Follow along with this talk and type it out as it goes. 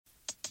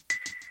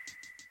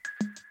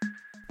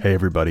Hey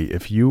everybody,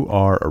 if you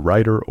are a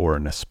writer or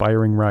an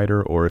aspiring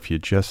writer, or if you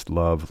just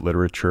love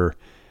literature,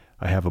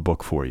 I have a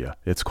book for you.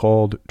 It's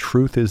called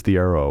Truth is the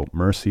Arrow,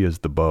 Mercy is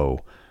the Bow,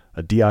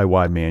 a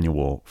DIY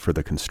manual for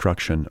the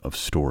construction of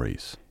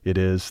stories. It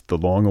is the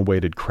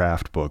long-awaited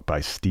craft book by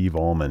Steve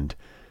Almond,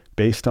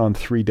 based on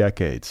 3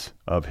 decades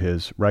of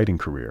his writing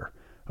career,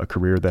 a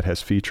career that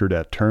has featured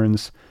at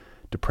turns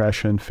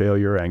depression,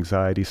 failure,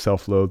 anxiety,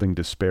 self-loathing,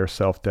 despair,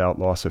 self-doubt,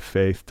 loss of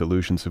faith,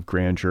 delusions of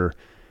grandeur,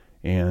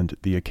 and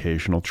the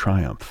occasional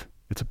triumph.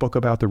 It's a book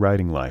about the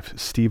writing life.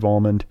 Steve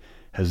Almond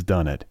has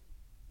done it.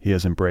 He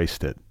has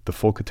embraced it, the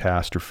full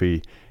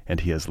catastrophe, and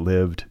he has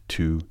lived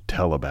to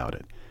tell about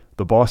it.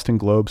 The Boston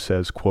Globe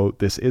says, quote,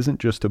 "This isn't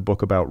just a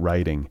book about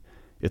writing,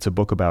 it's a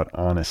book about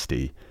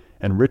honesty."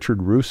 And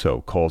Richard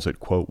Russo calls it,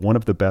 quote, "one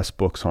of the best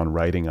books on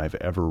writing I've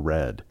ever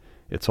read.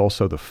 It's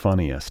also the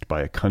funniest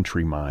by a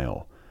country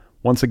mile."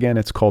 Once again,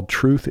 it's called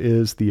Truth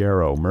is the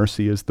Arrow,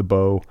 Mercy is the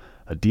Bow,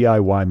 a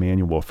DIY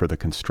manual for the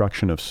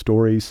construction of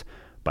stories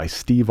by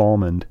Steve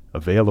Almond,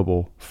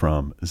 available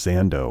from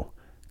Zando.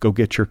 Go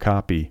get your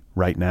copy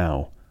right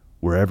now,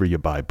 wherever you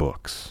buy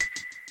books.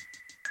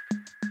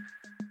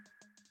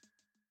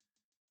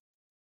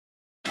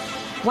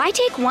 Why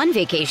take one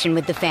vacation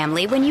with the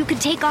family when you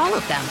could take all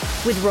of them?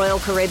 With Royal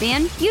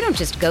Caribbean, you don't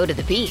just go to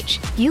the beach.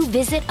 You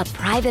visit a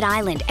private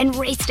island and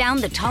race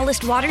down the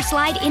tallest water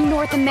slide in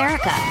North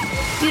America.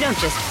 You don't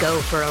just go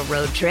for a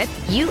road trip.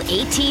 You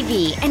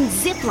ATV and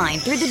zip line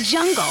through the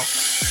jungle.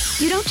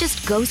 You don't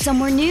just go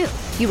somewhere new.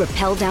 You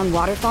rappel down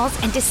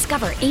waterfalls and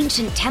discover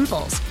ancient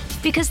temples.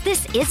 Because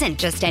this isn't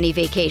just any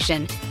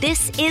vacation.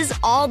 This is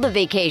all the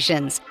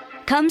vacations.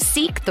 Come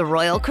seek the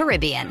Royal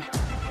Caribbean.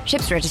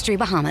 Ships Registry,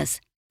 Bahamas.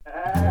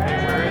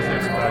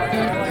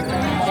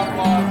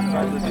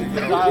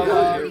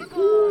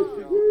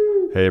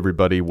 Hey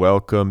everybody,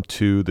 welcome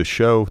to the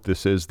show.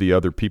 This is the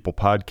Other People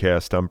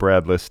Podcast. I'm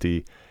Brad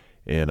Listy,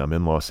 and I'm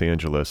in Los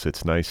Angeles.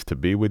 It's nice to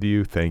be with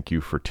you. Thank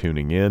you for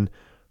tuning in.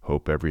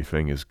 Hope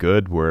everything is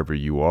good wherever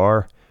you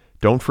are.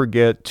 Don't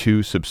forget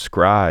to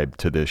subscribe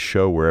to this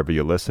show wherever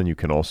you listen. You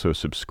can also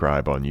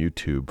subscribe on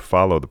YouTube.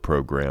 Follow the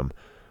program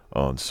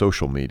on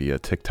social media,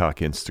 TikTok,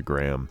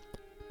 Instagram,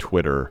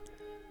 Twitter,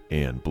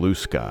 and Blue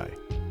Sky.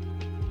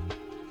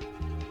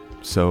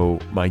 So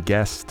my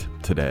guest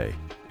today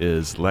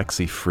is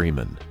Lexi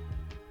Freiman,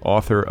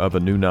 author of a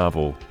new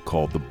novel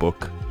called The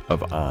Book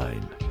of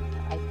Ein.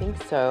 I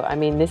think so. I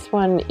mean, this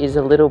one is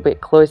a little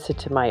bit closer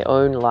to my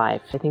own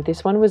life. I think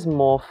this one was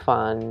more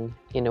fun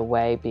in a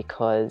way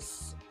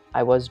because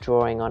I was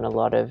drawing on a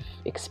lot of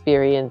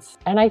experience.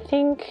 And I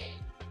think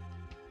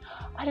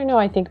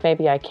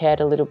maybe I cared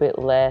a little bit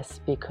less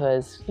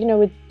because,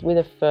 with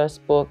a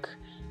first book,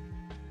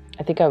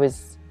 I think I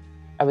was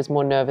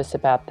more nervous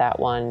about that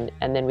one.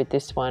 And then with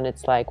this one,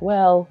 it's like,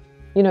 well,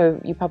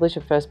 you publish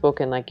a first book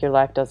and like your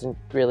life doesn't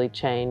really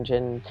change,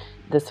 and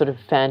the sort of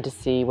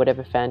fantasy,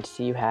 whatever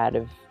fantasy you had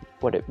of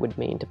what it would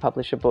mean to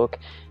publish a book,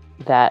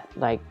 that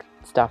like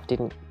stuff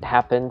didn't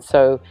happen.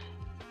 So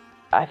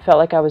I felt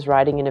like I was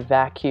writing in a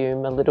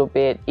vacuum a little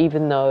bit,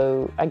 even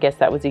though I guess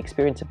that was the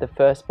experience of the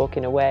first book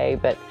in a way.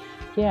 But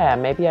yeah,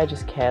 maybe I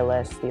just care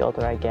less the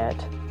older I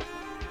get.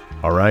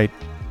 All right,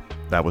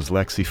 that was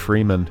Lexi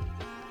Freiman.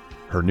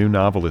 Her new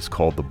novel is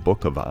called The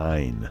Book of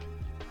Ein,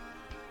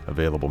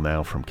 available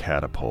now from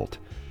Catapult.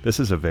 This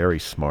is a very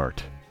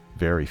smart,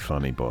 very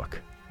funny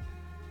book,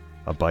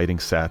 a biting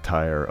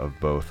satire of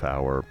both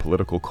our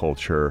political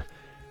culture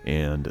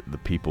and the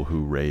people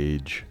who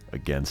rage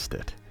against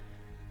it.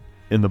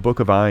 In The Book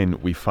of Ein,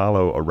 we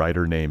follow a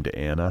writer named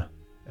Anna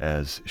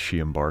as she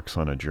embarks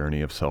on a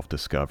journey of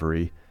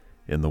self-discovery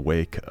in the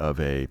wake of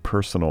a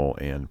personal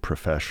and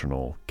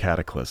professional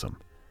cataclysm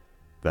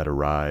that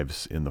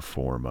arrives in the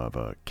form of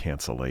a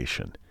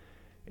cancellation.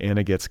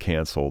 Anna gets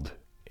canceled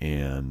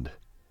and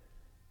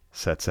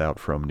sets out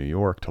from New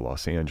York to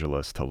Los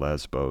Angeles to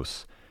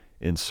Lesbos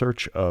in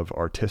search of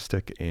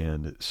artistic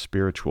and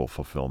spiritual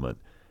fulfillment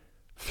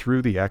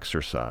through the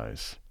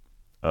exercise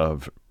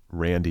of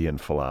Randian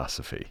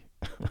philosophy,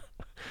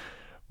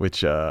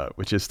 which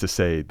is to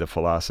say the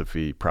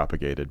philosophy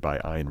propagated by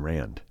Ayn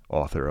Rand,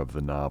 author of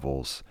the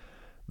novels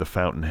The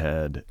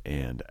Fountainhead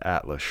and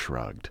Atlas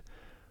Shrugged,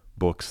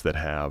 books that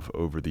have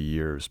over the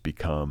years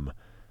become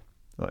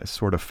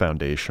sort of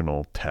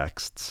foundational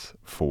texts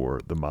for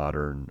the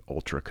modern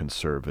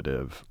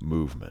ultra-conservative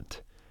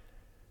movement.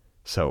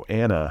 So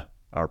Anna,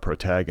 our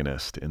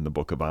protagonist in the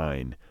Book of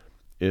Ein,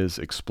 is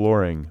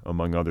exploring,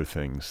 among other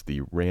things, the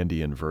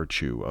Randian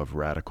virtue of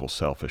radical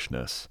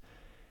selfishness.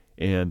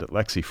 And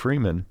Lexi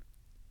Freiman,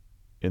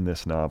 in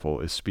this novel,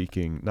 is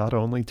speaking not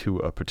only to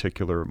a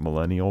particular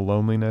millennial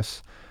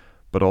loneliness,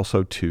 but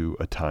also to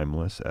a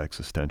timeless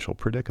existential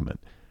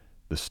predicament,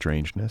 the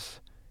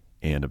strangeness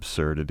and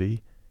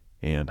absurdity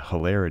and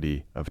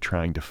hilarity of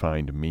trying to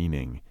find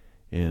meaning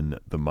in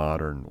the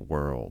modern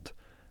world.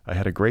 I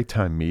had a great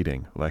time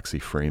meeting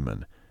Lexi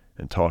Freiman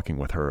and talking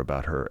with her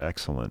about her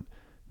excellent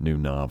new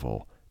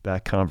novel.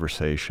 That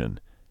conversation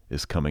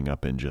is coming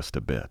up in just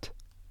a bit.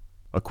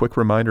 A quick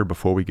reminder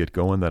before we get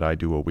going that I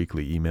do a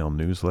weekly email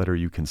newsletter.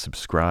 You can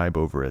subscribe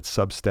over at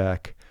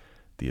Substack.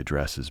 The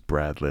address is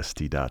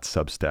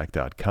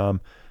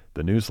bradlisty.substack.com.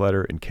 The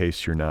newsletter, in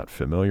case you're not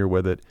familiar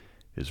with it,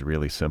 is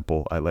really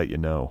simple. I let you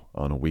know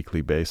on a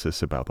weekly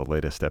basis about the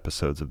latest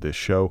episodes of this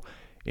show,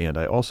 and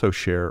I also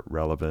share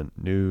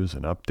relevant news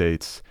and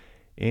updates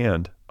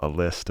and a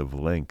list of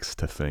links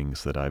to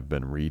things that I've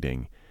been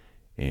reading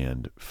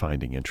and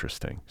finding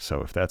interesting.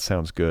 So if that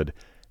sounds good,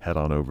 head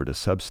on over to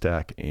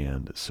Substack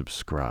and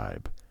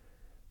subscribe.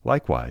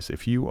 Likewise,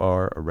 if you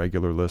are a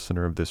regular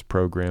listener of this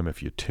program,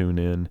 if you tune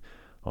in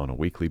on a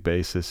weekly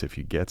basis, if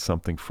you get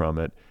something from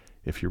it,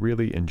 if you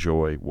really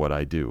enjoy what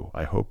I do,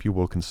 I hope you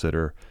will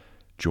consider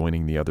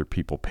joining the Other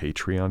People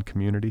Patreon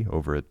community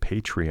over at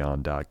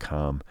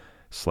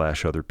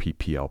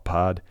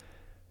patreon.com/otherpplpod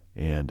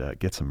and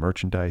get some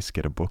merchandise,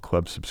 get a book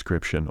club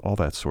subscription, all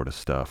that sort of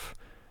stuff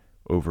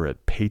over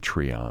at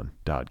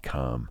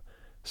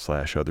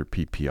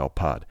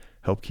patreon.com/otherpplpod.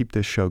 Help keep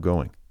this show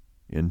going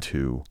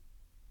into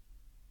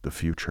the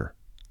future.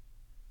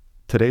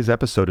 Today's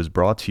episode is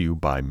brought to you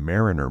by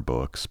Mariner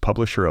Books,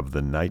 publisher of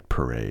The Night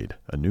Parade,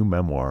 a new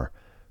memoir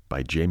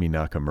by Jamie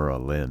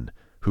Nakamura Lin,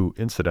 who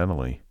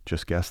incidentally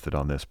just guested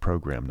on this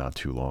program not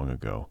too long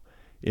ago.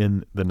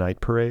 In The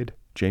Night Parade,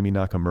 Jamie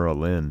Nakamura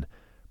Lin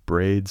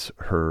braids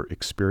her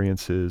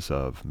experiences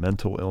of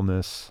mental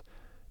illness,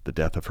 the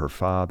death of her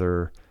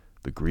father,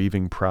 the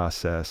grieving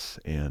process,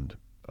 and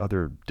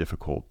other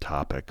difficult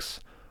topics,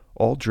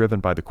 all driven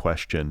by the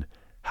question,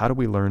 how do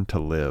we learn to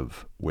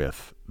live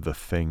with the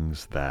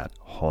things that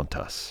haunt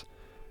us?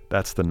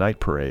 That's The Night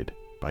Parade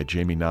by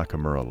Jamie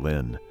Nakamura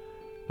Lin,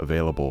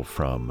 available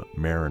from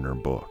Mariner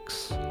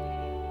Books.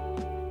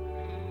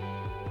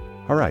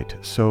 All right,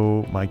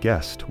 so my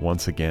guest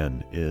once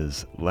again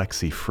is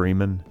Lexi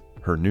Freiman.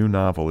 Her new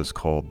novel is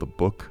called The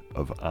Book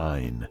of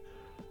Ein,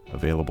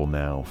 available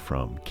now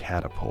from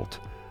Catapult.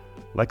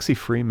 Lexi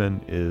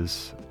Freiman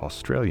is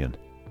Australian,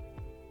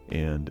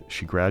 and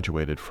she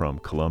graduated from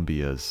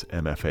Columbia's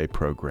MFA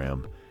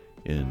program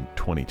in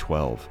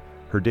 2012.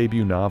 Her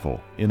debut novel,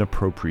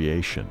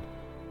 Inappropriation,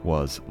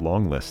 was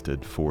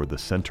longlisted for the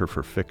Center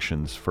for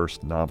Fiction's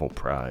First Novel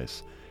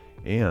Prize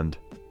and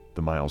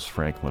the Miles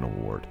Franklin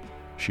Award.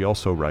 She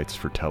also writes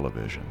for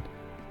television.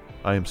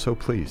 I am so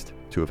pleased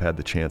to have had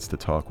the chance to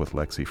talk with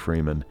Lexi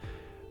Freiman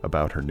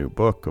about her new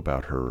book,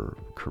 about her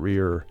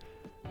career,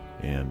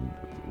 and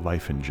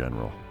life in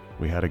general.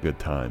 We had a good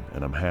time,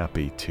 and I'm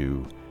happy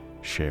to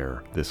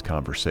share this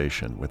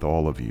conversation with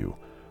all of you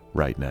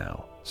right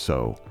now.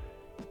 So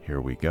here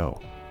we go.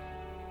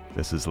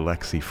 This is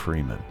Lexi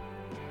Freiman,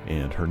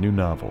 and her new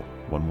novel,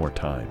 one more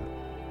time,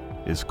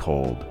 is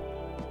called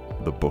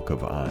The Book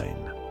of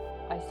Ein.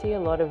 I see a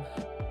lot of,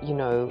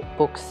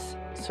 books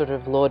sort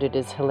of lauded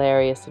as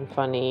hilarious and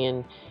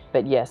funny,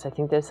 but yes, I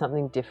think there's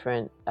something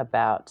different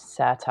about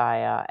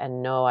satire.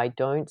 And no, I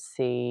don't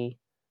see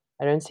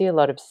a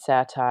lot of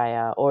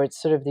satire, or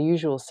it's sort of the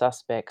usual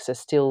suspects are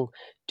still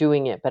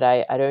doing it, but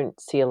I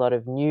don't see a lot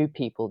of new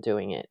people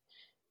doing it.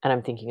 And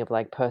I'm thinking of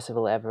like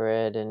Percival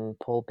Everett and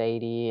Paul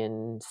Beatty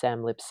and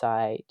Sam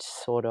Lipsyte,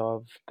 sort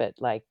of, but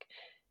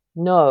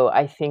no,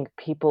 I think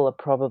people are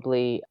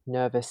probably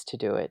nervous to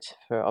do it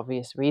for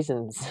obvious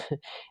reasons.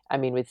 I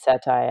mean, with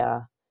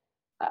satire,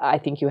 I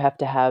think you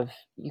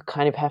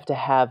kind of have to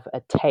have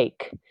a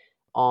take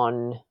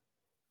on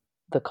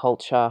the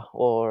culture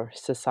or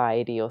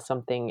society or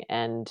something.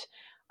 And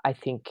I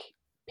think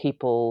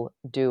people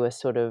do a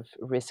sort of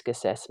risk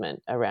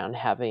assessment around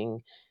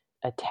having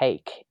a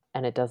take,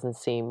 and it doesn't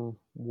seem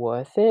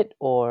worth it.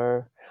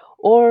 Or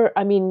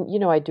I mean,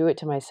 I do it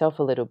to myself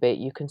a little bit.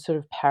 You can sort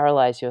of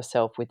paralyze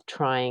yourself with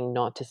trying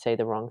not to say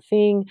the wrong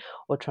thing,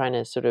 or trying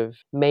to sort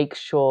of make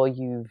sure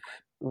you've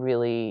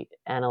really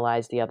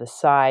analyzed the other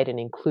side and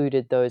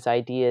included those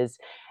ideas.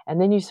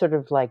 And then you sort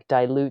of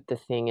dilute the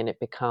thing and it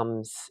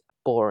becomes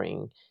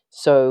boring.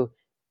 So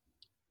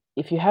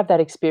if you have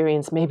that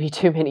experience maybe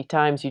too many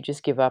times, you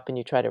just give up and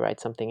you try to write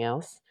something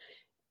else.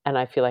 And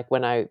I feel like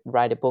when I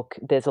write a book,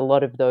 there's a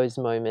lot of those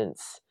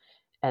moments,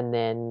 and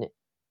then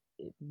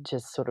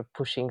just sort of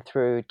pushing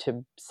through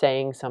to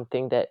saying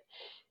something that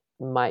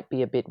might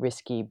be a bit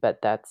risky,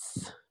 but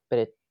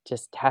it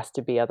just has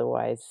to be,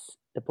 otherwise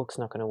the book's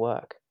not going to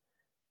work.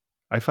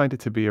 I find it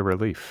to be a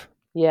relief.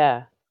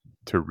 Yeah.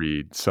 To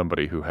read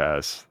somebody who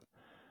has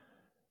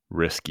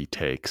risky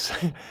takes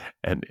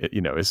and,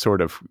 is sort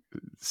of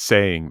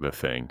saying the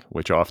thing,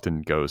 which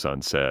often goes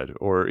unsaid,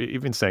 or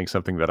even saying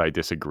something that I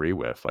disagree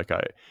with.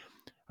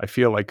 I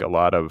feel like a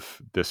lot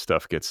of this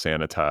stuff gets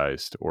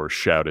sanitized or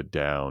shouted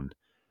down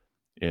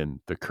in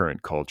the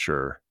current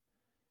culture.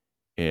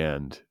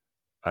 And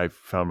I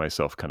found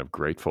myself kind of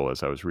grateful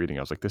as I was reading.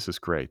 I was like, this is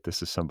great.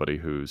 This is somebody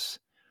who's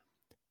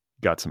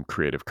got some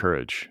creative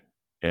courage.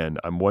 And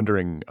I'm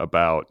wondering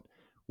about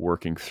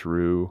working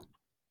through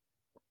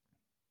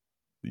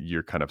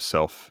your kind of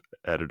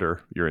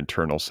self-editor, your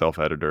internal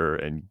self-editor,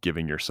 and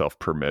giving yourself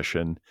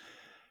permission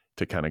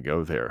to kind of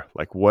go there.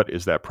 What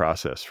is that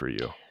process for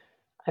you?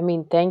 I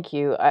mean, thank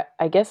you.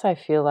 I guess I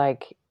feel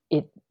like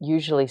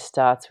usually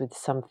starts with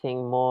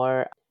something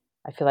more.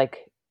 I feel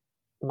like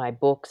my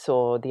books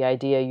or the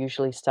idea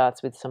usually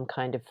starts with some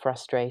kind of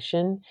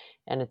frustration,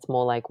 and it's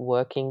more like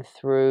working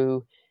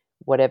through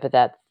whatever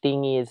that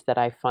thing is that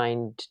I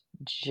find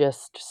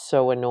just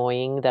so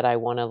annoying that I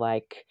want to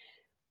like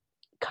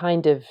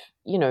kind of,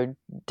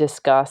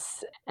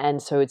 discuss.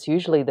 And so it's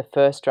usually the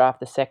first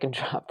draft, the second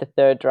draft, the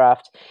third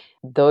draft.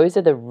 Those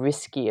are the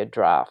riskier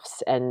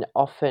drafts. And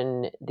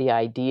often the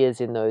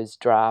ideas in those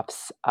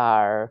drafts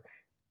are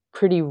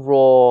pretty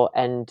raw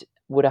and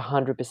would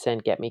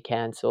 100% get me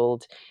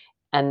cancelled.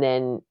 And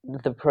then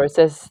the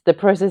process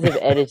of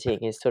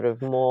editing is sort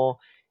of more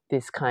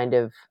this kind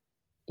of,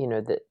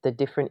 the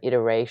different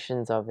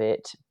iterations of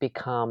it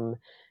become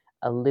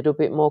a little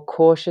bit more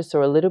cautious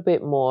or a little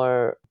bit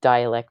more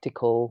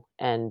dialectical.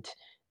 And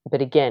but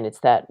again,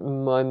 it's that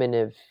moment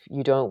of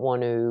you don't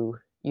want to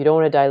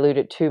dilute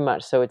it too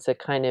much, so it's a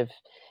kind of,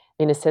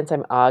 in a sense,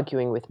 I'm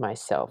arguing with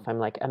myself. I'm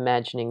like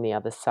imagining the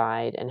other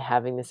side and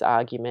having this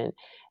argument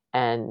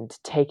and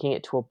taking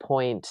it to a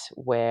point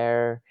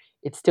where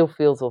it still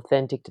feels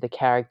authentic to the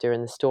character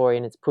and the story,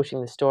 and it's pushing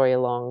the story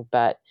along.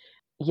 But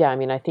yeah, I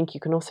mean, I think you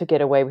can also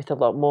get away with a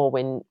lot more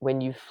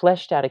when you've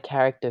fleshed out a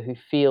character who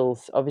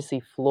feels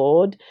obviously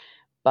flawed,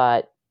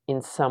 but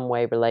in some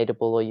way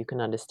relatable, or you can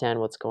understand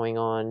what's going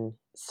on.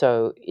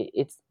 So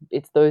it's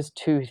those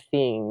two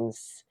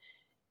things.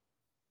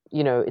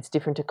 It's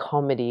different to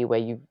comedy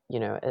where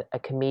a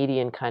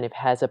comedian kind of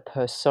has a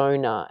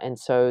persona, and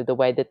so the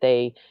way that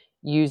they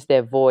use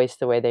their voice,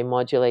 the way they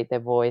modulate their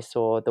voice,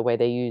 or the way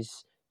they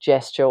use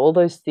gesture, all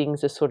those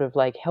things are sort of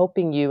like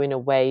helping you in a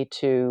way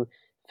to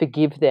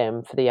forgive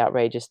them for the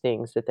outrageous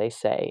things that they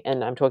say.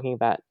 And I'm talking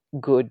about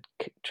good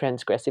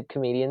transgressive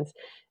comedians,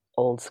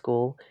 old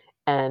school.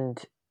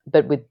 And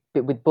but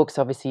with books,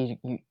 obviously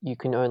you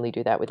can only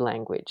do that with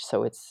language.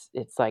 So it's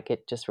like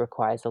it just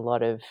requires a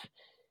lot of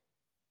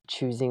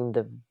choosing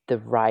the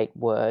right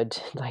word,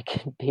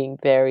 like being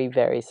very,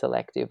 very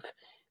selective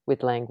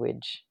with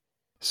language.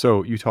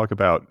 So you talk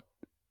about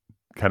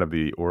kind of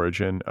the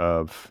origin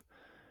of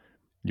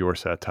your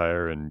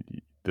satire and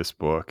this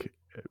book,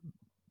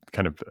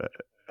 kind of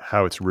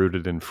how it's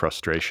rooted in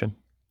frustration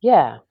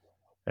Yeah.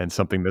 and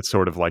something that's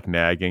sort of like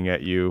nagging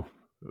at you,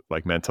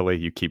 like mentally.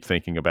 You keep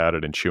thinking about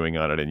it and chewing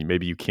on it, and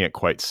maybe you can't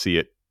quite see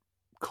it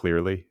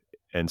clearly.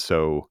 And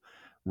so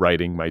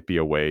writing might be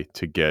a way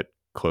to get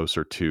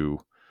closer to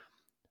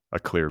a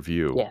clear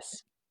view.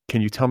 Yes.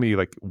 Can you tell me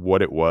like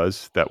what it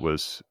was that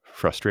was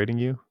frustrating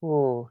you?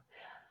 Ooh,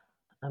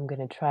 I'm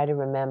gonna try to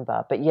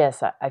remember. But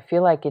yes, I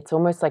feel like it's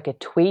almost like a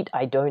tweet.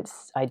 I don't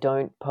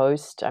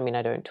post. I mean,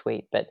 I don't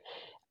tweet, but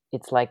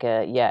it's like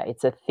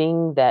it's a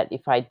thing that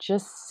if I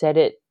just said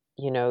it,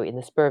 in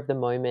the spur of the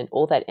moment,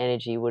 all that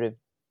energy would have,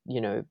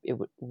 it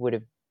would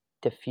have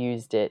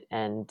diffused it,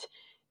 and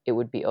it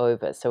would be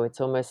over. So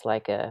it's almost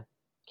like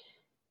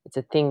it's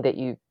a thing that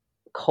you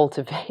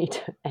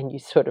cultivate and you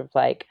sort of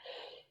like,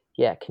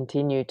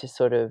 continue to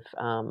sort of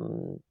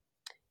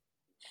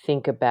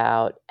think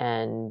about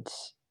and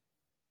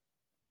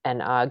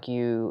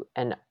argue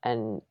and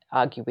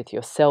argue with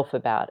yourself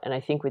about. And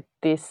I think with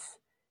this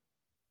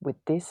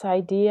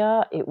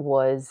idea, it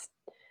was,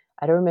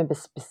 I don't remember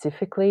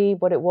specifically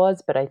what it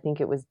was, but I think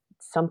it was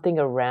something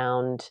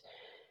around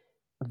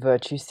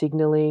virtue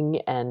signaling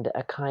and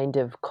a kind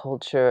of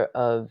culture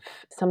of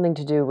something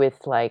to do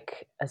with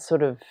like a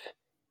sort of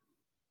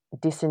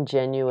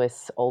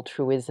disingenuous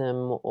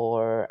altruism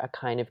or a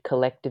kind of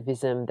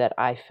collectivism that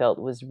I felt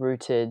was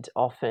rooted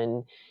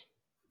often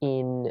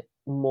in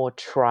more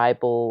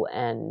tribal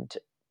and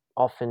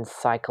often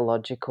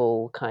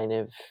psychological kind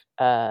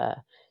of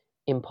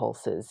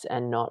impulses,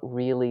 and not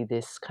really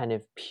this kind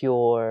of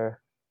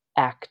pure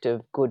act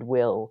of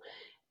goodwill.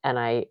 And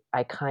I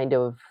kind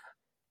of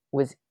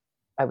was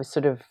I was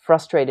sort of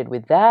frustrated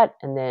with that,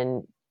 and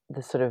then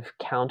the sort of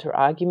counter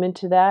argument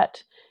to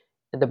that,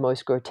 the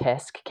most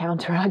grotesque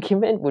counter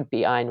argument would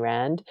be Ayn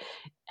Rand.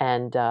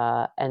 And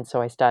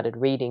so I started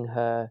reading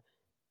her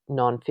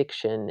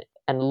nonfiction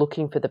and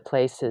looking for the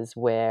places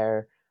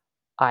where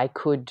I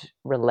could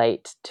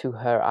relate to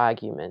her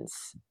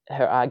arguments,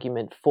 her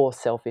argument for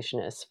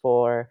selfishness,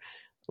 for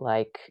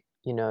like,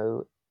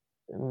 mm,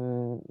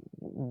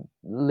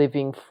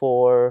 living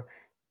for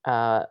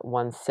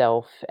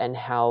oneself, and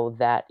how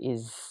that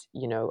is,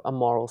 a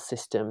moral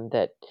system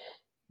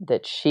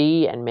that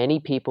she and many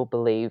people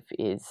believe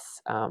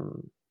is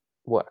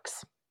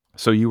works.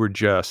 So you were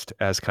just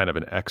as kind of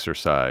an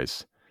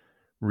exercise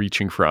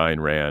reaching for Ayn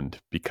Rand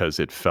because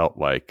it felt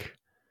like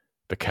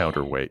the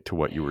counterweight to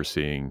what you were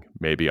seeing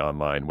maybe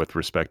online with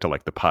respect to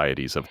like the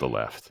pieties of the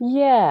left.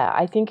 Yeah,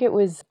 I think it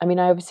was. I mean,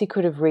 I obviously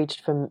could have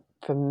reached for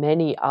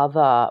many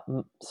other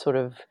sort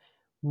of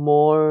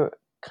more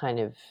kind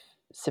of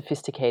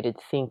sophisticated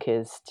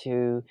thinkers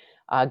to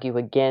argue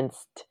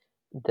against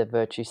the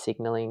virtue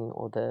signaling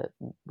or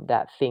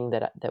that thing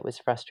that was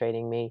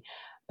frustrating me.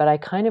 But I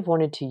kind of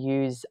wanted to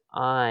use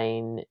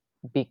Ayn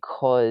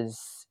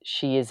because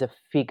she is a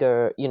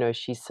figure.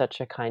 She's such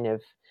a kind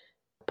of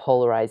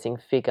polarizing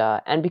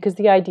figure, and because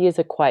the ideas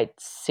are quite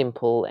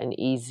simple and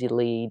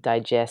easily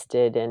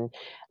digested, and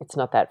it's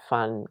not that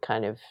fun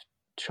kind of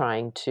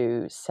trying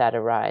to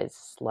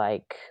satirize,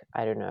 like,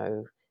 I don't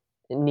know,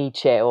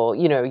 Nietzsche, or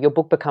your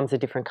book becomes a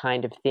different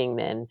kind of thing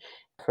then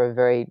for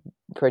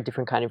a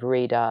different kind of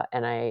reader.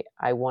 And I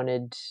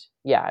wanted,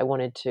 I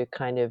wanted to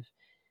kind of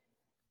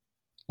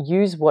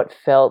use what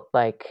felt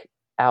like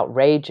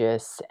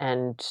outrageous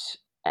and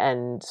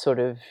sort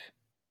of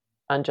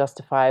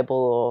unjustifiable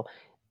or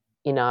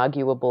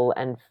inarguable,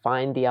 and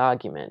find the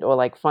argument, or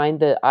like find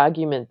the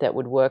argument that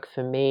would work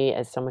for me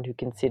as someone who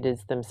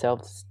considers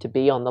themselves to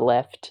be on the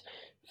left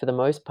for the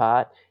most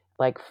part.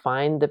 Like,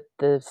 find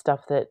the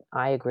stuff that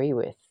I agree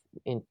with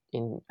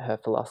in her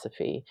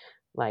philosophy.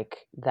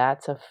 Like,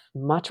 that's a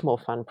much more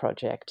fun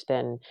project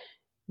than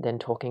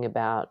talking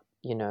about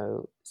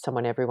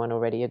someone everyone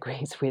already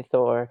agrees with.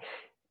 Or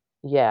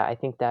I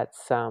think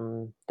that's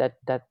that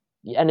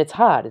and it's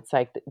hard. It's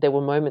like there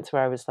were moments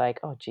where I was like,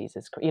 oh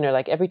Jesus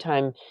like every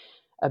time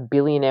a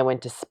billionaire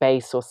went to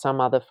space or some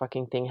other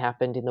fucking thing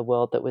happened in the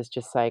world that was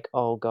just like,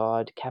 oh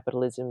God,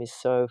 capitalism is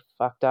so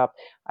fucked up.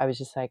 I was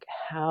just like,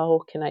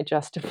 how can I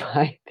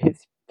justify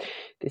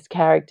this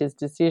character's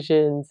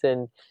decisions?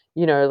 And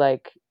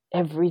like,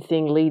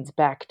 everything leads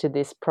back to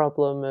this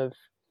problem of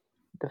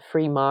the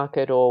free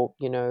market, or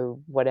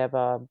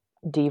whatever,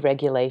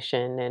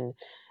 deregulation. And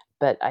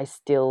but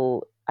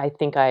I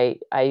think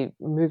I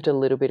moved a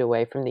little bit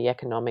away from the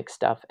economic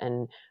stuff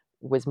and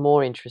was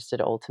more interested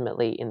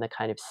ultimately in the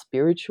kind of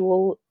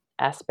spiritual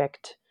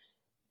aspect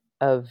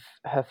of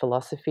her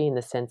philosophy, in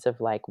the sense of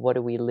like, what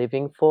are we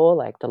living for,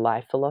 like the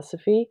life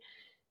philosophy.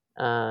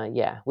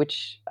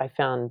 Which I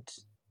found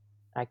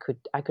I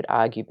could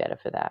argue better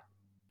for that.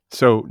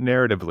 So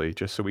narratively,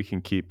 just so we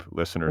can keep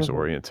listeners Hmm.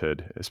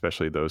 oriented,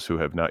 especially those who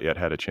have not yet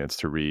had a chance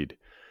to read,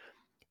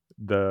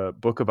 the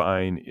Book of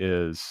Ain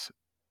is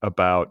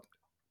about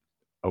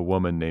a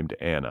woman named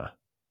Anna,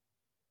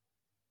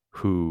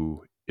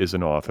 who is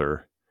an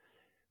author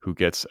who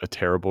gets a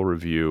terrible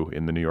review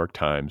in the New York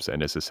Times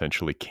and is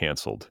essentially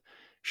canceled.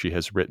 She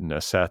has written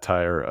a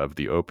satire of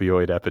the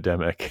opioid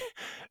epidemic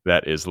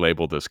that is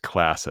labeled as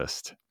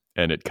classist,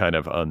 and it kind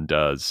of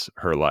undoes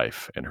her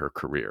life and her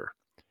career.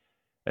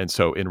 And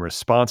so in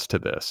response to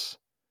this,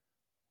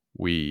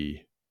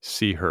 we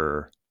see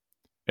her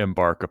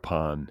embark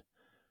upon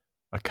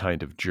a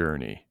kind of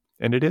journey.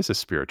 And it is a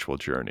spiritual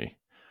journey,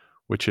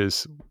 which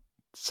is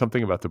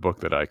something about the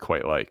book that I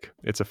quite like.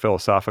 It's a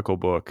philosophical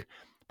book,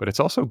 but it's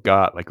also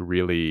got like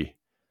really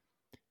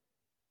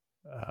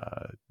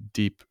uh,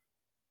 deep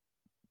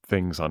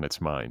things on its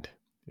mind.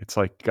 It's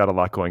like got a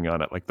lot going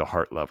on at like the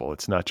heart level.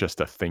 It's not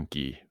just a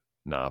thinky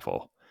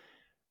novel.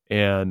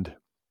 And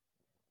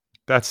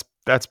that's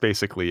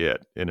basically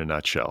it in a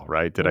nutshell,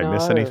 right? Did I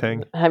miss No,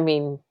 anything? I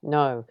mean,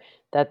 no,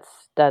 that's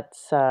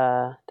that's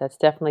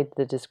definitely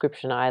the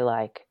description I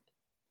like.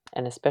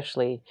 And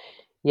especially,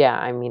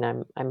 I mean,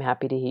 I'm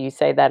happy to hear you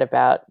say that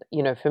about,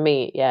 for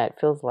me, it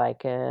feels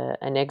like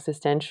an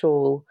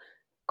existential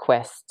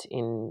quest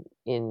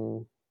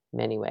in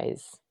many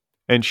ways.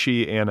 And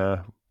she,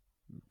 Anna,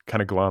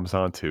 kind of gloms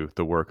onto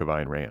the work of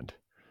Ayn Rand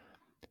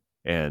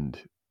and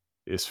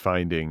is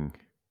finding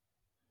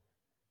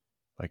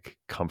like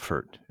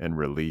comfort and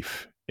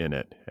relief in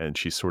it. And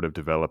she's sort of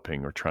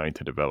developing or trying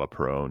to develop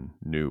her own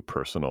new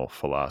personal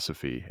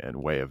philosophy and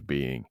way of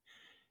being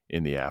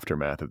in the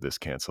aftermath of this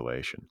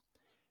cancellation.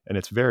 And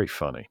it's very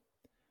funny.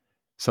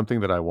 Something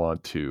that I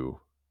want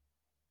to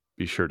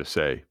be sure to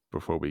say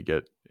before we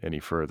get any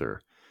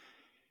further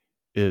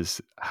is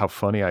how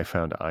funny I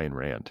found Ayn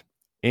Rand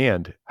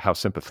and how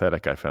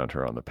sympathetic I found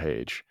her on the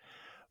page.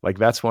 Like,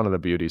 that's one of the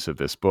beauties of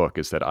this book,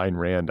 is that Ayn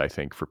Rand, I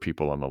think, for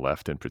people on the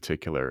left in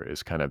particular,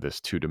 is kind of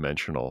this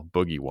two-dimensional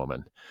boogie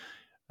woman,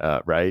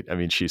 right? I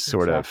mean,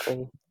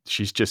 Exactly.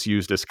 she's just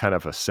used as kind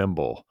of a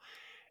symbol.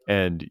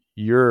 And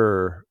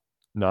your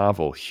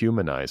novel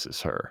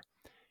humanizes her.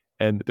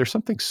 And there's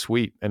something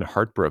sweet and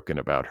heartbroken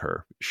about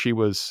her. She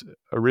was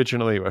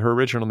originally, her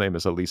original name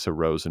is Elisa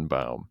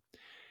Rosenbaum.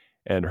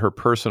 And her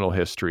personal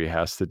history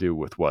has to do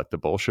with what? The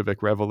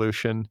Bolshevik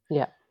Revolution.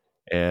 Yeah.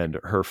 And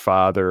her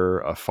father,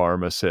 a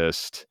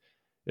pharmacist,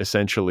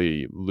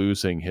 essentially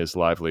losing his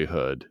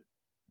livelihood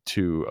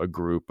to a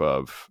group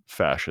of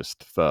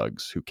fascist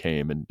thugs who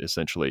came and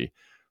essentially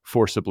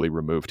forcibly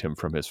removed him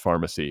from his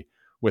pharmacy,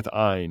 with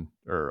Ayn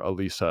or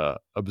Elisa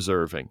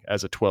observing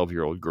as a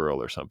 12-year-old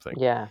girl or something.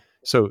 Yeah.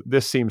 So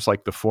this seems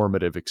like the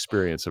formative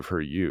experience of her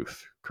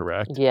youth,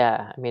 correct?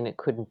 Yeah. I mean, it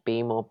couldn't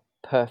be more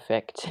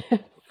perfect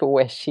for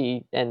where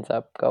she ends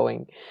up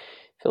going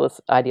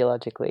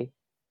ideologically.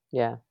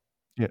 Yeah.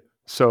 Yeah.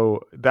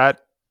 So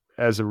that,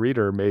 as a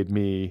reader, made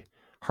me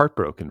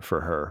heartbroken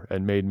for her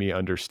and made me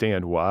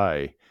understand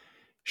why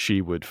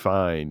she would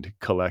find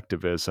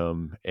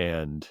collectivism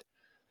and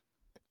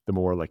the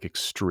more like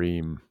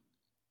extreme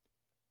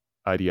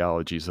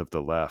ideologies of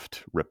the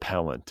left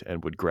repellent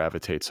and would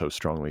gravitate so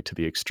strongly to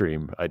the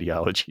extreme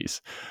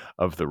ideologies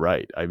of the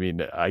right. I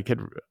mean,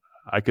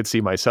 I could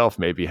see myself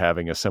maybe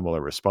having a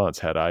similar response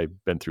had I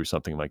been through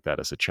something like that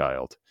as a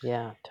child.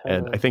 Yeah, And I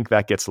totally. think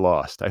that gets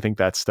lost. I think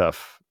that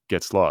stuff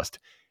gets lost.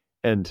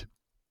 And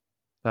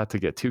not to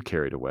get too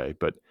carried away,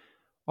 but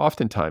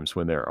oftentimes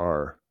when there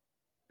are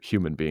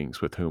human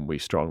beings with whom we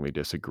strongly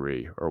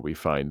disagree, or we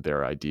find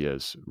their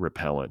ideas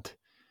repellent,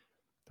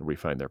 or we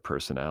find their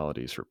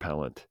personalities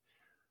repellent,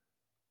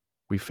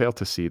 we fail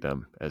to see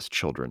them as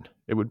children.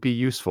 It would be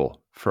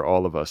useful for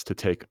all of us to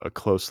take a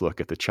close look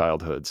at the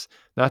childhoods,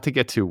 not to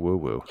get too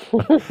woo-woo,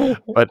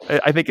 but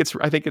I think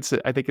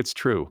it's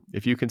true.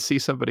 If you can see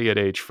somebody at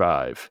age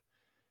 5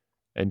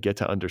 and get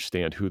to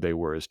understand who they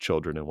were as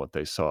children and what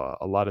they saw,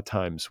 a lot of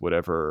times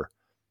whatever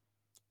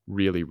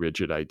really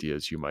rigid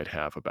ideas you might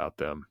have about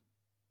them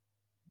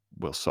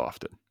will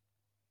soften.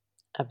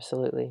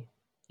 Absolutely.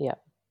 Yeah.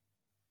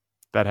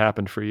 That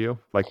happened for you?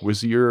 Like,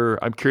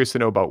 I'm curious to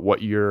know about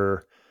what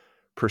your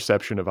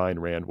perception of Ayn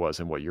Rand was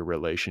and what your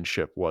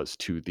relationship was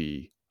to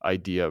the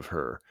idea of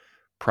her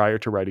prior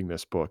to writing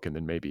this book and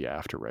then maybe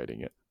after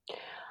writing it.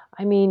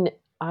 I mean,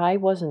 I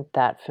wasn't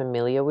that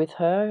familiar with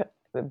her.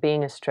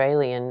 Being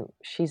Australian,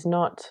 she's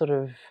not sort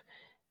of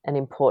an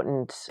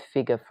important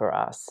figure for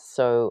us.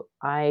 So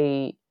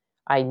I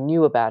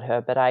knew about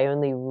her, but I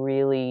only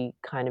really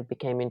kind of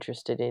became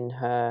interested in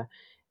her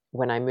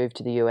when I moved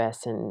to the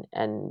US and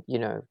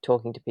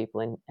talking to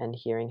people and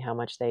hearing how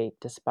much they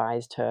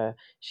despised her.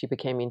 She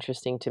became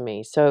interesting to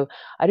me. So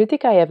I don't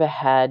think I ever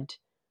had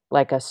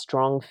like a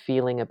strong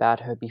feeling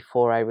about her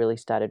before I really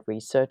started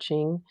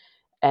researching.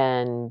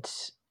 And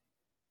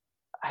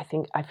I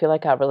feel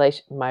like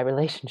my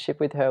relationship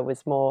with her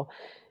was more.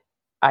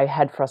 I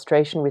had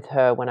frustration with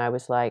her when I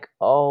was like,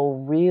 "Oh,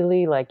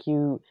 really? Like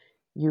you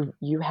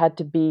had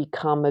to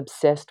become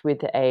obsessed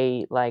with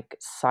a like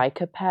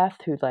psychopath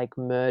who like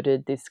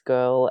murdered this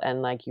girl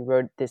and like you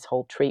wrote this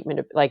whole treatment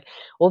of like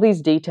all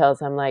these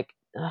details." I'm like,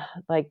 "Ugh,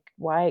 like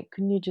why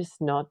couldn't you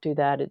just not do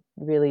that? It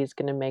really is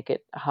going to make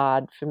it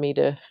hard for me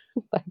to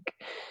like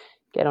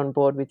get on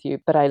board with you."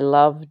 But I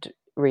loved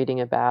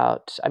reading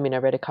about, I mean, I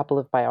read a couple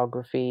of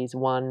biographies.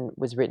 One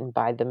was written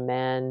by the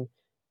man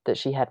that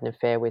she had an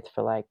affair with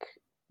for like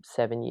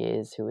 7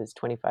 years, who was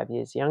 25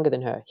 years younger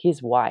than her.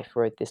 His wife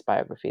wrote this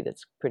biography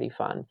that's pretty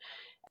fun.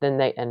 Then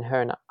they and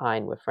her and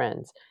Ayn were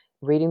friends.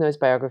 Reading those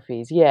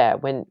biographies, yeah,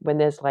 when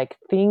there's like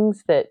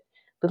things that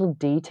little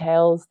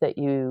details that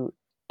you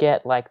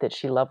get, like that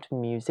she loved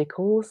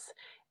musicals,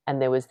 and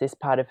there was this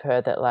part of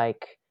her that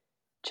like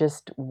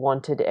just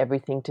wanted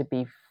everything to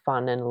be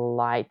fun and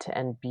light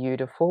and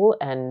beautiful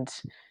and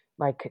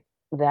like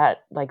that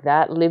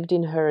lived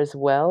in her as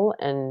well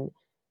and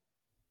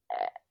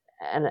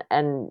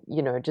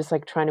just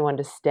like trying to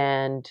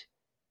understand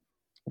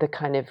the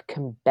kind of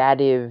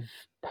combative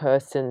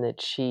person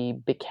that she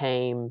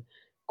became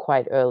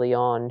quite early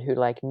on, who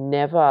like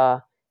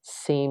never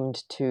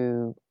seemed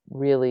to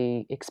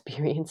really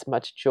experience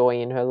much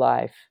joy in her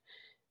life,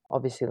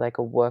 obviously like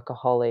a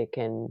workaholic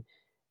and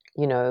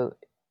you know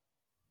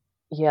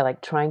yeah,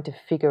 like trying to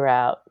figure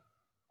out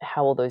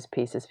how all those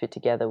pieces fit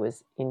together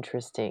was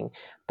interesting.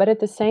 But at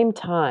the same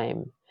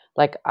time,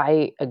 like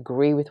I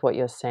agree with what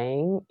you're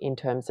saying in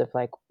terms of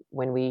like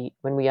when we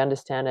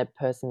understand a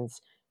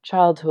person's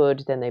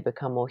childhood, then they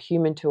become more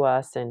human to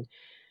us. And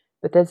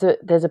but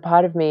there's a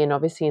part of me, and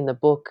obviously in the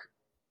book,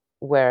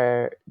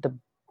 where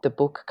the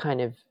book kind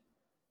of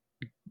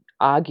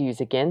argues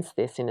against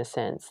this in a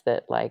sense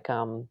that like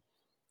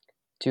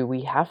do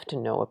we have to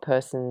know a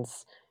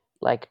person's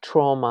like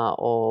trauma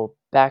or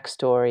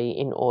backstory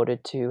in order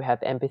to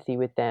have empathy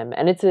with them?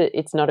 And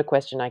it's not a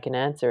question I can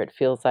answer. It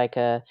feels like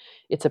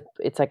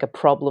it's like a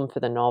problem for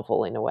the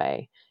novel in a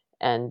way.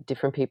 And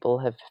different people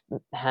have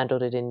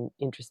handled it in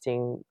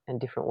interesting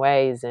and different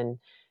ways. And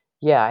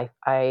yeah,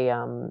 I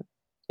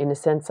in a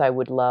sense I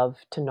would love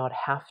to not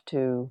have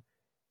to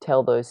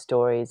tell those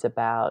stories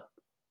about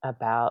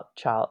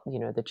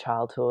the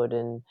childhood,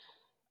 and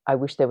I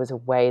wish there was a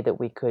way that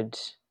we could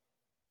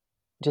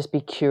just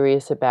be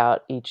curious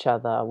about each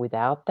other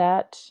without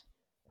that.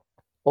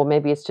 Or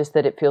maybe it's just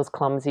that it feels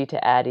clumsy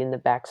to add in the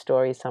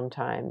backstory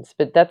sometimes.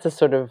 But that's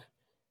a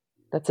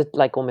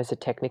like almost a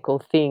technical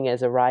thing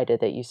as a writer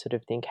that you sort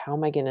of think, how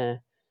am I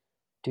gonna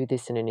do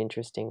this in an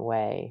interesting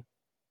way?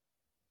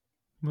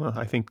 Well,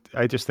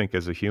 I just think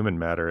as a human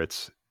matter,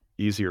 it's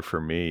easier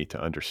for me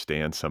to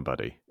understand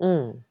somebody.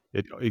 Mm,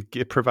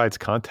 It provides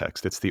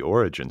context. It's the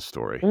origin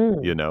story,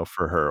 mm,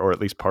 for her, or at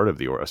least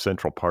a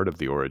central part of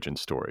the origin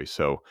story.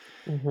 So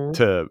mhm.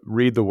 to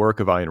read the work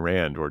of Ayn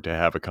Rand or to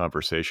have a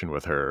conversation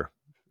with her,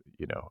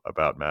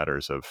 about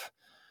matters of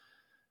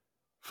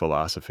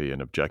philosophy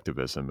and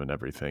objectivism and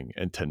everything,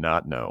 and to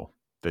not know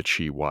that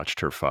she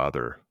watched her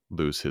father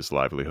lose his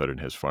livelihood in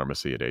his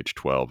pharmacy at age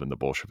 12 in the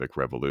Bolshevik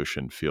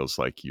Revolution feels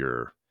like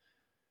you're,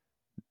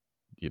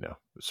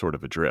 sort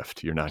of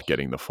adrift. You're not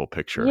getting the full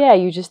picture. Yeah,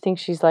 you just think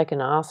she's like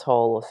an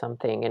asshole or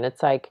something, and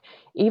it's like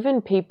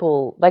even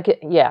people like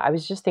yeah, I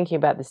was just thinking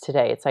about this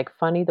today. It's like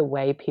funny the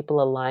way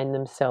people align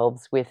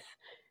themselves with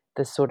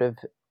the sort of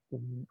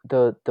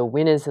the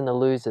winners and the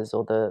losers,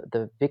 or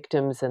the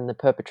victims and the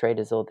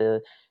perpetrators, or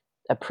the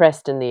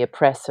oppressed and the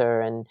oppressor,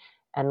 and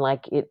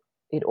like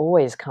it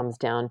always comes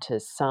down to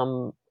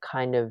some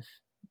kind of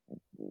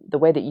the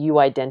way that you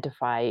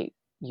identify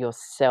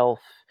yourself,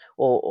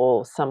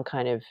 or some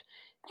kind of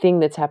thing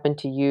that's happened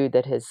to you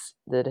that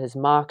has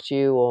marked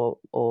you,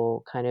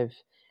 or kind of,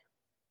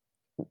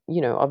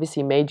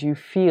 obviously made you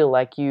feel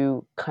like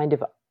you kind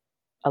of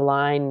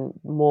align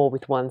more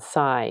with one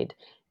side.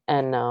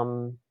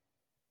 And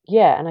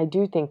yeah, and I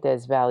do think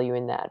there's value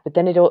in that, but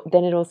then it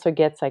also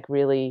gets like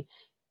really,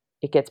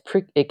 it gets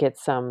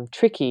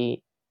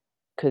tricky,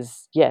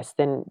 because yes,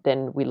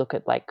 then we look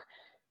at like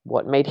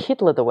what made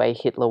Hitler the way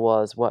Hitler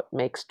was, what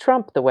makes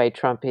Trump the way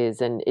Trump is,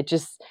 and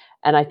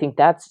I think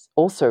that's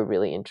also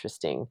really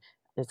interesting.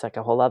 It's like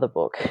a whole other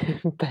book,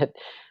 but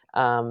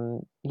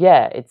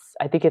yeah,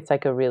 I think it's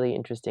like a really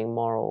interesting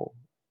moral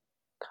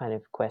kind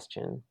of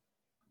question.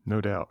 No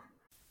doubt.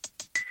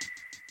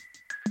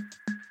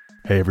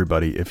 Hey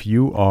everybody, if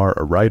you are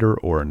a writer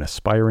or an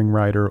aspiring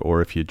writer,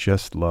 or if you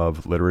just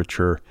love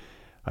literature,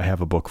 I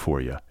have a book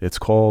for you. It's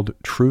called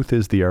Truth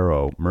is the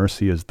Arrow,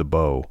 Mercy is the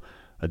Bow,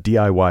 a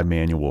DIY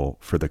manual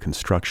for the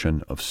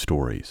construction of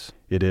stories.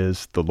 It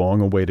is the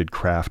long-awaited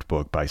craft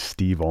book by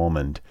Steve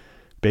Almond,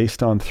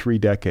 based on 3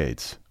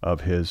 decades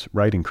of his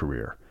writing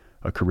career,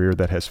 a career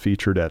that has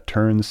featured at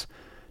turns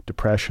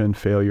depression,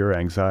 failure,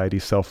 anxiety,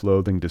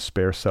 self-loathing,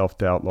 despair,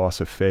 self-doubt,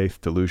 loss of faith,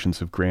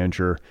 delusions of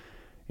grandeur,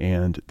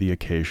 and the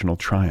occasional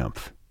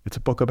triumph. It's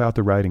a book about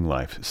the writing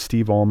life.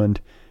 Steve Almond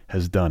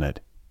has done it.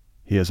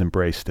 He has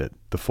embraced it,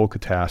 the full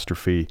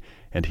catastrophe,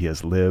 and he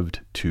has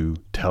lived to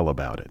tell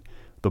about it.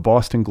 The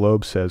Boston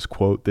Globe says,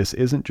 quote, "This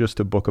isn't just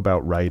a book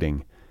about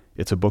writing,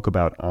 it's a book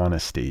about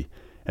honesty."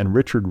 And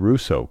Richard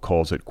Russo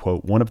calls it,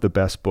 quote, "one of the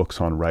best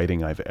books on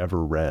writing I've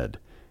ever read.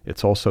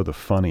 It's also the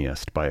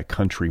funniest by a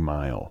country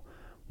mile."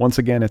 Once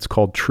again, it's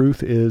called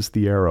Truth is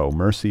the Arrow,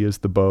 Mercy is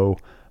the Bow,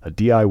 a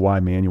DIY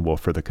manual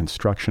for the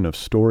construction of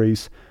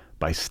stories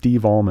by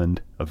Steve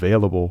Almond,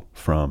 available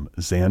from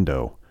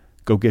Zando.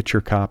 Go get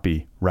your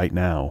copy right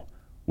now,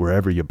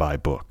 wherever you buy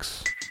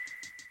books.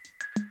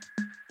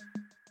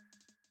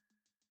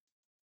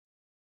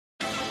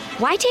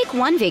 Why take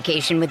one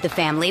vacation with the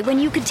family when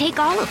you could take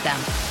all of them?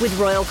 With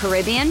Royal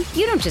Caribbean,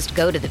 you don't just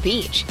go to the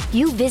beach.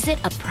 You visit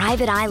a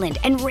private island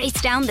and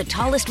race down the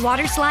tallest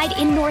water slide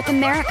in North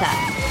America.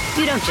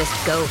 You don't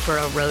just go for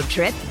a road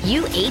trip.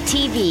 You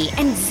ATV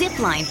and zip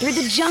line through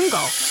the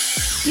jungle.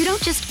 You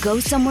don't just go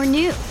somewhere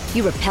new.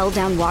 You rappel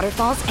down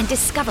waterfalls and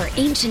discover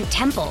ancient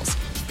temples.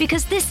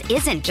 Because this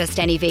isn't just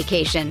any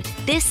vacation.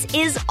 This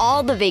is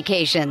all the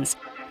vacations.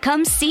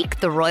 Come seek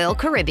the Royal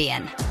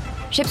Caribbean.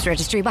 Ships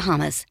Registry,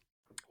 Bahamas.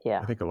 Yeah.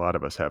 I think a lot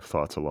of us have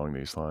thoughts along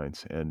these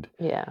lines. And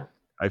Yeah.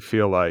 I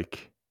feel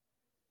like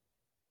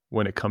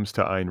when it comes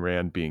to Ayn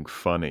Rand being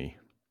funny,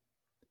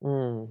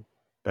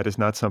 that is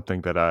not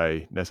something that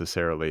I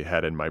necessarily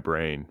had in my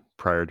brain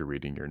prior to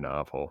reading your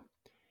novel.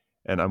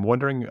 And I'm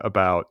wondering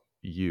about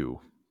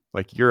you.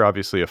 Like, you're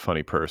obviously a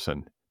funny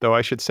person, though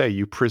I should say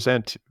you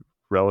present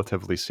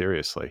relatively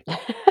seriously.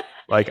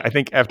 Like, I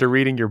think after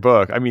reading your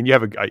book, I mean,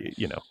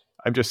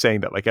 I'm just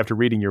saying that, like, after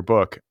reading your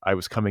book, I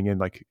was coming in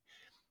like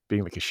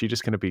being like, is she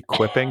just going to be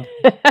quipping?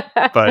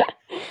 But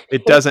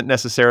it doesn't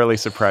necessarily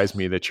surprise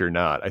me that you're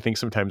not. I think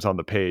sometimes on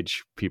the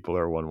page, people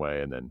are one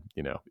way, and then,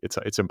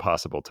 it's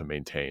impossible to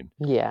maintain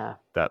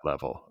that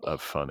level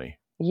of funny.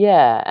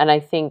 Yeah, and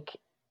I think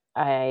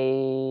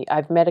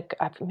I've met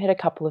a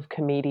couple of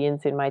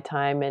comedians in my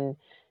time, and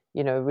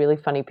really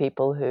funny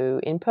people who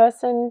in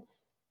person,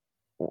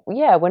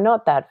 yeah, were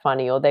not that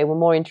funny, or they were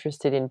more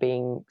interested in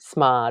being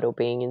smart or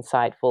being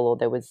insightful, or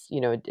there was,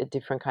 a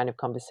different kind of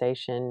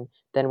conversation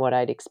than what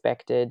I'd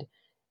expected.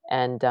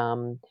 And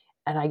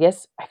I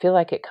guess I feel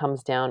like it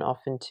comes down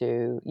often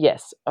to,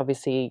 yes,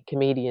 obviously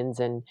comedians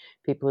and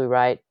people who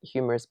write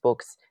humorous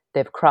books,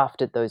 they've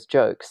crafted those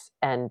jokes,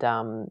 and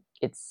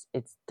it's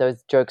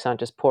those jokes aren't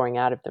just pouring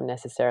out of them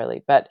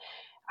necessarily. But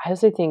I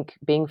also think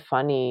being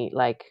funny,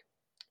 like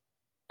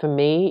for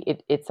me,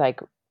 it's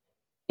like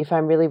if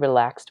I'm really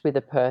relaxed with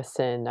a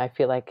person, I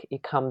feel like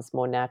it comes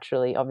more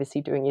naturally.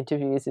 Obviously, doing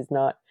interviews is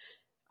not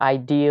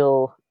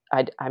ideal.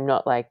 I'm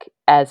not like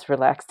as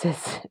relaxed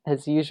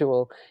as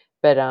usual,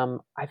 but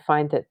I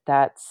find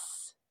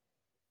that's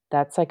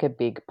like a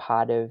big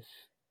part of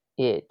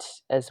it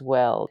as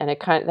well. And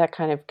that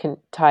kind of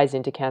ties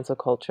into cancel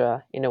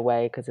culture in a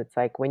way, because it's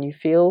like when you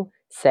feel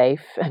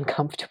safe and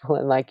comfortable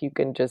and like you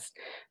can just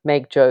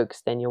make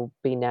jokes, then you'll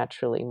be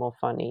naturally more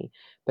funny.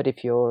 But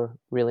if you're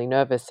really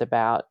nervous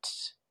about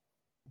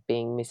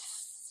being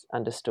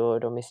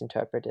misunderstood or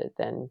misinterpreted,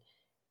 then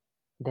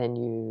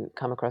you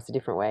come across a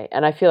different way.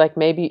 And I feel like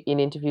maybe in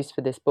interviews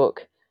for this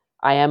book,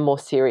 I am more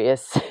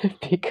serious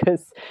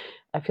because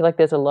I feel like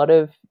there's a lot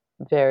of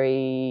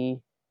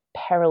very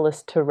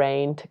perilous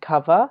terrain to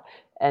cover.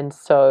 And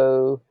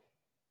so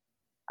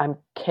I'm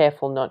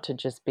careful not to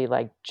just be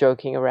like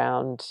joking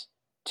around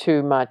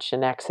too much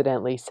and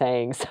accidentally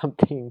saying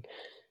something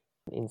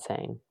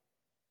insane.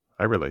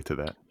 I relate to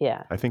that.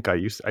 Yeah. I think I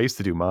used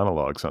to do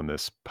monologues on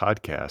this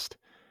podcast.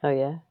 Oh,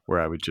 yeah? Where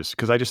I would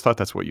because I just thought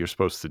that's what you're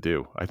supposed to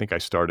do. I think I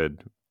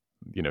started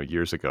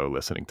years ago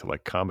listening to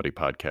like comedy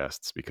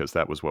podcasts because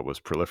that was what was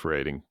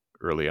proliferating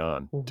early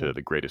on to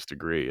the greatest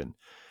degree. And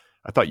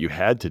I thought you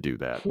had to do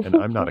that. And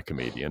I'm not a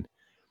comedian,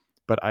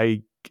 but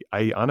I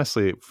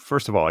honestly,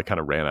 first of all, I kind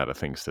of ran out of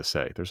things to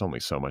say. There's only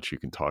so much you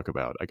can talk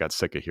about. I got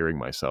sick of hearing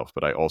myself,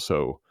 but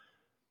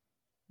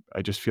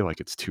I just feel like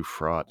it's too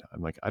fraught.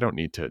 I'm like,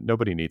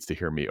 nobody needs to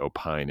hear me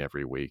opine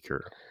every week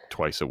or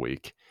twice a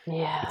week.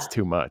 Yeah, It's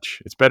too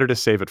much. It's better to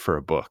save it for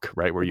a book,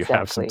 right? Where you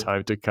have some exactly.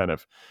 time to kind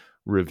of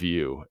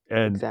review.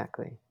 And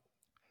Exactly.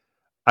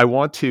 I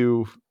want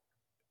to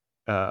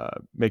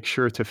make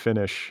sure to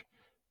finish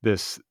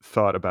this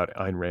thought about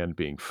Ayn Rand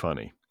being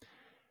funny,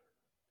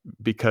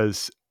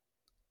 because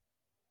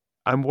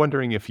I'm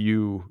wondering if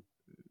you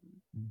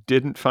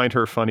didn't find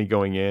her funny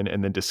going in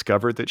and then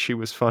discovered that she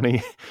was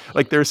funny.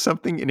 Like there's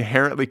something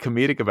inherently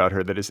comedic about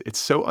her that it's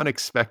so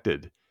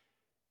unexpected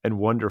and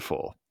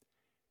wonderful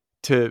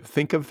to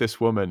think of this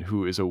woman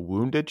who is a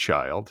wounded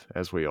child,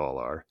 as we all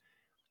are,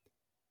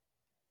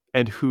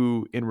 and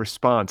who in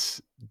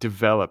response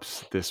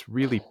develops this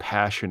really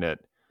passionate,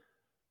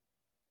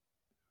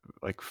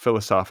 like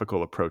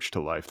philosophical approach to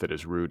life that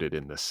is rooted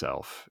in the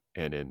self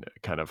and in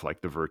kind of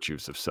like the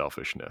virtues of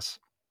selfishness.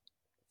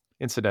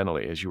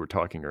 Incidentally, as you were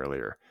talking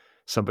earlier,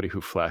 somebody who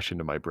flashed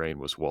into my brain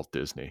was Walt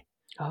Disney.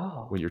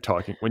 Oh. When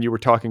you were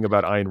talking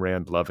about Ayn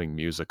Rand loving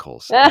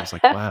musicals, I was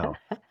like, wow,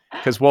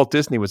 because Walt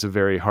Disney was a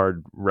very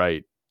hard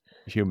right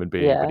human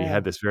being, but he Yeah.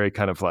 had this very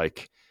kind of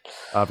like,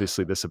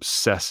 obviously this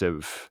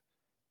obsessive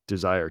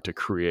desire to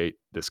create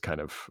this kind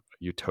of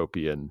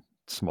utopian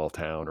small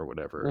town or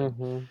whatever, and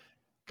Mm-hmm.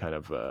 kind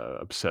of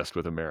obsessed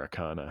with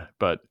Americana.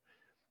 But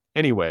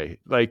anyway,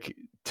 like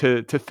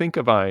to think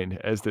of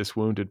Ayn as this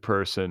wounded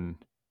person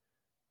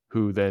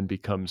who then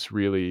becomes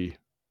really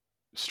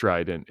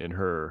strident in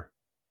her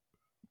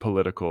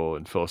political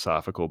and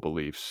philosophical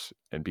beliefs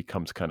and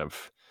becomes kind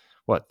of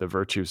the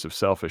virtues of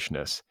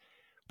selfishness,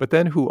 but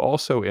then who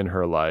also in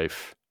her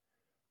life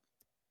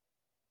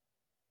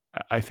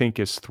I think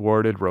is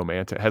thwarted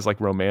romantic, has like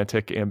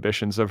romantic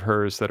ambitions of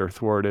hers that are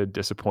thwarted,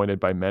 disappointed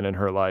by men in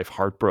her life,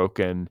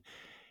 heartbroken,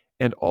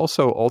 and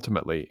also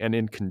ultimately, and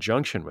in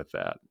conjunction with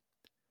that,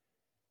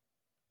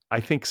 I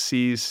think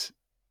sees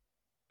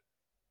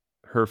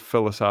her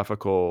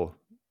philosophical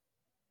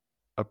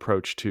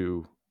approach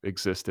to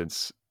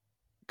existence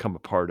come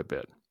apart a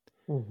bit.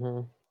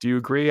 Mm-hmm. Do you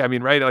agree? I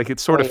mean, right? Like it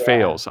Oh, sort of yeah.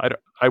 fails.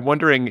 I'm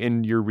wondering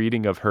in your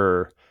reading of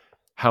her,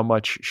 how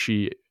much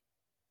she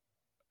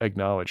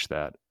acknowledged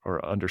that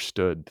or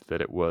understood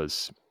that it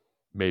was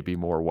maybe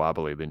more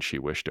wobbly than she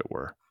wished it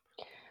were.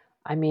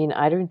 I mean,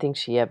 I don't think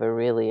she ever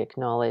really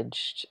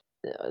acknowledged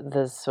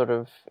the sort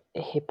of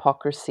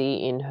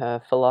hypocrisy in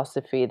her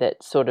philosophy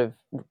that sort of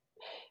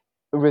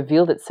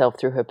revealed itself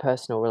through her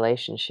personal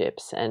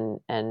relationships,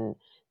 and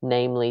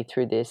namely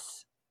through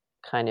this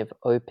kind of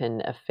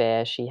open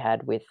affair she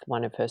had with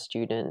one of her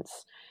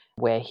students,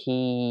 where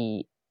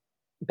he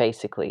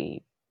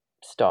basically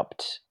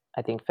stopped,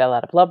 I think, fell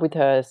out of love with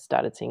her,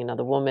 started seeing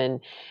another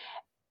woman.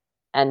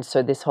 And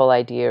so this whole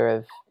idea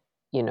of,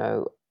 you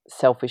know,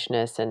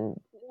 selfishness, and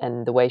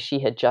the way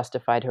she had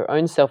justified her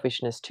own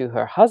selfishness to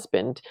her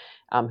husband,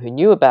 who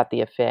knew about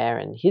the affair,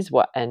 and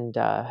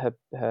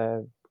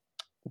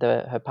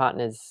her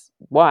partner's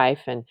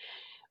wife, and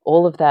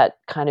all of that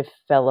kind of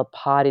fell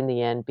apart in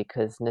the end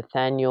because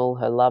Nathaniel,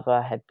 her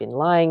lover, had been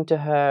lying to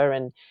her,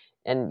 and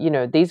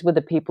these were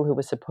the people who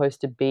were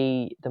supposed to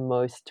be the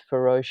most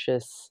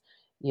ferocious,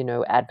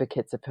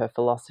 advocates of her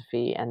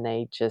philosophy, and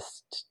they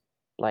just,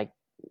 like,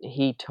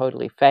 he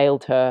totally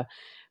failed her.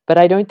 But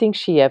I don't think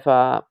she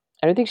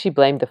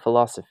blamed the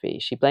philosophy.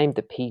 She blamed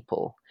the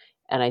people,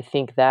 and I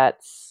think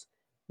that's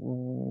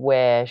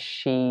where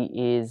she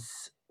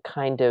is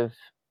kind of,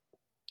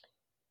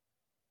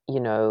 you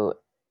know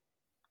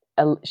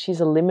she's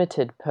a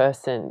limited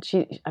person.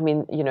 I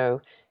mean,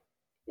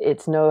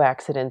 it's no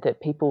accident that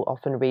people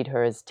often read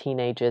her as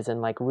teenagers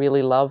and like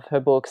really love her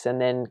books, and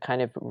then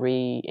kind of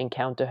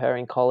re-encounter her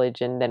in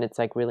college, and then it's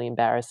like really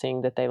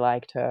embarrassing that they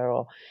liked her.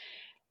 Or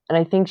And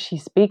I think she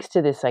speaks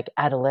to this like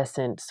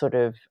adolescent sort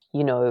of,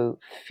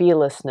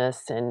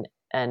 fearlessness,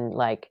 and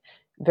like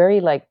very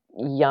like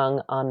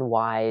young,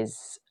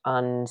 unwise,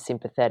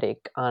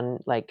 unsympathetic,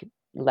 like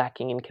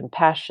lacking in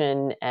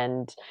compassion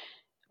and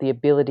the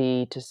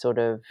ability to sort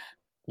of,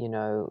 you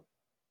know,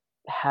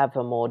 have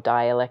a more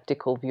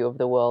dialectical view of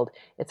the world.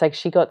 It's like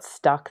she got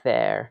stuck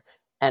there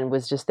and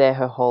was just there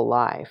her whole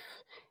life.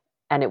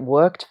 And it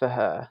worked for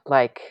her.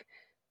 Like,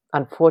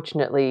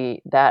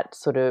 unfortunately, that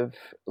sort of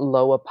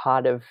lower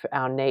part of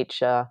our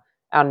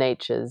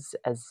natures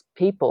as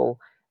people,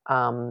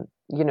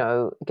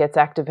 gets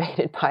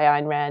activated by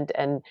Ayn Rand,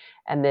 and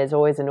there's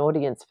always an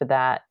audience for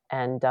that,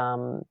 and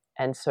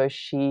so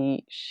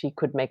she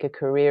could make a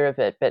career of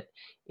it, but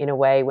in a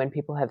way, when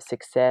people have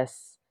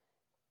success,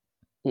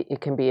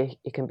 it can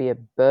be a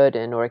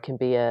burden, or it can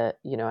be I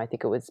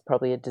think it was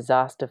probably a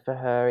disaster for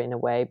her in a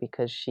way,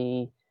 because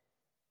she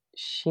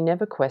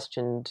never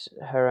questioned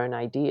her own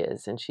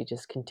ideas, and she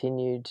just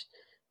continued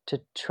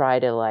to try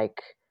to,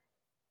 like,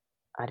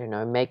 I don't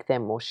know, make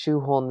them or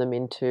shoehorn them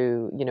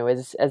into,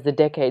 as the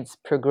decades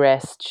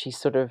progressed, she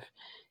sort of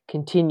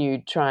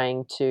continued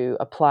trying to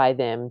apply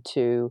them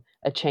to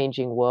a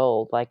changing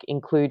world, like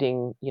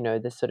including,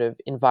 the sort of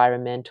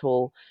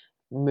environmental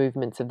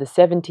movements of the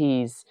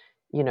 70s.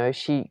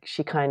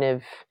 She kind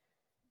of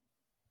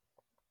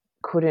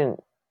couldn't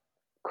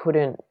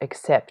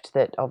accept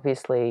that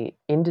obviously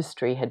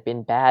industry had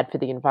been bad for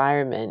the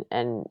environment,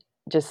 and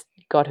just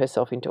got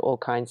herself into all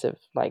kinds of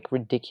like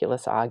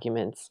ridiculous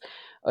arguments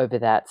over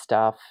that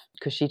stuff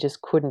because she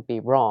just couldn't be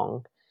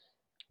wrong,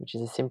 which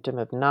is a symptom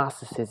of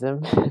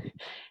narcissism.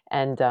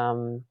 and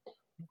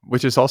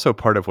Which is also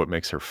part of what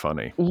makes her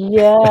funny.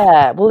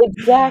 Yeah, well,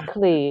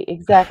 exactly,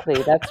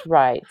 that's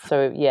right.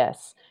 So,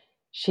 yes,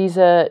 she's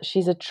a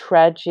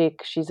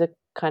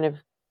kind of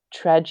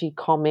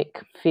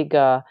tragicomic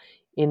figure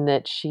in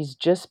that she's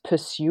just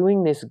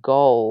pursuing this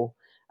goal.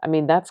 I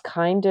mean, I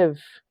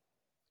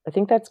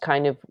think that's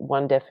kind of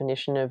one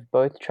definition of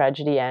both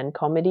tragedy and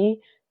comedy.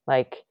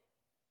 Like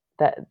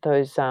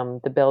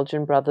the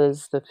Belgian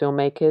brothers, the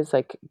filmmakers,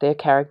 like their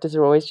characters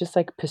are always just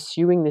like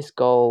pursuing this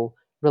goal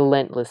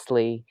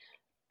relentlessly,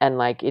 and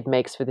like it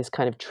makes for this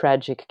kind of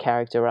tragic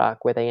character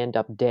arc where they end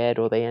up dead,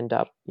 or they end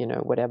up,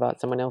 whatever,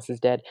 someone else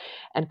is dead.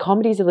 And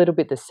comedy's a little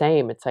bit the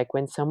same. It's like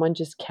when someone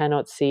just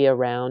cannot see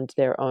around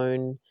their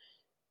own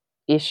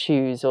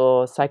issues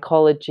or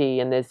psychology,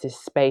 and there's this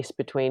space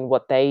between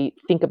what they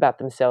think about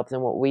themselves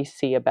and what we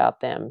see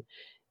about them.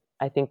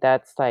 I think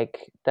that's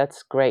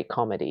great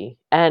comedy,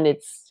 and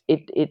it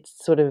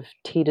sort of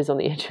teeters on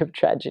the edge of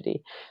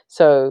tragedy.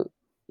 So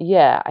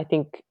yeah, I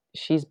think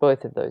she's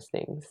both of those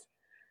things,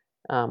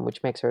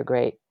 which makes her a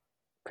great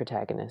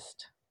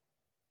protagonist.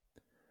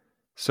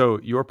 So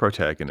your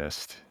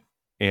protagonist,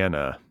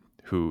 Anna,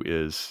 who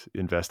is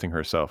investing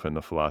herself in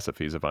the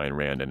philosophies of Ayn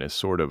Rand and is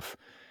sort of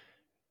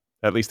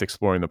at least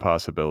exploring the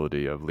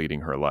possibility of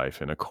leading her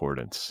life in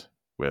accordance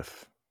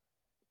with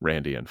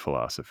Randian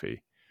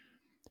philosophy,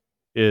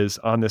 is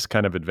on this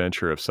kind of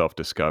adventure of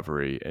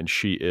self-discovery, and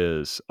she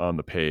is, on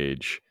the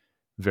page,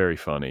 very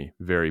funny,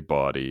 very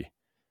bawdy.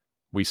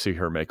 We see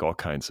her make all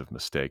kinds of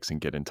mistakes and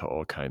get into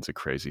all kinds of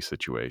crazy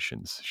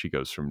situations. She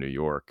goes from New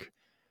York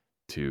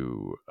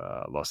to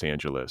Los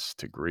Angeles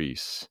to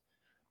Greece.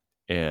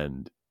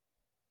 And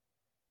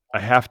I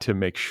have to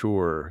make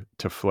sure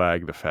to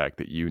flag the fact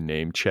that you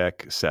name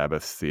check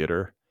Sabbath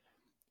Theater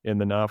in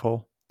the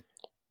novel,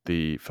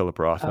 the Philip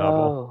Roth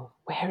novel. Oh,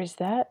 where is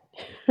that?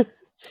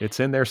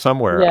 It's in there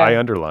somewhere. I Yeah,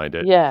 underlined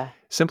it yeah.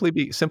 simply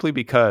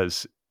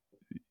because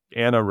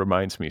Anna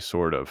reminds me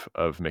sort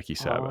of Mickey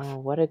Sabbath. Oh,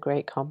 what a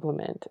great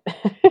compliment.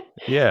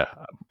 Yeah,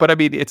 but I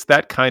mean, it's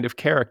that kind of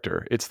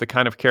character. It's the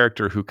kind of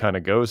character who kind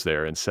of goes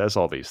there and says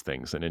all these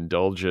things and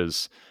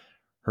indulges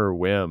her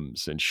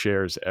whims and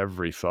shares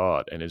every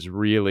thought and is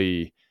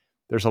really,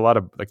 there's a lot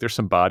of like, there's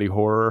some body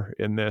horror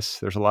in this.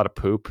 There's a lot of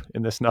poop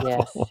in this Yes,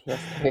 novel.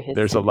 yes, there is.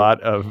 There's a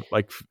lot of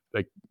like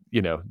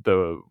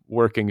the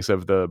workings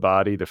of the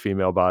body, the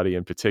female body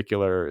in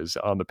particular, is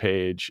on the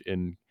page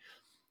in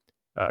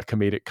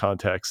comedic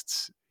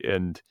contexts,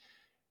 and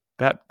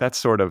that's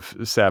sort of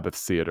Sabbath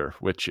theater,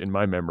 which in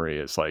my memory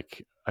is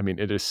like, I mean,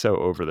 it is so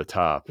over the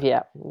top.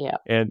 Yeah, yeah,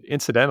 And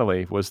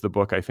incidentally, was the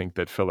book I think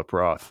that Philip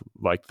Roth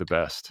liked the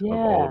best of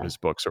all of yeah, his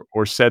books,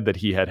 or said that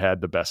he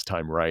had the best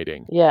time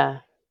writing. yeah.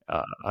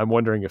 I'm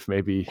wondering if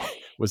maybe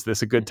was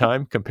this a good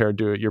time compared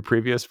to your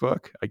previous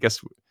book, I guess,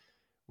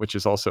 which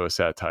is also a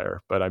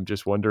satire. But I'm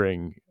just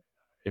wondering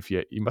if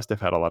you must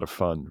have had a lot of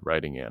fun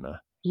writing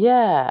Anna.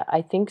 Yeah,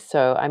 I think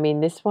so. I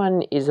mean, this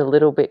one is a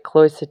little bit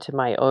closer to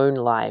my own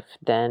life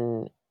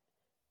than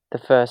the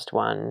first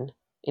one.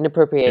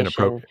 Inappropriation,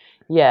 Inappropriate.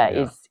 yeah,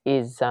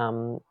 Yeah.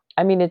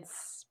 I mean,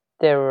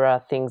 there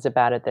are things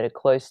about it that are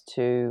close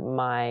to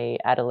my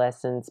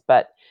adolescence,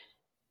 but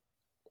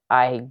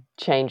I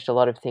changed a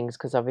lot of things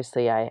because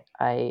obviously I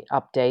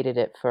updated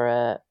it for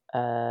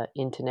a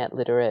internet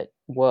literate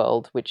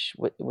world, which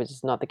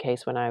was not the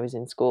case when I was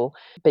in school.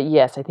 But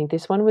yes, I think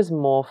this one was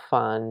more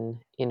fun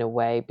in a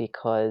way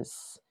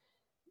because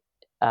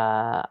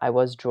I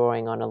was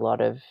drawing on a lot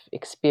of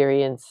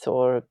experience,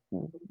 or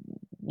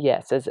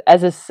yes,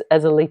 as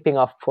a leaping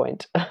off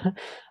point.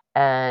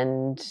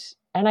 and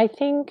and I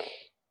think,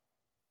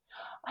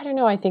 I don't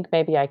know, I think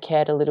maybe I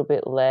cared a little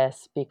bit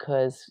less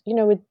because,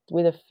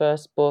 with a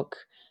first book,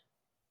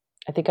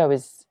 I think I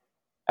was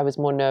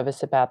more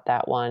nervous about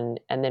that one,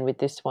 and then with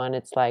this one,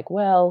 it's like,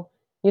 well,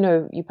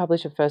 you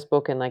publish a first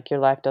book and like your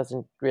life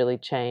doesn't really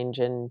change,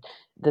 and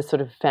the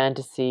sort of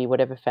fantasy,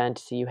 whatever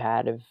fantasy you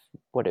had of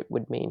what it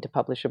would mean to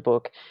publish a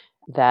book,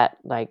 that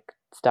like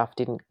stuff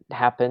didn't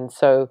happen.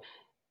 So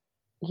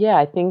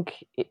yeah,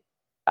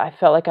 I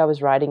felt like I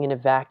was writing in a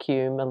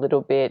vacuum a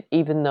little bit,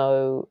 even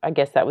though I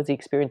guess that was the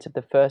experience of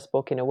the first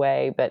book in a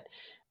way. But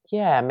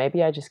yeah,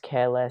 maybe I just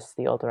care less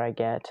the older I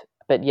get.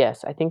 But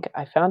yes, I think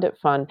I found it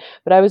fun.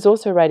 But I was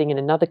also writing in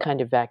another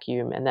kind of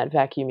vacuum, and that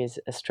vacuum is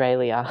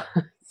Australia.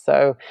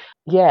 So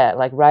yeah,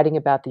 like writing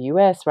about the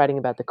US, writing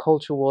about the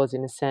culture wars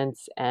in a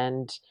sense,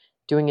 and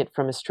doing it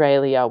from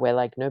Australia where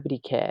like nobody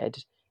cared.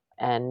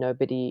 and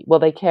nobody, well,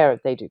 they care a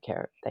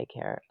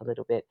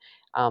little bit,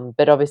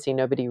 but obviously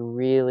nobody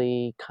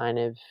really kind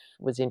of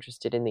was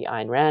interested in the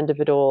Ayn Rand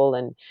of it all.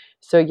 And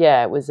so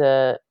yeah, it was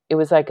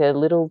like a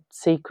little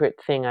secret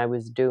thing I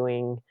was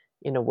doing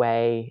in a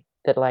way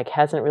that like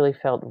hasn't really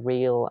felt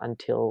real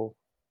until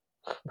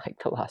like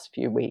the last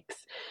few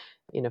weeks,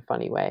 in a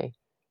funny way.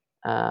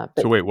 But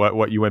So wait,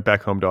 what? You went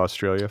back home to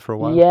Australia for a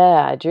while?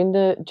 yeah, during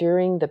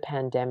the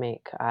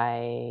pandemic,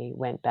 I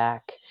went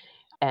back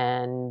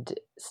and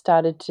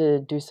started to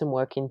do some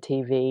work in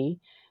TV.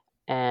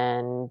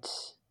 And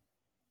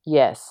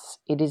yes,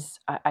 it is.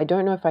 I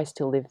don't know if I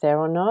still live there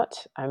or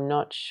not. I'm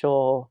not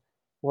sure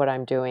what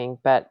I'm doing,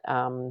 but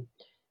I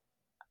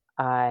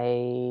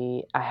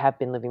have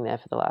been living there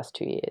for the last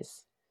 2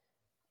 years.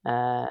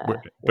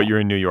 But Yeah,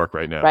 you're in New York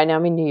right now. right now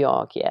I'm in New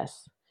York.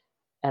 Yes,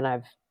 and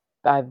I've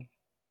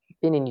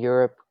been in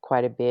Europe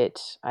quite a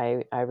bit.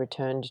 I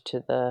returned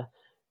to the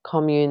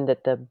commune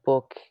that the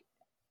book,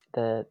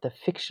 the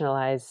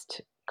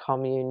fictionalized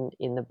commune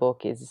in the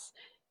book is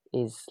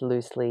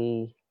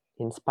loosely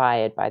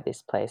inspired by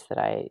this place that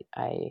I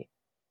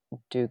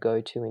do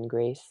go to in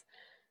Greece.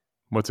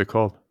 What's it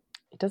called?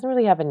 It doesn't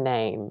really have a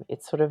name.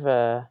 It's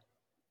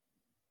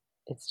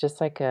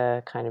just like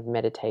a kind of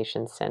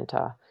meditation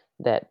center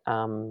that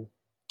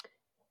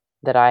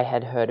that I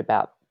had heard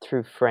about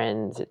through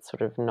friends. It's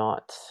sort of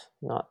not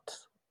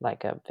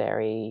like a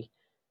very,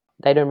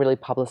 they don't really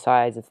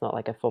publicize. It's not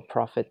like a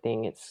for-profit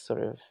thing. It's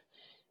more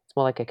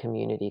like a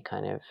community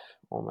kind of,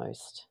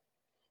 almost.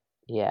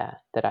 Yeah,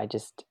 that I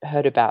just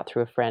heard about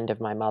through a friend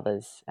of my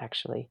mother's,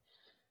 actually.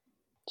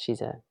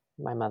 She's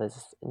my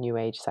mother's new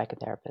age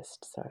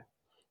psychotherapist, so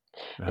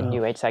a Oh,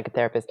 new age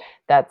psychotherapist.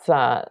 That's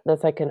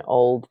like an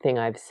old thing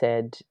I've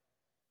said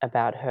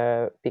about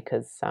her,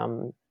 because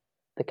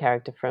the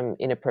character from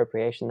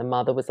Inappropriation, the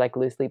mother, was like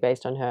loosely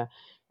based on her.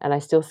 And I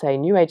still say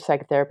new age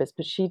psychotherapist,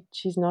 but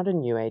she's not a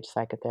new age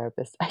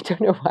psychotherapist. I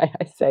don't know why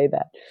I say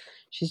that.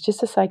 She's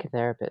just a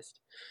psychotherapist.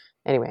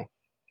 Anyway.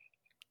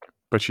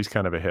 but she's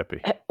kind of a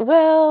hippie.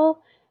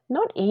 Well,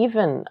 not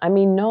even. I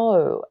mean,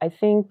 no. I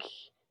think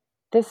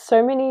there's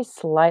so many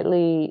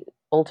slightly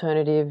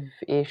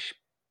alternative-ish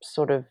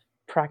sort of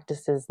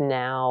practices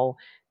now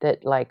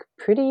that like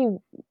pretty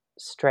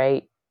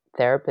straight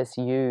therapists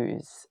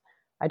use.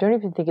 I don't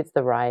even think it's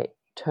the right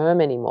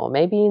term anymore.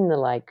 Maybe in the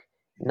like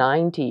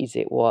 90s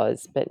it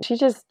was, but she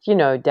just,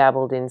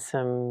 dabbled in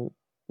some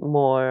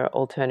more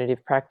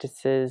alternative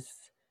practices,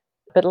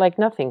 but like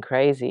nothing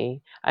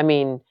crazy. I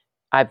mean,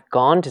 I've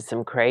gone to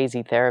some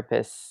crazy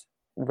therapists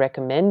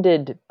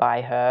recommended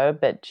by her,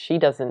 but she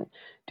doesn't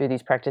do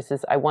these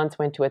practices. I once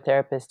went to a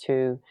therapist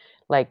who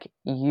like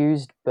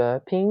used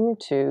burping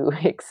to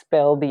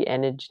expel the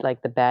energy,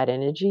 like the bad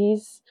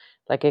energies,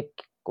 like a,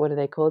 what are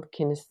they called?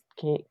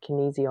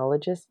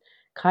 Kinesiologist,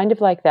 kind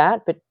of like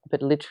that, but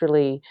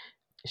literally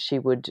she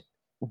would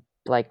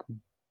like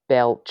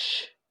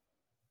belch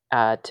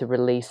to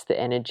release the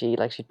energy.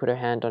 Like she'd put her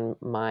hand on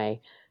my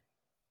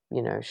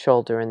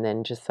shoulder and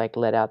then just like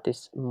let out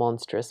this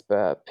monstrous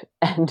burp.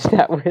 And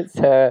that was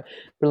her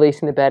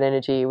releasing the bad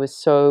energy. It was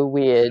so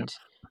weird.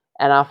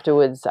 And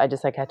afterwards, I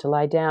just like had to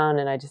lie down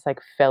and I just like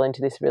fell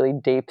into this really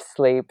deep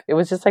sleep. It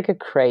was just like a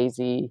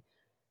crazy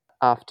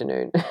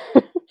afternoon.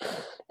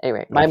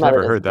 Anyway, my I've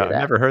mother never heard doesn't that. do I've that.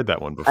 never heard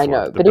that one I before.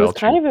 know, The but it was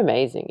kind belching. of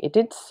amazing. It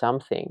did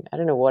something. I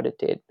don't know what it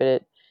did,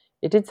 but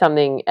it did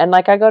something. And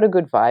like I got a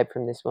good vibe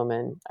from this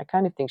woman. I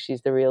kind of think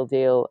she's the real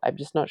deal. I'm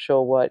just not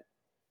sure what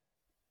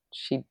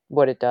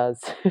it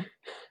does.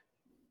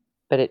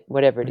 But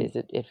whatever it is,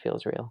 it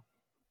feels real.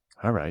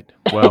 All right.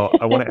 Well,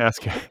 I want to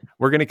ask you,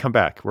 we're going to come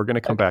back. We're going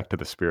to come Okay. back to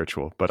the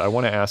spiritual, but I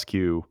want to ask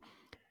you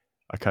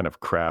a kind of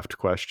craft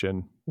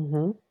question.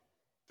 Mm-hmm.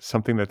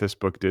 Something that this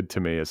book did to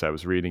me as I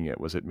was reading it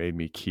was it made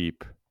me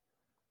keep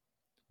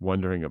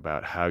wondering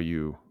about how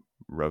you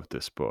wrote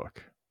this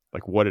book,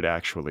 like what it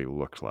actually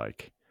looked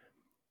like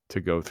to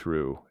go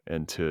through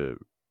and to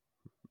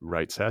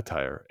write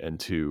satire and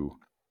to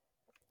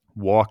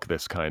walk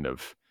this kind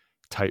of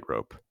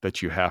tightrope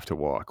that you have to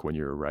walk when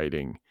you're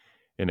writing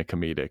in a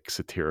comedic,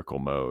 satirical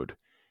mode,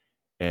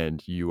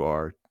 and you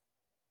are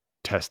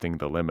testing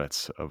the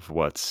limits of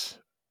what's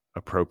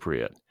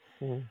appropriate.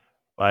 Mm.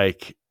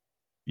 Like,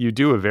 you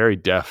do a very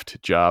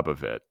deft job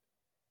of it.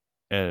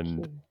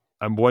 And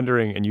I'm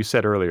wondering, and you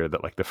said earlier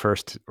that like the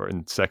first or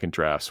in second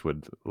drafts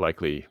would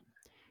likely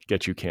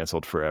get you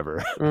canceled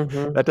forever.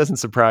 Mm-hmm. That doesn't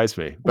surprise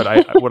me.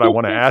 But what I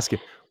want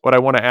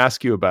to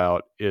ask you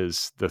about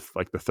is the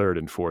third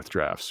and fourth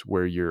drafts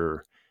where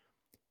you're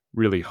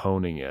really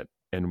honing it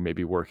and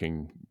maybe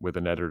working with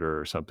an editor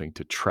or something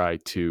to try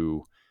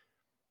to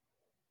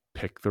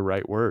pick the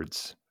right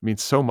words. I mean,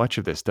 so much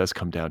of this does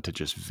come down to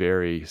just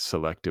very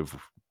selective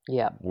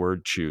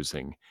word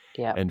choosing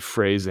and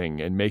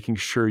phrasing and making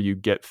sure you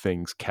get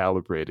things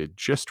calibrated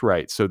just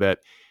right so that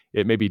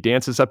it maybe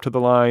dances up to the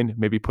line,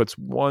 maybe puts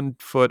one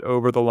foot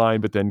over the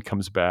line, but then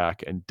comes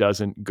back and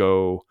doesn't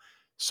go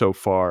so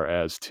far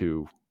as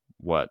to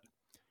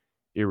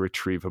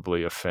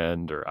irretrievably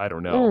offend, or I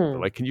don't know.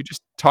 Like, can you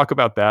just talk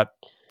about that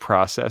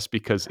process?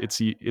 Because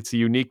it's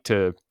unique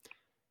to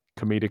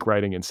comedic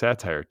writing and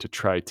satire to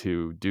try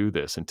to do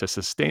this, and to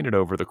sustain it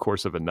over the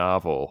course of a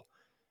novel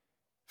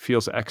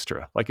feels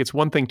extra. Like, it's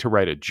one thing to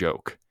write a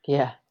joke.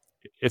 Yeah.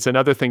 It's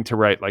another thing to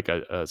write like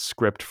a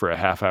script for a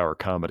half-hour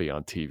comedy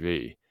on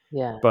TV.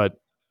 Yeah. But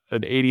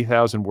an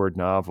 80,000 word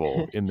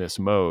novel in this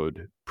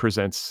mode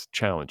presents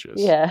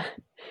challenges. Yeah.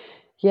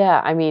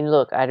 Yeah, I mean,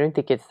 look, I don't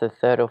think it's the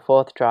third or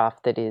fourth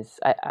draft that is.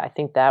 I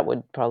think that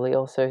would probably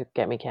also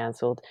get me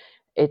cancelled.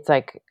 It's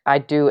like I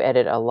do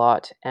edit a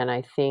lot, and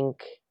I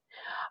think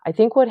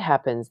what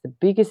happens, the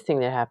biggest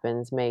thing that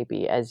happens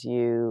maybe as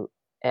you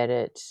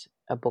edit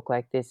a book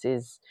like this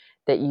is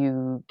that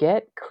you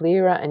get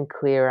clearer and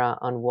clearer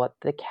on what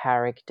the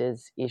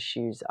character's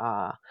issues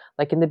are.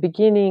 Like in the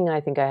beginning,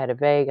 I think I had a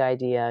vague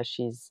idea.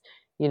 She's,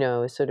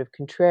 sort of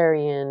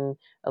contrarian,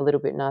 a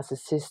little bit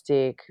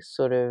narcissistic,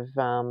 sort of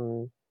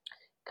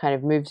kind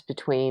of moves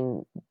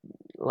between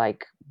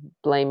like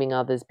blaming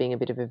others, being a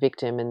bit of a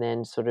victim, and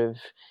then sort of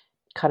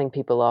cutting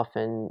people off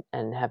and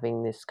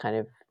having this kind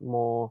of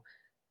more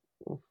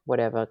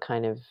whatever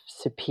kind of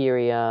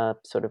superior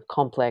sort of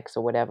complex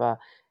or whatever.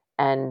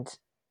 And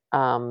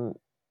um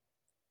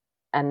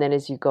and then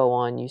as you go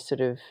on, you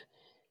sort of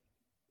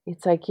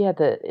it's like, yeah,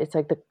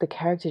 the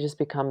character just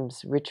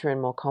becomes richer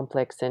and more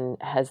complex and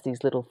has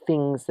these little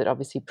things that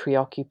obviously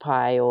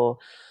preoccupy or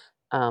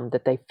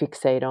that they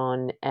fixate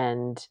on,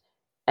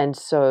 and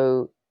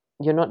so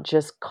you're not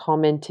just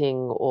commenting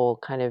or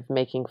kind of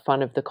making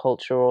fun of the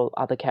culture or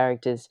other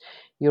characters.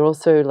 You're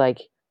also like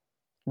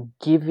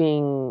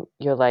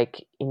you're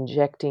like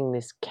injecting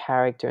this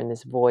character and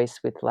this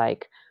voice with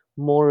like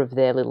more of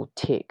their little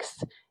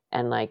ticks,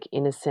 and like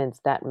in a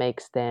sense that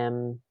makes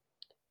them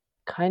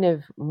kind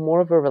of more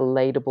of a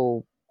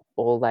relatable,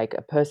 or like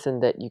a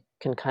person that you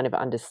can kind of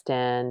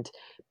understand,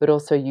 but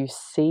also you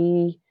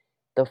see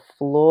the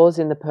flaws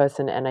in the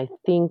person. And I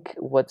think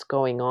what's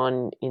going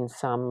on in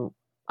some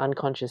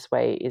unconscious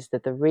way is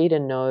that the reader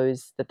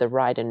knows that the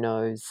writer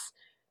knows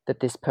that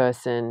this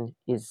person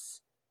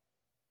is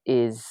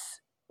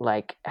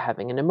like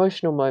having an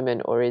emotional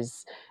moment, or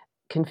is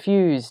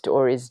confused,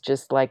 or is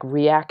just like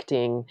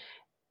reacting.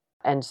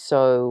 And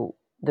so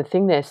the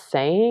thing they're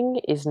saying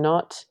is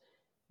not,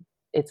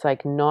 it's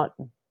like not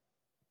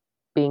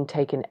being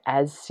taken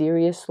as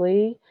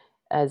seriously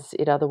as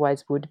it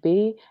otherwise would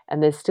be,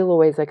 and there's still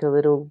always like a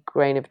little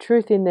grain of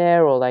truth in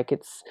there, or like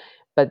it's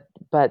but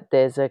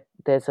there's a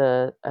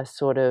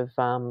sort of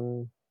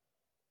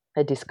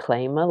a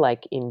disclaimer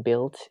like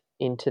inbuilt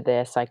into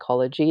their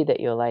psychology that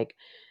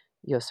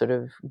you're sort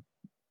of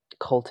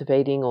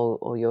cultivating,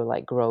 or you're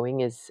like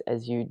growing as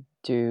you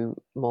do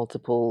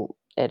multiple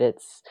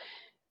edits.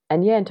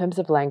 And yeah, in terms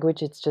of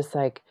language, it's just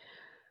like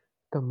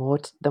the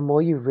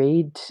more you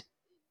read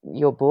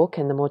your book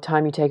and the more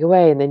time you take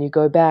away, and then you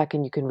go back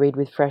and you can read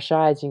with fresh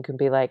eyes, you can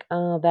be like,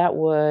 oh, that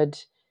word.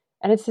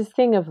 And it's this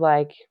thing of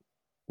like,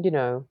 you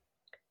know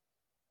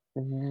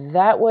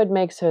that word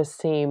makes her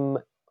seem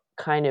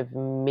kind of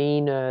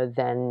meaner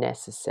than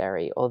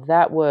necessary, or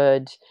that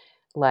word,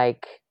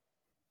 like,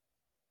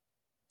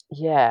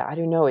 yeah, I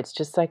don't know, it's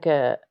just like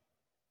a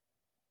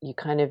you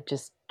kind of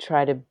just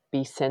try to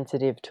be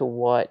sensitive to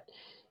what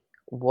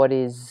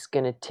is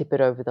going to tip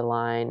it over the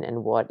line,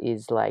 and what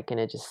is like going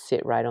to just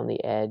sit right on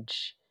the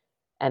edge.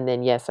 And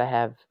then yes, I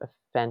have a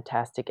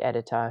fantastic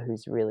editor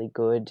who's really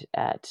good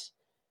at,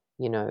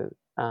 you know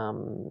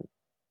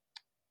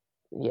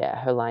yeah,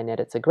 her line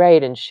edits are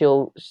great, and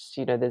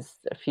there's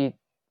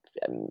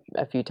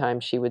a few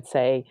times she would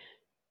say,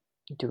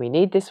 do we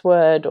need this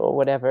word or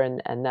whatever,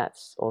 and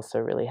that's also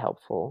really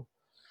helpful.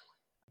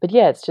 But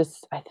yeah, it's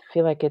just, I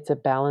feel like it's a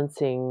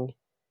balancing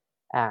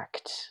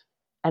act.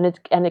 And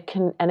it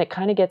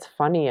kind of gets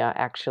funnier,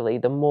 actually.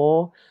 The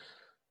more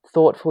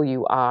thoughtful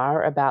you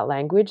are about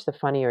language, the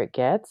funnier it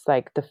gets.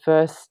 Like the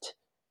first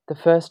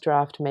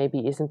draft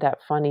maybe isn't that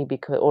funny,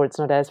 because or it's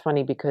not as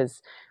funny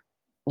because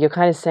you're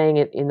kind of saying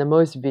it in the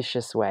most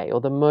vicious way,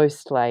 or the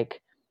most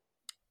like,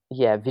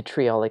 yeah,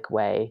 vitriolic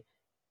way.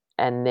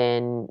 And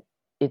then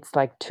it's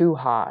like too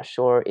harsh,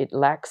 or it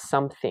lacks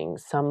something,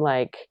 some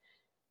like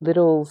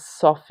little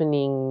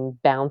softening,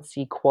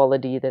 bouncy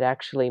quality that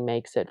actually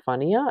makes it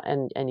funnier.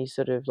 And you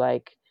sort of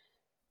like,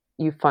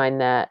 you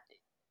find that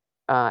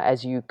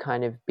as you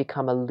kind of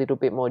become a little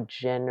bit more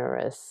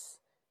generous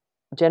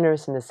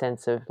in the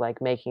sense of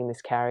like making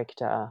this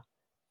character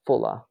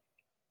fuller,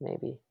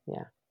 maybe.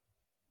 Yeah.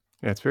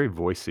 Yeah, it's very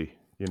voicey.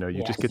 You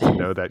just Yes. get to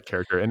know that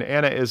character. And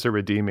Anna is a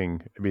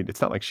redeeming, I mean, it's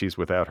not like she's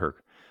without her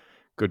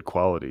good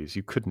qualities.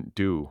 You couldn't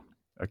do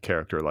a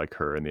character like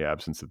her in the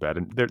absence of that.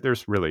 And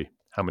there's really,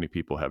 how many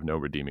people have no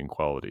redeeming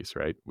qualities,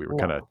 right? We were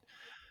kind of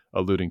No.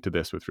 alluding to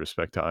this with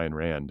respect to Ayn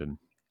Rand and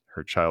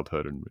her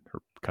childhood and her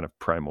kind of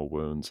primal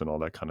wounds and all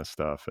that kind of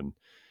stuff. And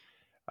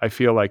I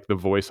feel like the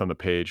voice on the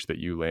page that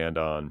you land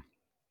on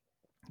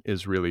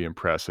is really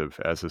impressive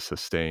as a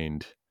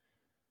sustained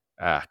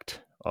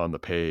act on the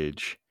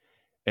page.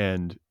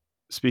 And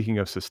speaking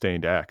of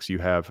sustained acts, you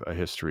have a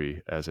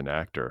history as an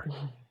actor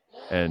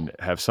and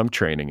have some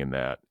training in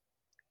that.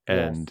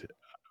 Yes. And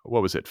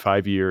what was it,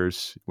 5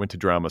 years, went to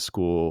drama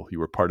school, you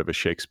were part of a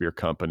Shakespeare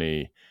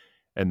company.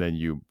 and then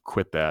you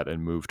quit that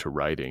and moved to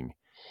writing.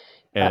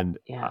 And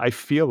Yeah. I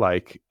feel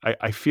like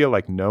I feel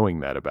like knowing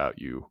that about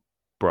you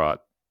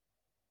brought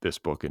this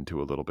book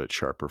into a little bit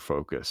sharper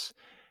focus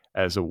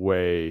as a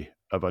way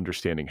of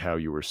understanding how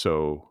you were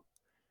so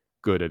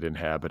good at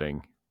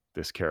inhabiting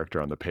this character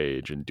on the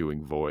page and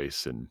doing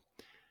voice and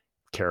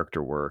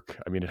character work.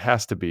 I mean, it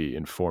has to be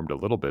informed a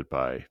little bit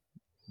by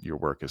your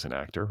work as an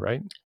actor,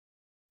 right?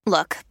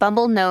 Look,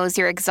 Bumble knows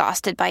you're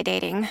exhausted by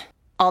dating.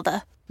 All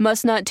the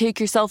must not take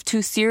yourself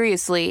too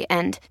seriously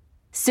and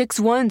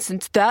 6'1"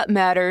 since that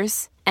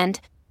matters.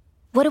 And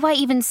what do I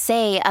even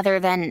say other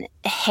than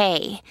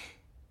hey?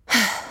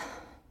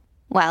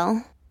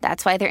 Well,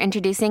 that's why they're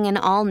introducing an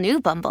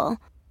all-new Bumble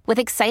with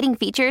exciting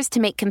features to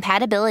make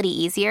compatibility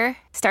easier,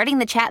 starting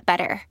the chat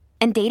better,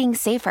 and dating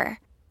safer.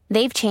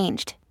 They've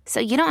changed, so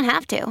you don't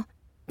have to.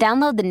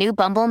 Download the new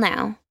Bumble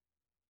now.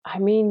 I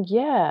mean,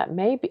 yeah,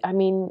 maybe. I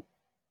mean,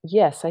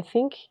 yes, I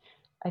think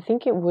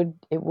it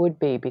would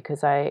be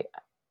because I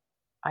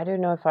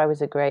don't know if I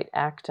was a great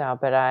actor,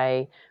 but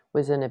I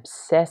was an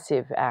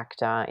obsessive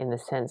actor in the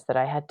sense that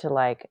I had to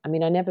like, I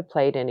mean, I never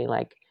played any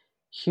like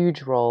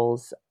huge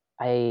roles.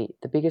 The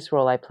biggest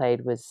role I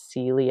played was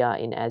Celia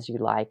in As You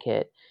Like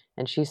It,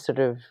 and she's sort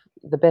of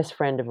the best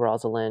friend of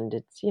Rosalind.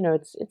 It's,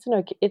 it's an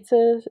okay, it's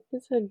a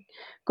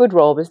good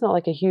role, but it's not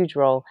like a huge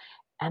role.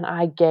 And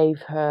I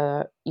gave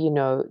her,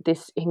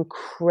 this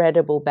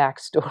incredible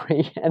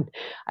backstory, and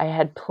I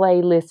had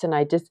playlists, and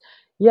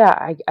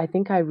yeah, I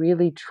think I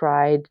really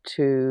tried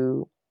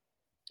to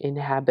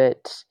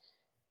inhabit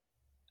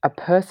a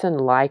person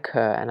like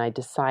her, and I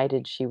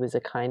decided she was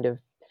a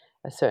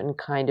certain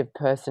kind of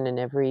person in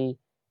every,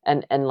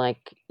 and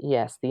like,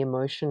 yes, the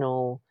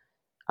emotional,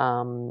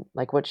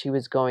 like what she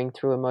was going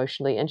through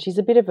emotionally, and she's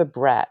a bit of a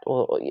brat,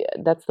 or yeah,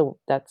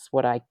 that's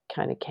what I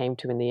kind of came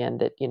to in the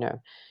end, that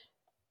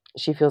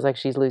she feels like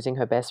she's losing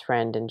her best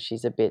friend, and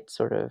she's a bit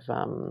sort of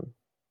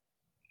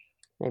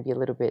maybe a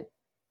little bit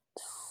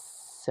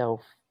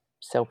self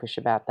selfish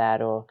about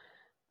that, or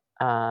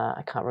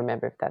I can't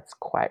remember if that's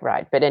quite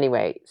right. But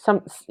anyway,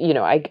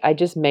 I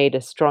just made a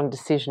strong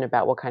decision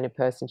about what kind of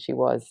person she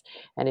was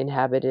and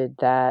inhabited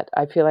that.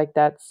 I feel like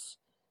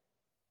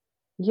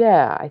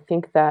yeah, I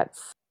think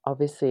that's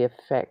obviously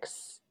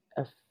affects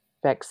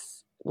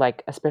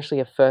like especially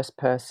a first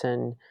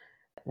person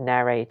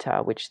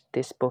narrator, which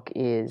this book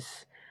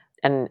is.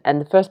 And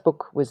the first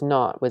book was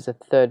a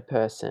third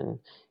person,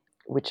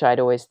 which I'd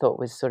always thought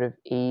was sort of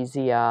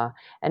easier.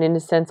 And in a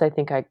sense, I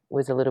think I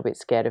was a little bit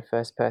scared of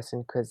first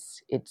person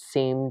because it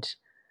seemed,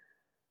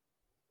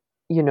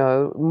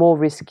 more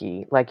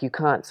risky. Like you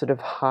can't sort of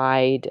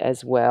hide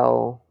as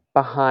well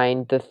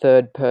behind the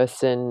third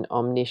person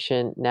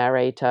omniscient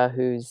narrator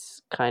who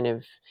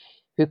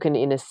can,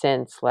 in a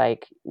sense,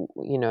 like,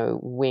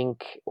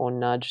 wink or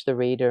nudge the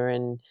reader.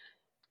 And,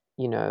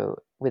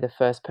 with a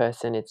first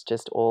person, it's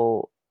just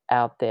all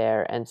out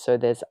there. And so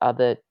there's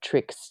other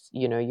tricks,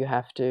 you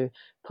have to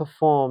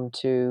perform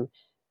to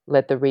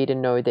let the reader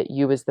know that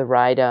you, as the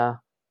writer,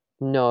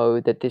 know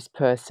that this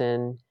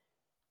person,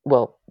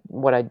 well,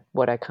 what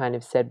I kind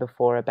of said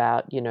before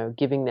about,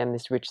 giving them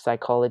this rich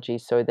psychology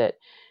so that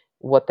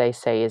what they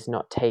say is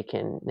not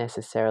taken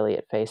necessarily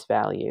at face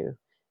value.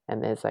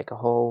 And there's like a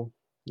whole,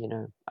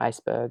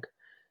 iceberg.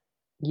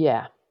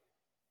 Yeah,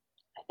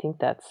 I think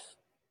that's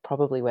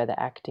probably where the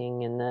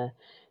acting and the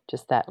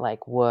just that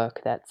like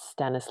work, that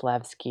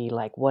Stanislavski,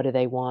 like what do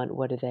they want?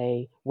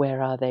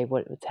 Where are they?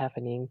 What's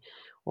happening?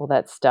 All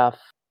that stuff.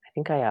 I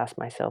think I asked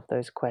myself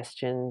those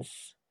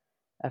questions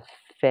a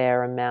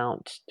fair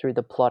amount through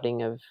the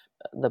plotting of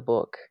the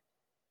book.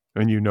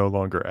 And you no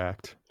longer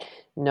act.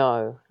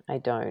 No, I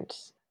don't.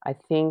 I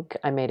think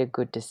I made a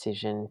good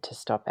decision to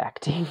stop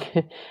acting.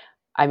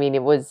 I mean,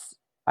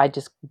 I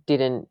just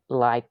didn't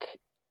like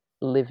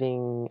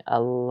living a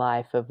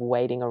life of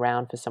waiting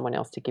around for someone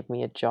else to give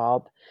me a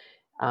job.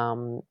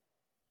 Um,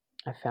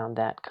 I found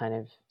that kind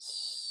of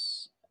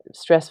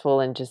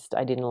stressful, and just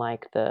I didn't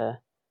like the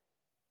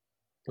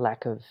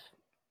lack of,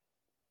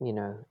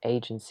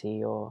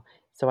 agency. Or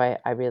so I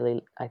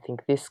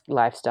think this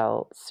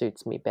lifestyle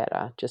suits me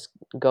better, just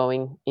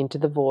going into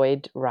the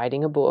void,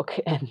 writing a book,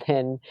 and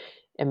then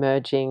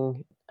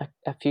emerging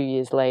a few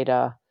years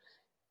later,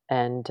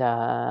 and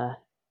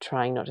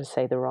trying not to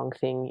say the wrong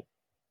thing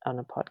on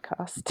a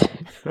podcast.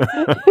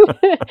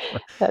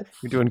 That's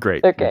You're doing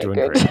great. You're okay, doing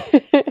good.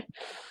 great.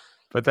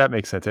 But that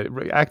makes sense.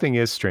 Acting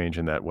is strange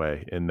in that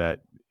way, in that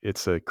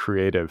it's a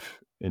creative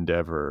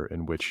endeavor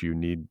in which you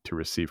need to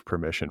receive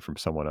permission from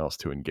someone else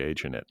to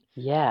engage in it.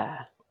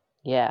 Yeah.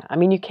 Yeah. I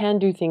mean, you can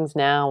do things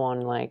now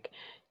on like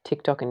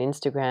TikTok and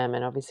Instagram,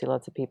 and obviously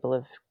lots of people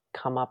have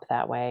come up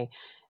that way.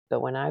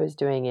 But when I was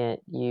doing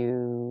it,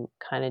 you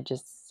kind of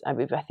just, I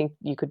mean, I think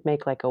you could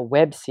make like a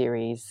web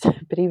series,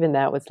 but even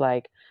that was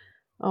like,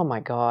 oh my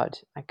God,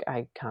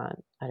 I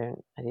can't, I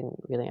didn't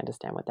really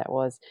understand what that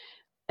was.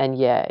 And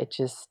yeah, it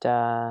just,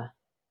 yeah,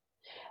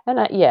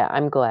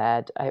 I'm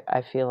glad.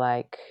 I feel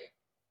like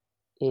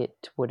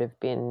it would have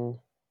been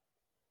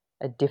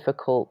a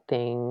difficult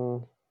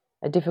thing,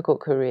 a difficult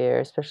career,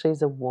 especially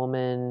as a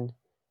woman,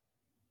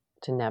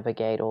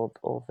 navigate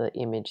all the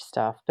image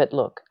stuff. But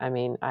look, I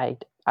mean, I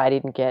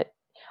didn't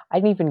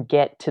even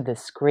get to the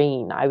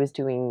screen. I was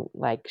doing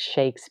like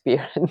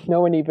Shakespeare, and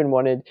no one even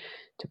wanted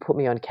to put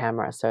me on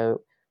camera.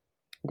 So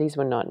these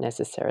were not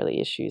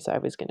necessarily issues I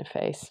was going to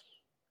face.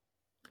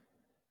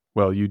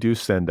 Well, you do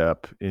send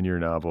up in your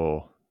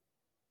novel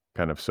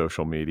kind of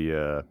social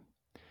media,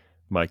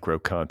 micro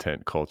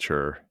content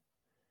culture.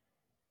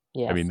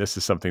 I mean, Yes. this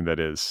is something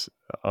that is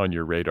on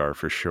your radar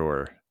for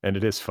sure. And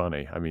it is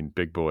funny. I mean,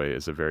 Big Boy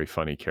is a very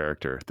funny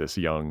character. This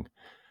young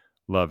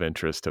love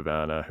interest of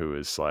Anna, who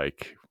is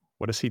like,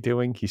 what is he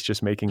doing? He's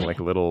just making like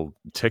little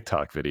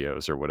TikTok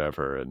videos or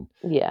whatever, and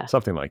Yeah.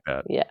 something like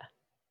that, Yeah.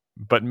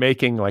 but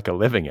making like a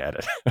living at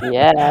it.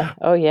 Yeah.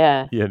 Oh,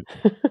 yeah. Yeah,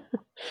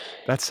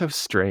 that's so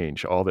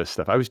strange, all this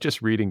stuff. I was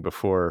just reading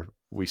before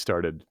we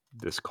started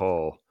this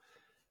call,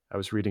 I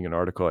was reading an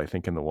article, I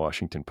think in the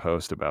Washington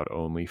Post about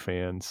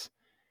OnlyFans.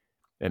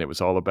 And it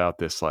was all about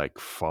this like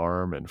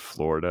farm in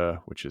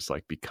Florida, which has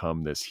like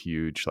become this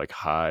huge like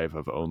hive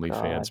of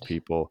OnlyFans God.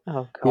 people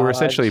Oh, who are God.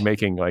 essentially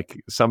making like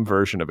some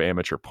version of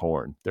amateur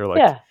porn. They're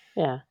like,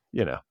 Yeah.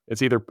 Yeah.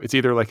 it's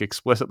either like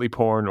explicitly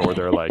porn or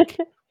they're like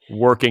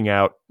working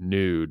out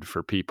nude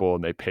for people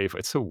and they pay for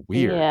it. It's so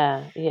weird.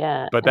 Yeah.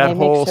 Yeah. But And that they make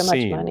whole so much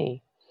scene,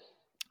 money.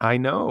 I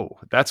know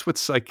that's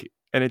what's like,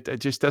 and it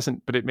just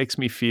doesn't, but it makes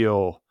me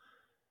feel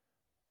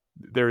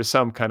there is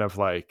some kind of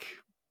like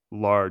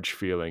large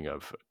feeling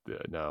of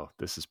no,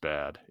 this is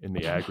bad in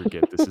the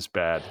aggregate. This is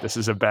bad. This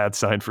is a bad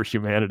sign for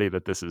humanity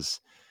that this is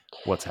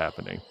what's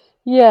happening.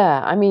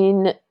 Yeah. I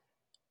mean,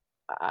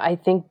 I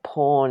think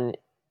porn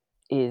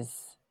is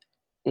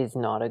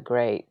not a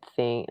great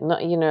thing.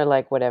 Not,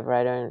 like whatever.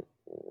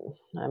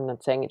 I'm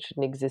not saying it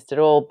shouldn't exist at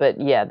all,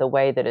 but yeah, the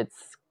way that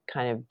it's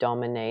kind of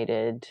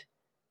dominated,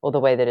 or the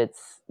way that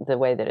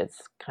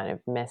it's kind of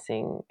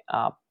messing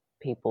up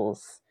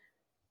people's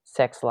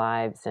sex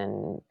lives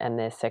and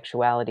their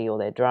sexuality or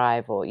their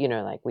drive, or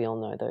like we all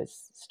know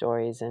those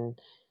stories. And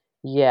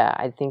yeah,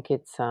 I think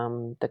it's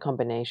the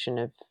combination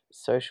of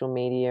social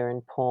media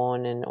and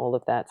porn and all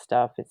of that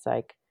stuff. It's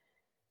like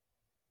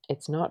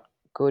it's not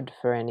good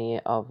for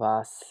any of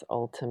us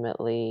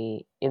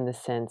ultimately, in the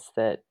sense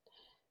that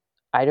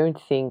I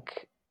don't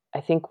think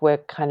I think we're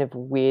kind of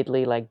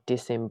weirdly like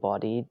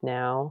disembodied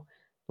now.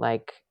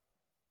 Like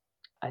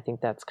I think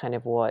that's kind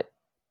of what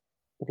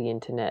the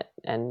internet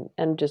and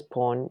just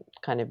porn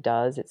kind of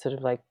does. It sort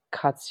of like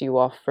cuts you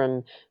off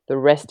from the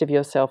rest of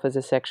yourself as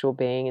a sexual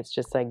being. It's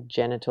just like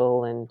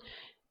genital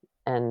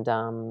and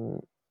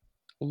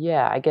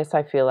yeah, I guess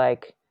I feel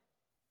like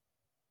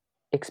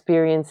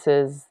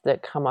experiences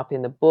that come up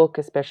in the book,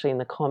 especially in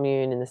the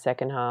commune in the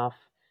second half,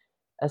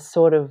 are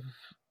sort of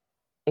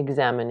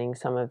examining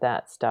some of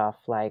that stuff,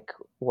 like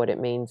what it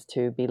means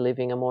to be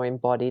living a more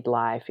embodied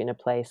life in a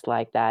place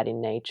like that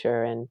in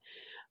nature, and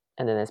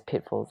then there's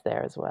pitfalls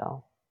there as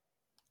well.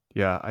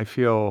 Yeah, I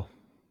feel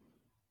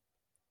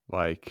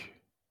like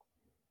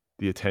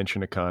the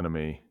attention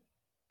economy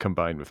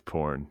combined with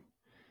porn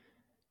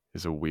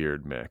is a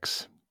weird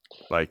mix.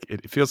 Like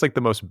it feels like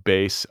the most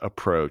base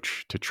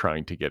approach to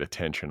trying to get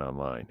attention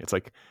online. It's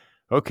like,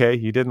 okay,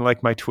 you didn't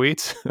like my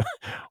tweets?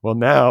 Well,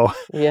 now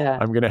Yeah.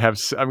 I'm going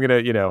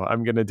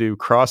to do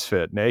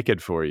CrossFit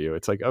naked for you.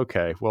 It's like,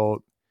 okay,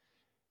 well,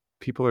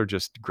 people are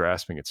just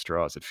grasping at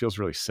straws. It feels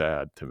really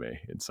sad to me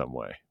in some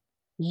way.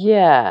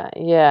 Yeah,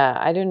 yeah.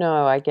 I don't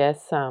know. I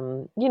guess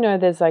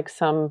there's like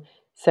some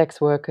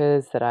sex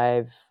workers that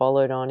I've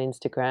followed on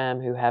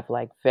Instagram who have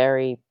like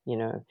very,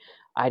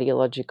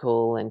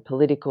 ideological and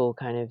political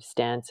kind of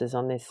stances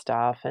on this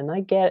stuff. And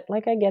I get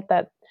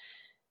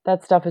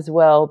that stuff as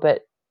well,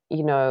 but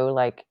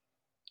like,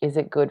 is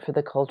it good for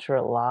the culture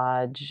at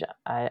large?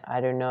 I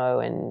don't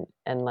know.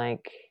 And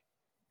like,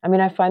 I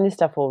mean, I find this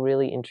stuff all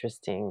really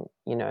interesting,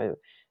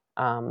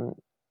 um,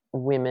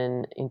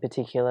 women in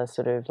particular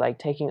sort of like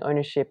taking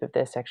ownership of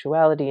their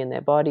sexuality and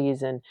their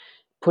bodies and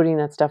putting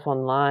that stuff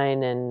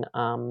online, and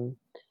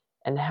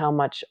how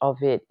much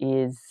of it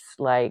is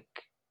like,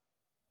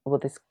 well,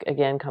 this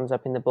again comes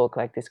up in the book,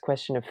 like this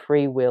question of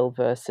free will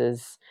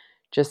versus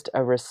just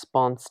a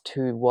response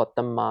to what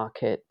the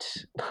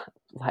market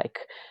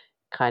like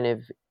kind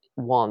of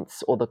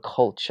wants, or the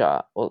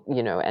culture, or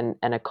and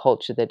a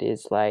culture that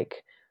is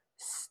like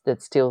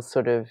that still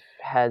sort of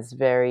has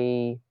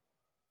very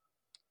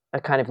a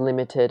kind of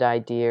limited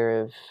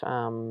idea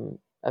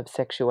of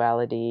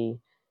sexuality.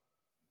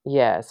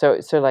 Yeah, so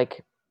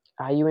like,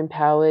 are you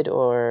empowered,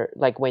 or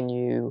like when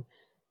you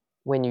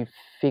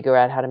figure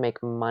out how to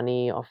make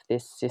money off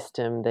this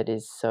system that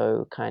is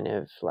so kind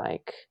of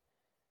like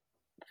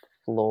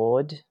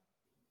flawed?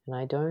 And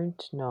I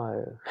don't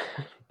know.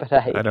 But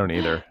I don't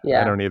either. I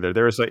yeah. don't either.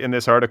 There was like in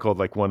this article,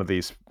 like one of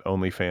these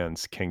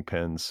OnlyFans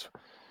kingpins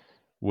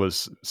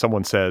was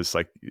someone says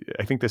like,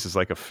 I think this is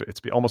like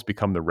almost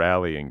become the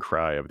rallying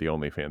cry of the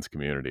OnlyFans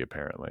community.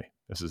 Apparently,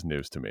 this is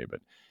news to me, but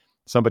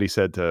somebody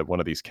said to one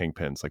of these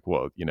kingpins, like,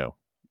 well,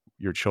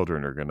 your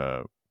children are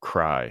gonna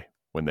cry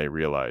when they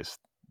realize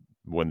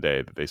one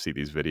day that they see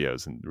these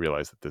videos and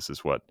realize that this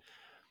is what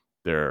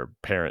their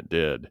parent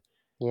did.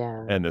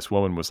 Yeah. And this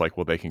woman was like,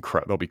 well,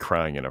 they'll be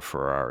crying in a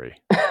Ferrari.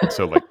 And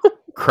so like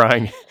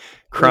crying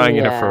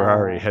in a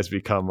Ferrari Yeah. has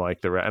become like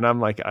and I'm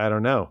like, I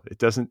don't know. It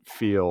doesn't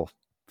feel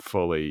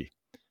fully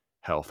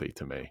healthy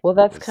to me. Well,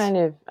 that's It's kind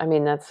of, I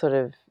mean, that's sort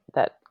of,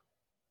 that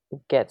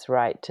gets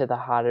right to the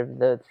heart of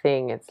the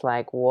thing. It's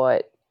like,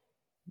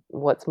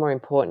 what's more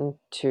important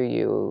to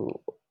you?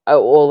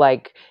 Or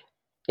like,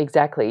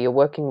 exactly, you're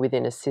working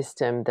within a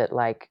system that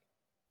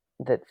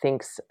that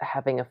thinks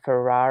having a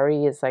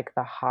Ferrari is like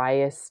the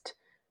highest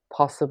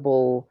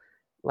possible,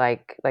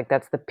 like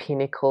that's the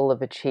pinnacle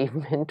of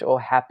achievement or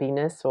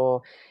happiness,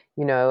 or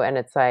and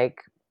it's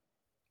like,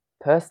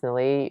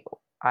 personally,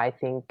 I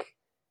think,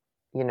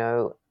 you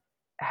know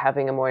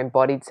having a more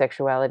embodied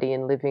sexuality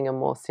and living a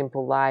more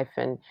simple life,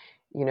 and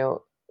you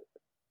know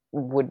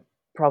would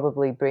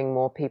probably bring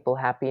more people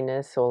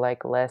happiness, or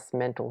like less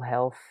mental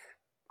health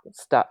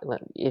stuff,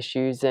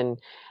 issues. And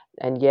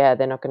yeah,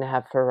 they're not going to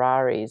have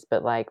Ferraris,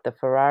 but like the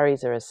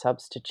Ferraris are a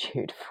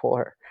substitute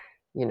for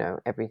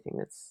everything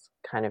that's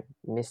kind of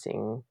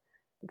missing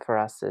for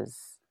us,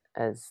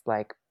 as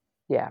like,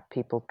 yeah,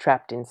 people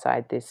trapped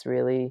inside this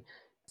really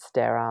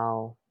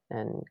sterile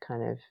and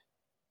kind of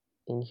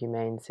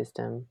inhumane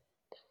system.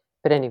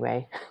 But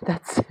anyway,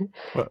 that's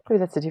well, maybe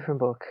that's a different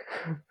book.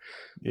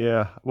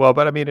 yeah. Well,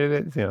 but I mean, it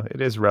is,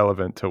 it is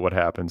relevant to what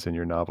happens in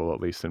your novel,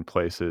 at least in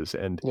places.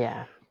 And,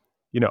 Yeah.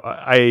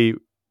 I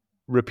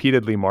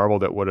repeatedly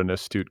marveled at what an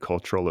astute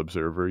cultural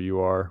observer you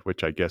are,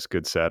 which I guess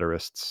good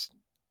satirists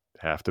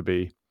have to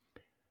be.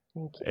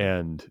 Thank you.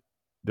 And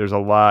there's a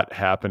lot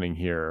happening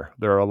here.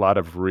 There are a lot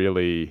of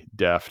really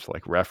deft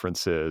like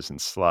references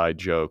and sly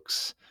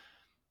jokes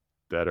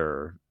that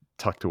are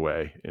tucked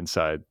away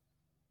inside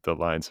the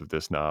lines of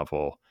this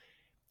novel.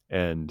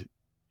 And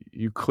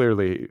you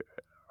clearly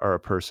are a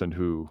person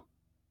who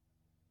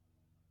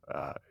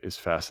is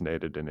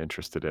fascinated and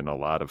interested in a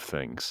lot of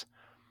things,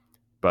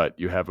 but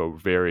you have a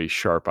very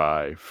sharp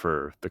eye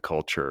for the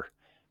culture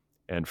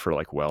and for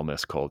like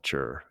wellness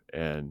culture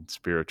and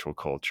spiritual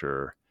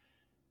culture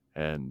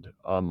and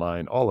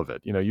online, all of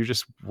it. You're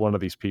just one of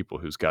these people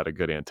who's got a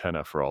good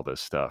antenna for all this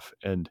stuff.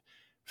 And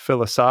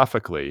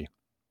philosophically,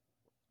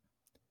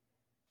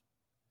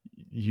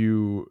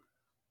 you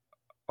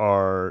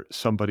are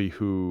somebody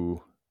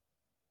who,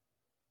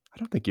 I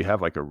don't think you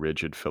have like a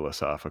rigid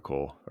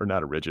philosophical, or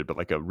not a rigid, but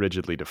like a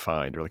rigidly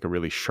defined or like a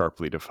really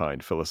sharply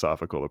defined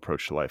philosophical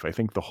approach to life. I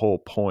think the whole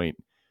point,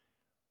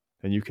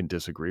 and you can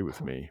disagree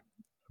with me,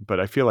 but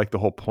I feel like the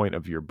whole point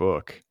of your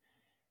book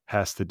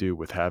has to do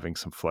with having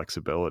some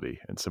flexibility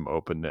and some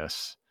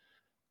openness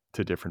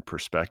to different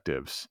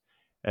perspectives.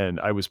 And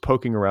I was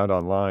poking around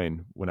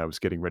online when I was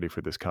getting ready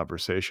for this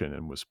conversation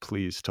and was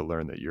pleased to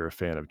learn that you're a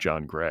fan of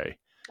John Gray,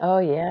 Oh,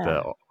 yeah.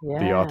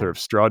 the author Yeah. of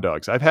Straw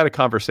Dogs. I've had a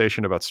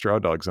conversation about Straw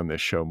Dogs on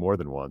this show more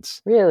than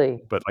once,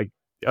 Really? but like,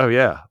 oh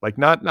yeah, like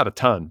not a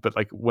ton, but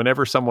like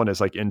whenever someone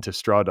is like into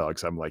Straw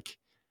Dogs, I'm like,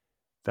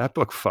 that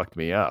book fucked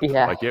me up,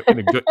 Yeah. like in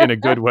a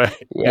good way,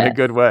 in a Yes.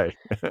 good way.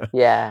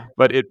 Yeah.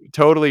 But it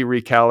totally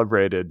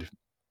recalibrated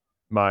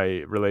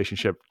my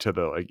relationship to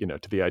the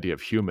to the idea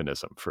of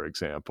humanism, for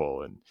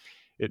example. And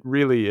it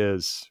really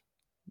is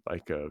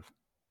like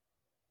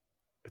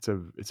it's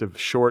a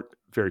short,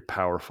 very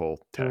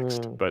powerful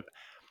text. Mm. But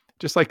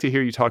just like to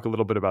hear you talk a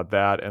little bit about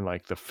that and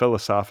like the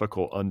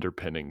philosophical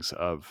underpinnings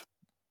of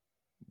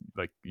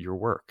like your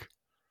work.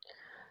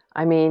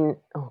 I mean,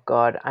 oh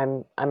God,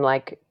 I'm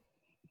like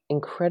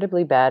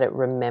incredibly bad at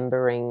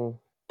remembering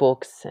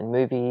books and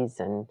movies,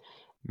 and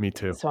Me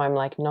too. so I'm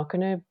not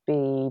gonna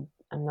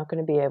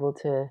be able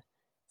to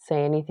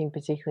say anything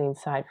particularly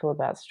insightful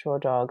about Straw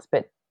Dogs.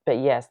 But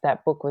yes,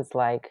 that book was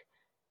like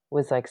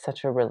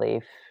such a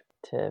relief,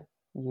 to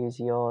use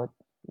your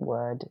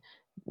word.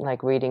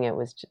 Like reading it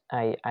was,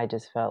 I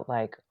just felt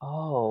like,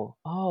 oh,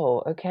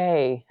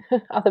 okay,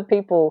 other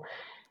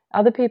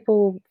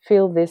people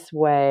feel this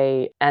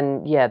way,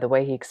 and yeah, the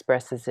way he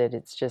expresses it,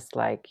 it's just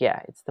like,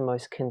 yeah, it's the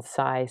most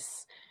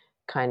concise,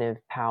 kind of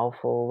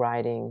powerful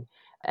writing.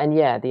 And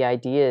yeah, the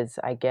ideas,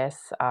 I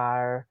guess,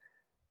 are,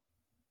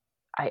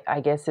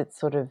 I guess it's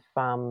sort of,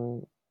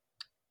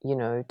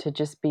 to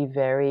just be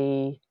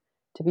very,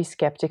 to be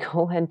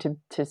skeptical, and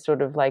to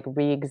sort of like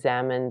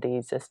re-examine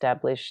these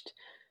established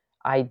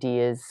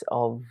ideas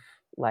of,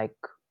 like,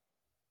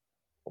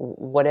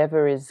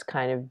 whatever is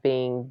kind of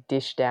being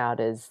dished out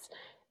as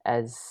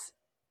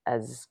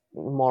as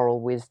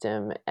moral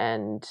wisdom.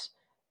 And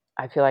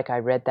I feel like I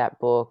read that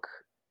book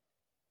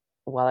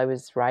while I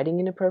was writing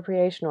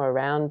Inappropriation, or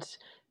around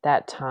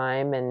that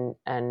time,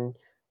 and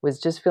was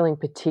just feeling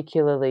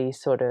particularly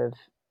sort of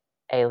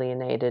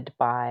alienated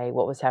by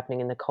what was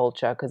happening in the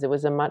culture, because it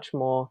was a much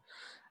more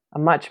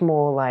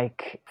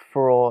like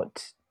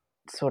fraught,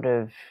 sort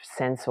of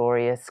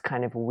censorious,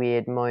 kind of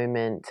weird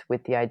moment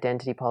with the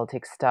identity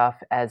politics stuff,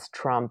 as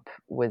Trump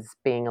was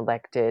being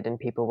elected, and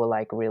people were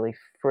like really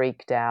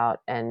freaked out,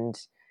 and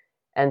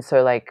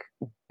so like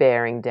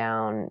bearing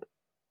down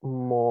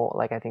more,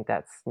 like, I think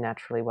that's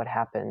naturally what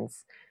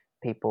happens.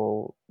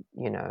 People,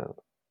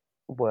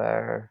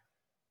 were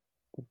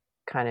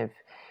kind of,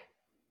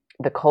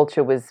 the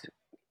culture was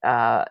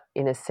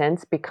in a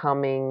sense,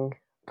 becoming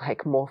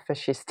like more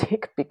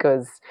fascistic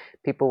because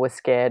people were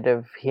scared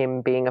of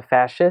him being a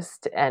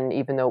fascist. And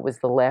even though it was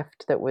the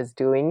left that was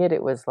doing it,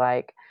 it was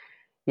like,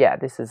 yeah,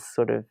 this is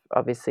sort of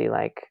obviously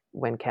like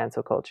when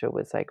cancel culture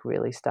was like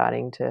really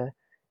starting to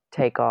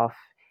take off.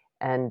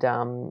 And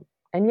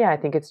yeah, I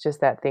think it's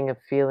just that thing of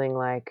feeling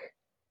like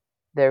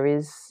there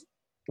is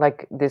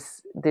like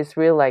this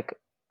real like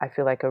I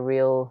feel like a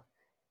real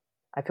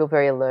I feel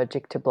very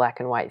allergic to black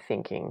and white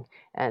thinking,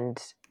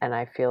 and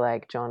I feel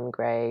like John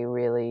Gray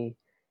really,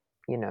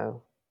 you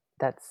know,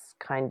 that's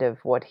kind of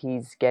what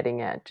he's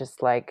getting at,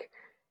 just like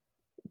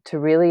to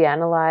really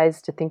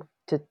analyze, to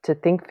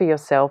think for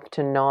yourself,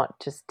 to not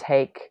just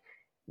take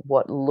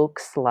what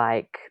looks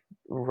like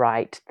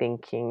right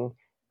thinking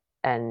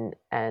and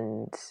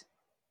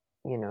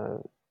you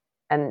know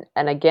and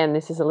again,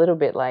 this is a little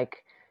bit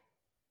like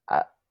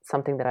uh,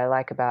 something that I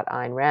like about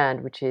Ayn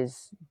Rand, which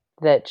is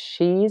that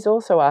she's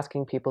also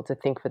asking people to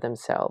think for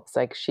themselves.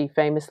 Like she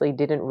famously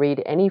didn't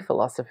read any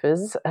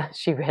philosophers.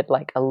 She read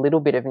like a little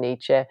bit of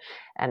Nietzsche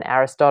and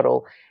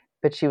Aristotle,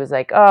 but she was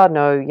like, "Oh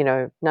no,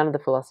 none of the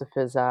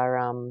philosophers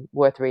are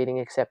worth reading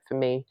except for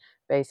me,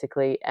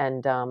 basically."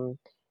 And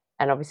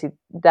obviously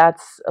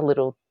that's a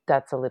little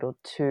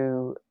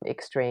too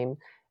extreme.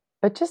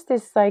 But just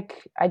this,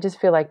 like, I just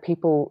feel like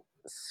people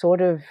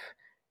sort of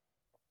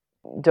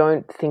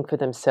don't think for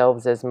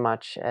themselves as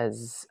much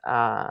as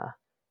well.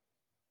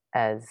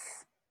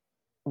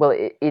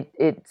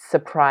 It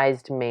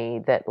surprised me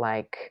that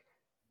like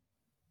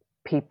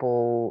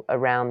people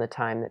around the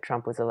time that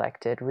Trump was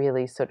elected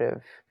really sort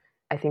of,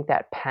 I think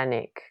that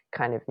panic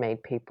kind of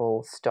made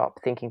people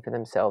stop thinking for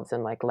themselves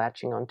and like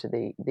latching onto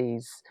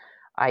these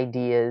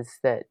ideas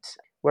that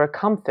were a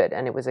comfort,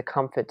 and it was a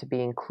comfort to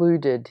be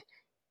included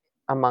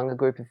among a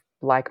group of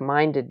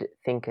like-minded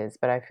thinkers.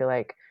 But I feel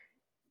like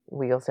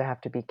we also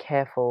have to be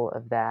careful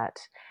of that.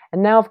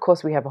 And now, of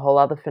course, we have a whole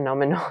other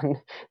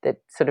phenomenon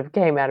that sort of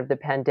came out of the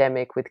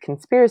pandemic with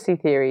conspiracy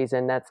theories,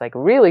 and that's like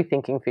really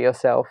thinking for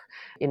yourself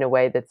in a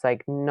way that's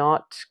like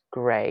not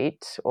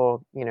great,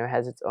 or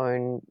has its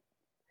own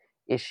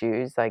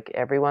issues. Like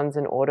everyone's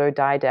an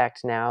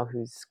autodidact now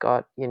who's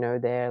got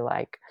their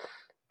like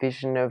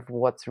vision of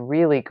what's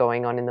really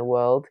going on in the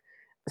world.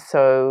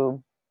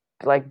 So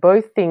like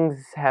both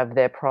things have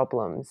their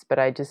problems, but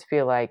I just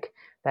feel like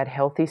that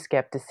healthy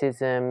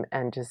skepticism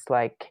and just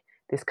like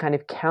this kind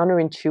of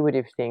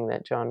counterintuitive thing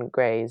that John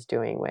Gray is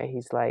doing, where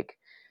he's like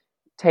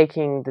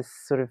taking this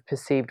sort of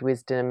perceived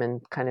wisdom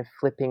and kind of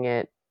flipping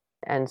it,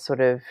 and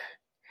sort of,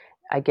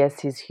 I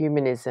guess, his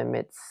humanism,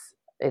 it's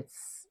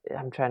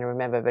I'm trying to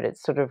remember, but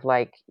it's sort of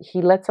like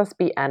he lets us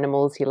be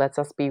animals, he lets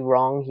us be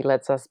wrong, he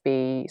lets us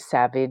be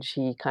savage,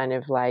 he kind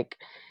of like,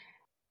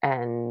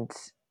 and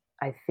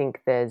I think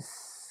there's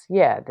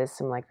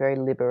some like very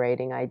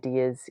liberating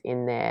ideas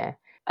in there.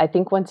 I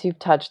think once you've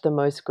touched the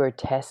most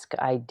grotesque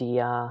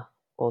idea,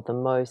 or the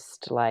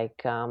most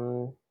like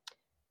the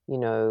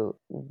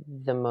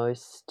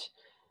most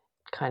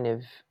kind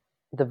of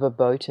the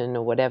verboten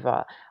or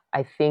whatever,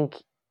 I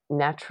think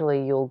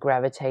naturally you'll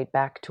gravitate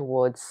back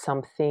towards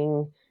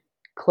something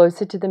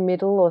closer to the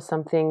middle, or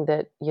something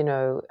that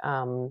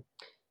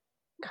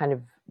kind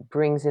of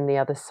brings in the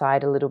other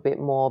side a little bit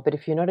more. But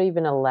if you're not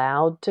even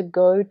allowed to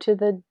go to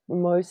the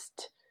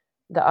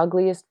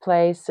ugliest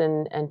place,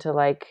 and to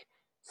like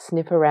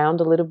sniff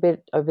around a little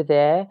bit over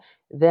there,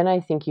 then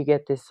I think you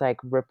get this like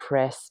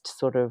repressed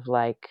sort of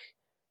like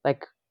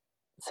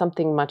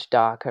something much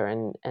darker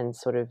and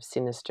sort of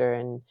sinister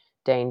and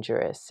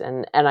dangerous.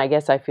 And I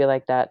guess I feel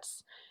like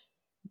that's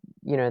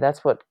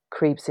what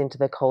creeps into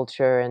the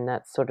culture, and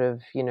that's sort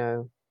of,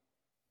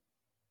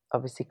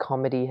 obviously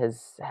comedy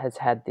has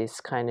had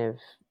this kind of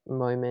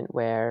moment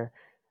where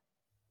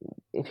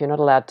if you're not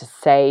allowed to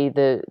say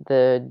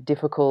the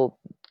difficult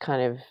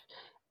kind of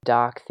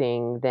dark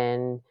thing,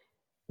 then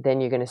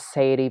you're going to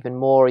say it even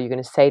more, or you're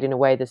going to say it in a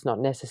way that's not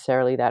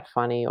necessarily that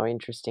funny or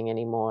interesting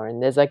anymore.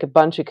 And there's like a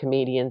bunch of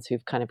comedians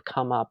who've kind of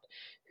come up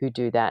who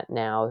do that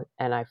now,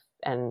 and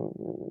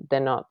they're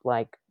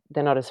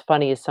not as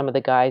funny as some of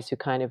the guys who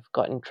kind of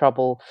got in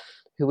trouble,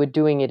 who were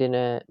doing it in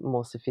a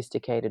more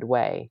sophisticated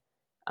way.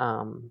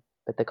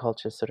 But the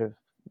culture sort of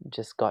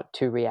just got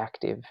too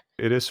reactive.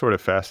 It is sort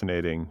of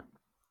fascinating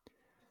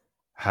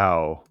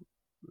how,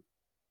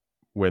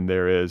 when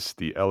there is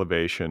the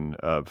elevation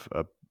of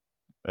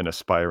an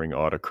aspiring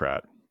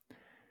autocrat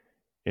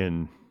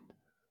in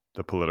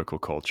the political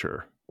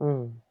culture,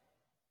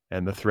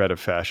 and the threat of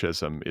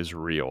fascism is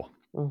real,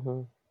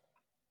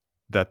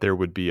 that there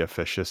would be a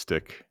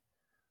fascistic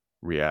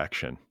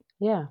reaction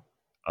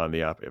on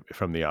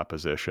from the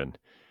opposition.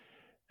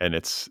 And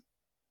it's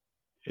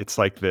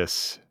like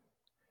this.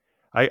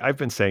 I've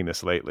been saying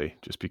this lately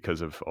just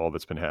because of all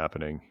that's been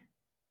happening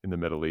in the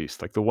Middle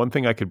East. Like the one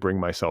thing I could bring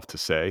myself to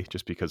say,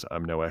 just because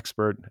I'm no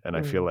expert, and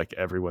I feel like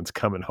everyone's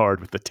coming hard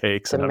with the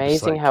takes. It's and amazing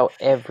I'm just like, how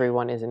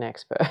everyone is an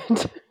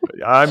expert.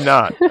 I'm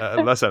not.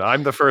 Listen,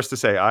 I'm the first to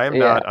say I am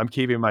Yeah. not. I'm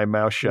keeping my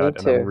mouth Me shut,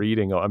 and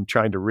too. I'm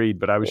trying to read,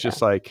 but I was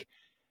just like,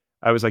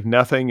 I was like,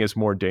 nothing is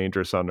more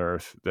dangerous on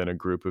earth than a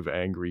group of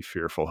angry,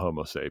 fearful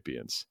Homo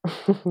sapiens.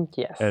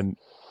 Yes. And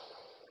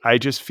I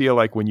just feel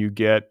like when you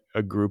get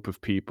a group of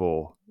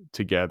people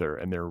together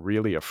and they're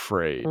really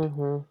afraid,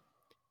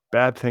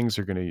 bad things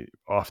are going to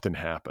often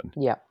happen.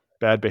 Yeah.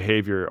 Bad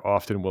behavior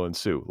often will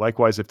ensue.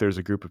 Likewise, if there's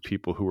a group of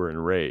people who are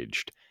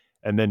enraged,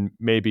 and then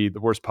maybe the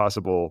worst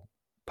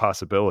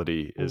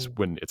possibility is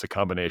when it's a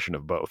combination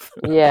of both.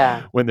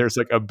 Yeah. When there's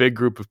like a big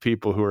group of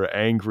people who are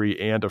angry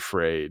and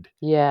afraid,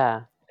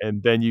 Yeah.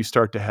 and then you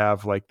start to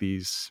have like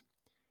these,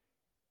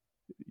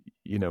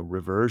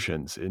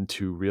 reversions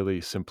into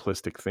really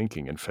simplistic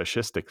thinking and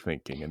fascistic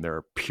thinking, and there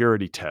are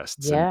purity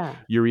tests, and Yeah.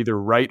 you're either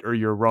right or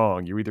you're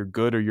wrong, you're either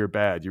good or you're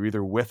bad, you're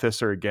either with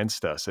us or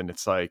against us, and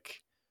it's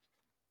like,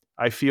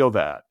 I feel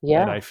that, and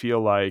Yeah. I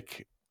feel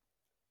like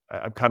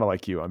I'm kind of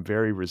like you. I'm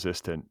very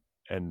resistant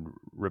and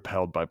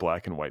repelled by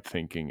black and white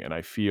thinking, and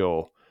I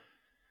feel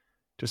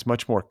just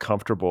much more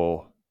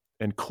comfortable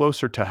and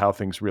closer to how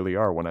things really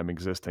are when I'm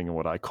existing in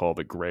what I call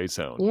the gray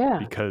zone, Yeah.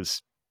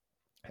 because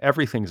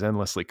everything's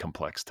endlessly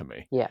complex to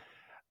me. Yeah.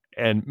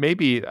 And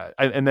maybe,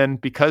 and then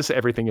because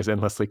everything is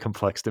endlessly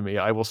complex to me,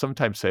 I will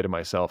sometimes say to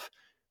myself,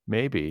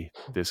 maybe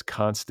this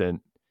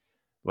constant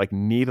like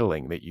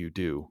needling that you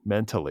do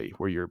mentally,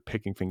 where you're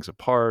picking things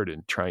apart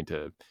and trying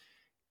to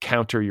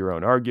counter your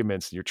own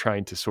arguments, and you're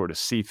trying to sort of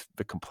see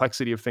the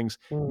complexity of things.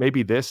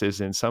 Maybe this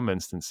is in some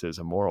instances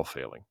a moral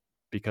failing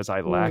because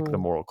I lack the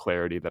moral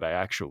clarity that I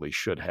actually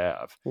should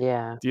have.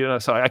 Yeah.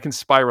 So I can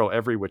spiral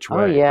every which Oh,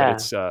 way, but yeah.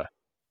 it's,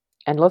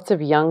 And lots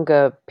of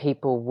younger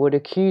people would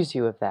accuse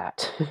you of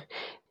that.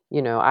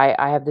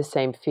 I have the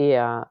same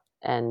fear,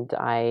 and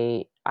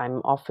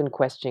I'm often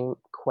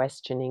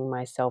questioning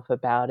myself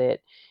about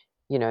it.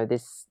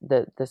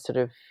 The sort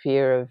of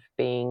fear of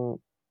being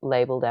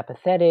labeled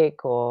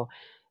apathetic, or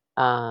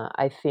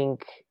I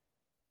think,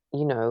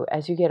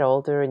 as you get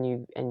older and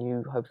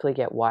you hopefully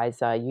get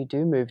wiser, you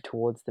do move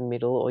towards the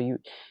middle, or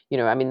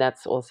I mean,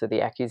 that's also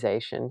the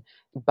accusation.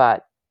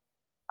 But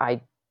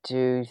I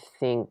do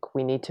think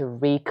we need to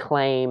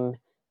reclaim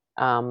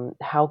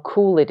how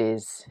cool it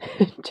is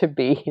to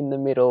be in the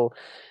middle,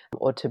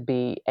 or to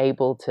be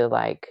able to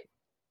like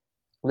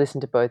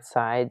listen to both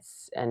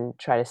sides and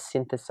try to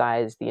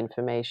synthesize the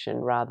information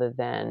rather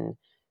than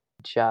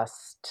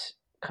just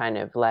kind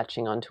of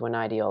latching onto an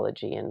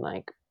ideology and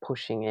like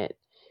pushing it.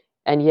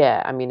 And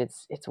yeah, I mean,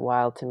 it's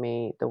wild to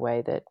me the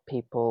way that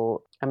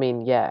people, I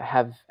mean, yeah,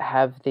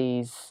 have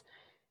these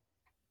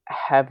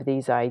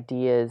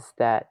ideas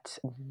that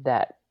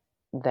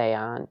they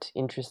aren't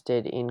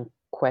interested in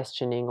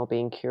questioning or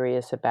being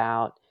curious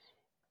about.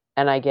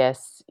 And I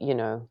guess,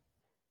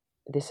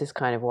 this is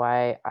kind of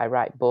why I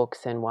write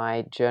books and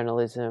why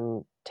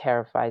journalism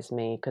terrifies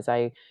me, because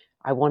I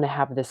want to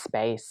have the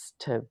space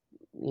to,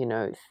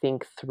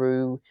 think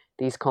through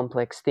these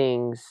complex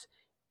things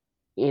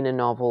in a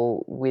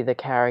novel with a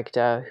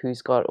character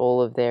who's got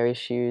all of their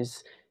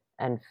issues,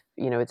 and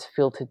it's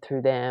filtered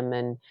through them.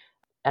 And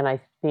I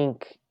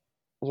think,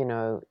 you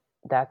know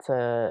that's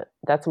a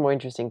more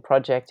interesting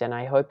project, and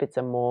I hope it's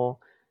a more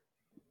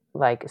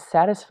like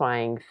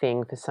satisfying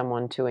thing for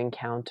someone to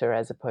encounter,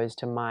 as opposed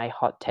to my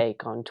hot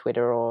take on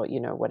Twitter, or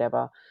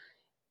whatever.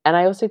 And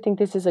I also think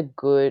this is a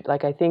good,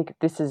 like, I think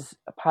this is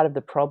a part of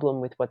the problem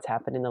with what's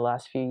happened in the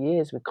last few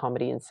years with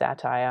comedy and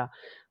satire.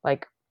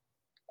 Like,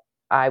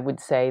 I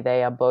would say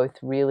they are both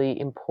really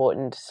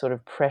important sort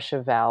of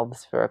pressure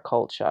valves for a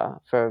culture,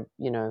 for,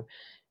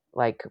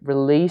 like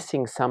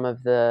releasing some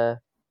of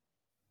the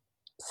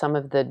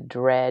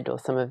dread, or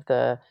some of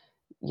the,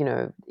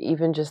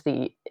 even just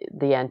the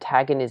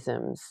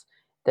antagonisms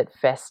that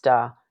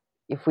fester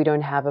if we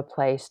don't have a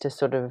place to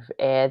sort of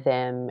air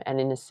them. And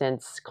in a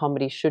sense,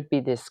 comedy should be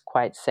this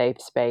quite safe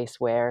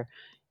space where,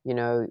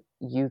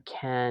 you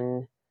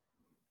can,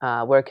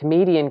 where a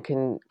comedian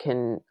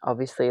can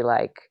obviously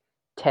like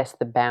test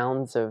the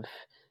bounds of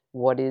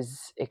what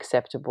is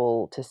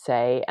acceptable to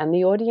say, and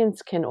the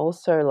audience can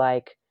also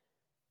like,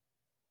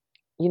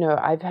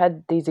 I've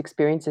had these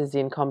experiences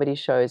in comedy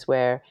shows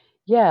where,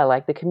 yeah,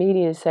 like the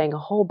comedian is saying a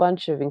whole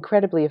bunch of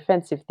incredibly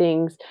offensive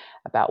things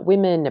about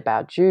women,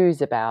 about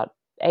Jews, about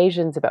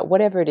Asians, about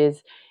whatever it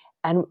is.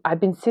 And I've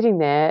been sitting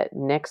there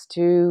next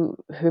to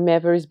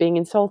whomever is being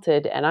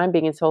insulted, and I'm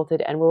being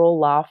insulted, and we're all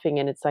laughing.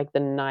 And it's like the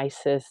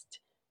nicest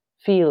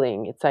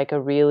feeling. It's like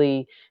a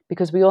really,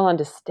 because we all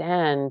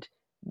understand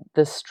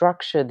the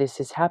structure this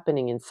is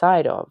happening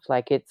inside of.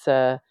 Like, it's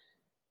a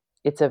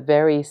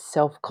very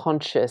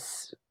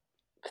self-conscious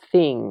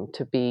thing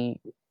to be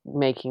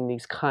making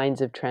these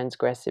kinds of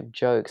transgressive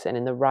jokes, and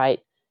in the right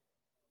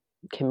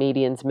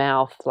comedian's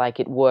mouth, like,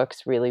 it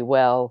works really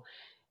well.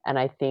 And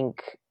I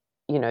think,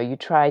 you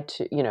try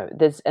to,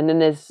 there's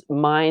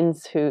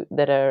minds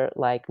that are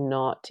like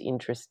not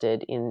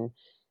interested in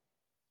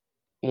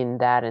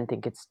that, and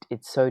think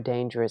it's so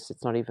dangerous,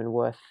 it's not even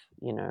worth,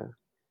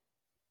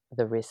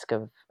 the risk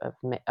of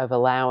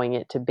allowing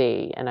it to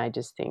be. And I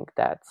just think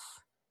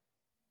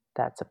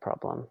that's a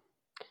problem.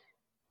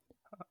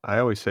 I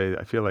always say,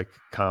 I feel like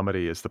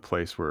comedy is the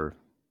place where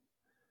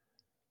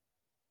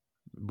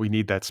we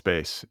need that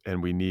space,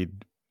 and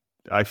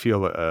I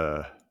feel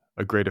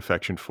a great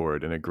affection for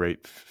it and a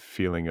great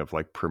feeling of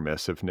like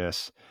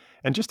permissiveness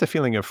and just a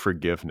feeling of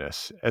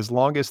forgiveness as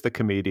long as the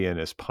comedian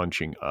is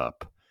punching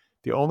up.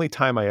 The only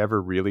time I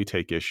ever really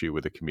take issue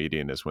with a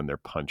comedian is when they're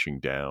punching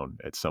down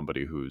at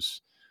somebody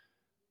who's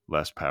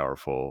less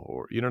powerful,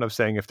 or you know what I'm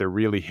saying? If they're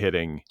really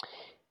hitting.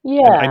 And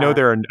Yeah. I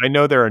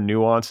know there are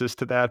nuances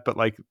to that, but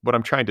like what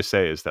I'm trying to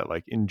say is that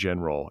like in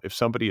general, if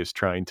somebody is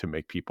trying to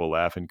make people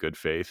laugh in good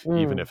faith,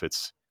 even Mm, if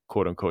it's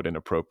quote unquote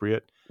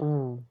inappropriate,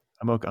 mm.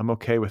 I'm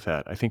okay with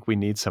that. I think we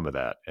need some of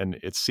that, and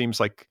it seems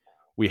like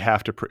we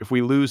have to. If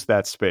we lose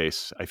that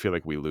space, I feel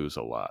like we lose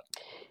a lot.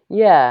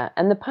 Yeah,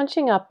 and the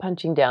punching up,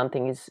 punching down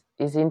thing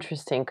is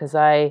interesting because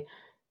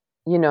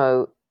you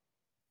know,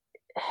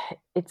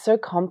 it's so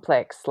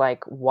complex,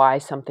 like why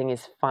something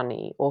is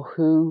funny or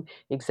who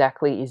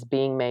exactly is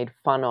being made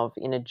fun of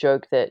in a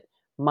joke that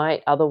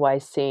might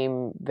otherwise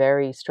seem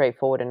very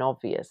straightforward and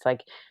obvious.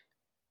 Like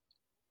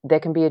there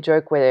can be a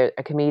joke where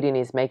a comedian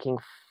is making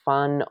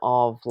fun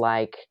of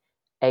like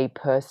a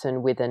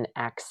person with an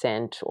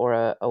accent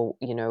or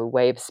a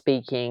way of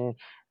speaking,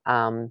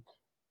 um,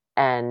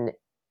 and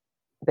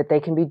but they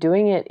can be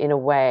doing it in a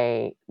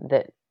way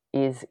that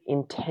is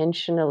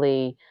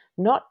intentionally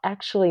not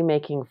actually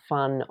making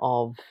fun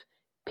of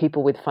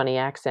people with funny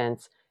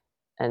accents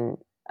and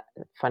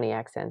funny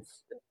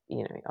accents.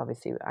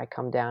 Obviously, I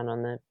come down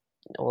on the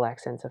all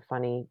accents are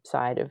funny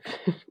side of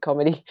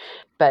comedy,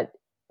 but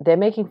they're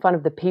making fun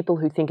of the people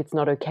who think it's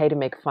not okay to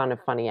make fun of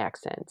funny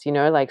accents.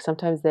 Like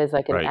sometimes there's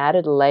like an Right,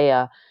 added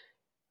layer,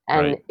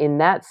 and right, in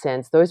that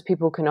sense, those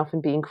people can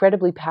often be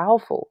incredibly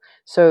powerful.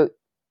 So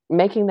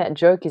making that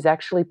joke is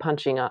actually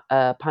punching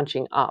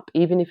up,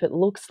 even if it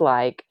looks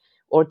like,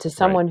 or to right,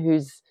 someone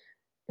who's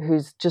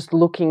just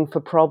looking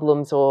for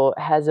problems or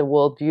has a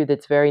worldview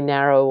that's very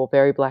narrow or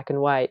very black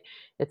and white.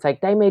 It's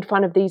like they made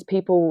fun of these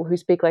people who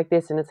speak like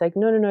this, and it's like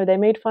no, no, no. They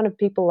made fun of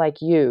people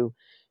like you,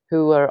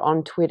 who are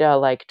on Twitter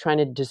like trying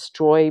to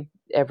destroy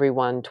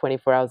everyone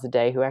 24 hours a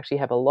day, who actually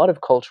have a lot of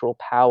cultural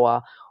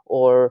power,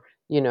 or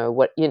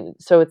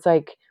so it's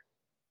like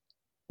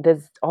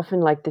there's often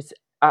like this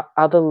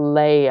other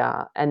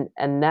layer, and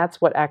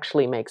that's what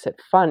actually makes it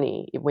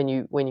funny when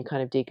you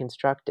kind of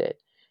deconstruct it.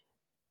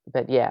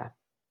 But yeah,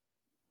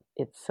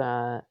 it's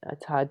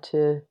hard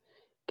to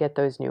get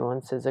those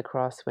nuances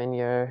across when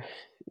you're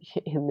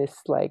in this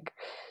like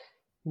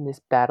in this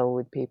battle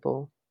with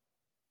people.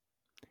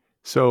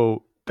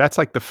 So that's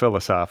like the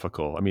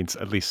philosophical. I mean,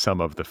 at least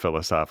some of the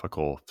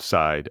philosophical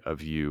side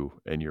of you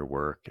and your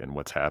work and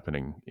what's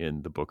happening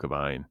in the Book of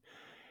Ein.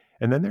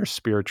 And then there's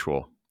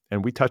spiritual.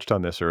 And we touched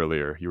on this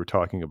earlier. You were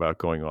talking about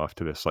going off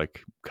to this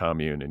like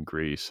commune in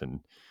Greece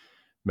and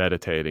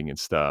meditating and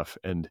stuff.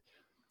 And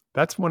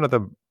that's one of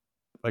the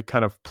like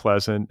kind of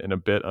pleasant and a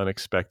bit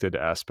unexpected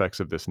aspects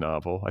of this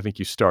novel. I think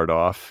you start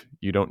off,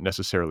 you don't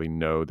necessarily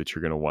know that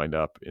you're going to wind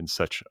up in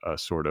such a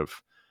sort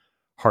of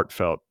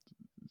heartfelt,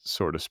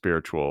 sort of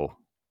spiritual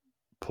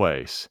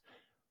place.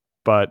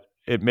 But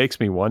it makes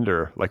me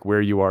wonder, like,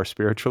 where you are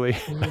spiritually.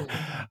 Mm.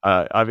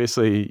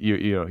 Obviously,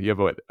 you have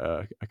what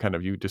kind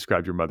of you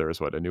described your mother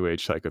as what, a new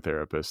age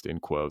psychotherapist in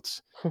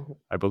quotes.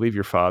 I believe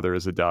your father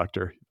is a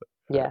doctor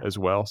Yeah, as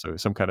well, so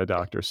some kind of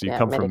doctor. So you yeah,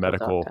 come from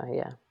medical medical. doctor,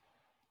 yeah.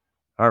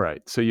 All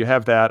right, so you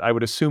have that. I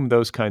would assume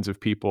those kinds of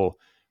people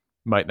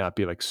might not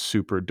be like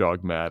super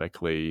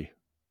dogmatically,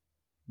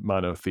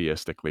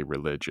 monotheistically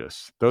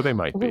religious, though they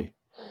might Mhm. be.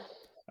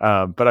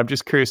 But I'm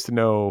just curious to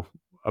know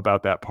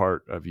about that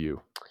part of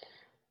you.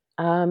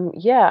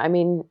 Yeah, I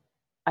mean,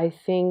 I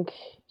think,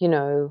 you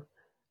know,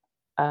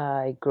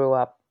 I grew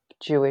up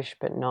Jewish,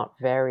 but not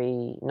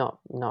really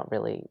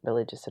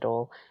religious at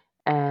all.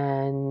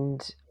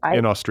 And I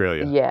In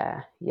Australia,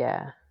 yeah,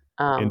 yeah.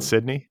 in Um,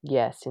 Sydney,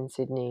 yes, in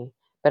Sydney.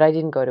 But I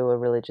didn't go to a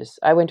religious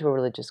I went to a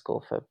religious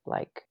school for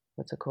like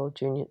what's it called?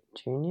 Junior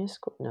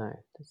school? No,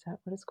 is that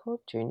what it's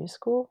called? Junior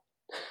school?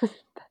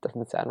 That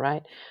doesn't sound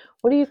right.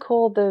 What do you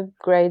call the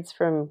grades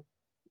from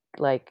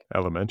like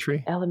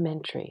elementary.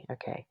 elementary?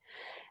 Okay.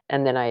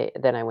 And then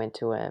I went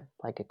to a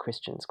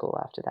Christian school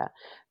after that.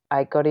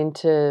 I got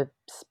into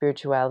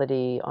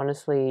spirituality,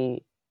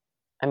 honestly,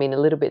 I mean, a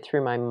little bit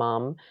through my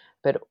mum,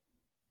 but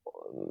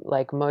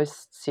like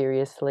most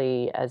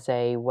seriously as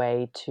a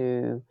way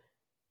to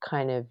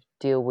kind of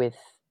deal with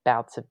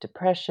bouts of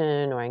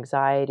depression or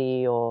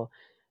anxiety, or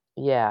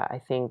yeah, I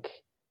think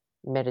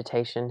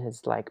meditation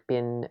has like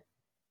been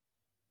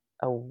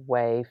a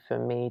way for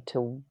me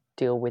to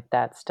deal with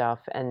that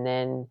stuff. And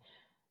then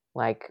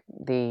like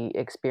the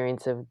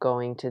experience of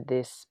going to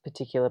this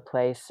particular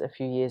place a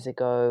few years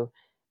ago,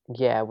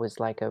 yeah, was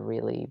like a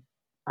really,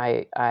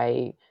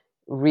 I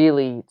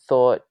really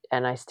thought,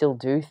 and I still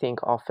do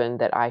think often,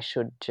 that I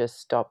should just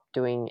stop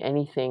doing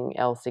anything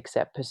else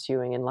except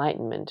pursuing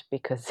enlightenment,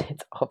 because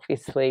it's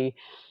obviously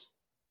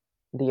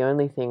the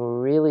only thing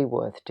really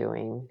worth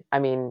doing. I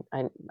mean,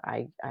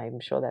 I'm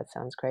sure that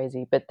sounds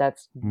crazy, but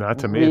that's Not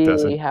to me, it really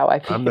doesn't. how I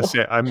I'm the feel.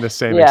 same. I'm the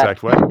same Yeah,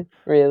 exact way.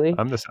 really,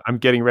 I'm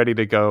getting ready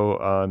to go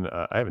on.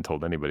 I haven't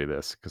told anybody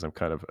this because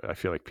I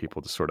feel like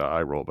people just sort of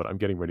eye roll, but I'm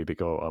getting ready to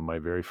go on my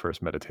very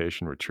first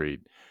meditation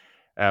retreat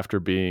I've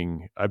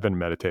been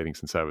meditating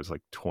since I was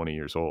like 20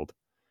 years old.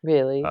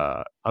 really.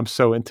 I'm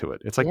so into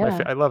it. It's like Yeah,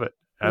 I love it.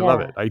 I love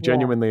yeah, it. I yeah,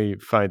 genuinely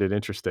find it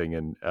interesting.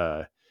 And,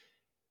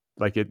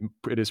 like it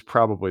is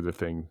probably the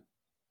thing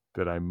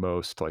that I'm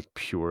most like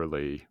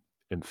purely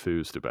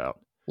enthused about.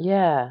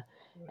 yeah.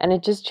 And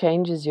it just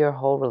changes your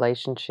whole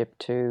relationship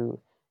to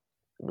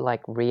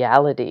like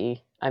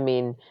reality. I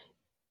mean,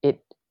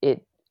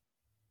 it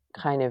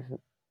kind of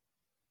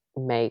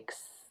makes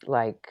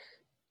like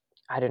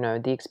I don't know,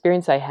 the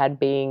experience I had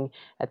being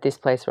at this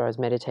place where I was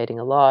meditating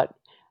a lot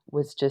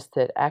was just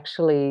that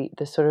actually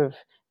the sort of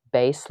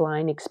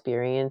baseline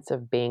experience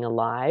of being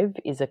alive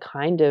is a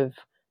kind of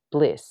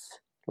bliss.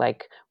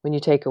 Like when you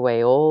take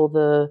away all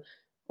the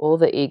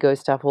ego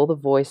stuff, all the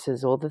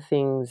voices, all the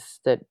things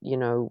that, you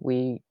know,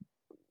 we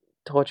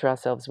torture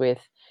ourselves with,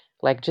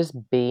 like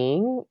just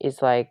being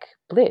is like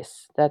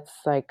bliss.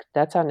 That's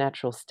our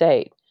natural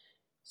state.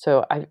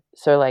 So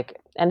like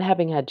and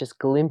having had just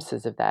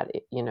glimpses of that,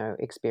 you know,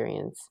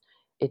 experience,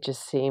 it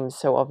just seems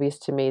so obvious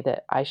to me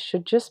that I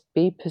should just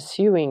be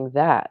pursuing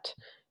that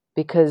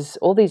because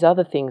all these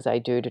other things I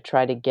do to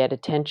try to get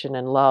attention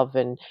and love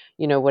and,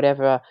 you know,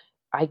 whatever,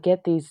 I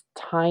get these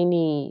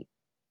tiny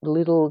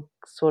little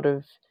sort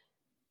of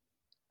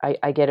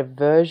I get a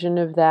version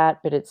of that,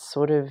 but it's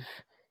sort of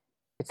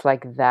it's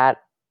like that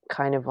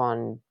kind of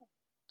on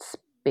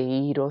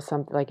speed or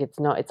something. Like it's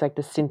not, it's like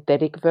the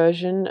synthetic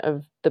version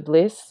of the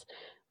bliss.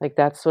 Like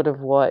that's sort of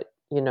what,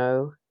 you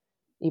know,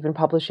 even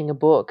publishing a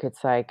book,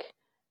 it's like,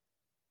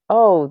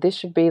 oh, this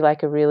should be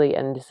like a really,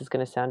 and this is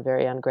going to sound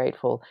very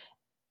ungrateful.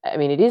 I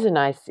mean, it is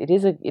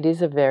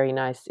a very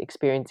nice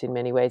experience in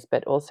many ways,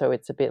 but also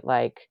it's a bit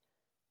like,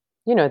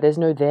 you know, there's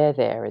no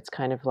there. It's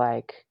kind of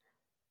like,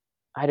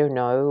 I don't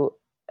know,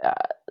 uh,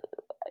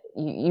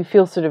 you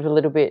feel sort of a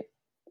little bit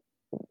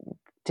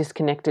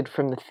disconnected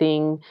from the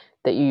thing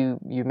that you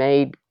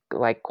made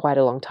like quite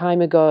a long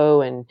time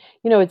ago, and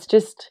you know it's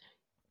just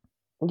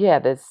yeah,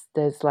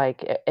 there's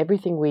like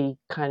everything we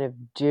kind of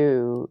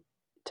do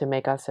to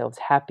make ourselves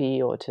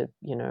happy or to,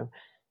 you know,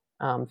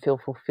 feel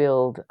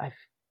fulfilled.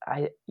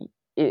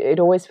 It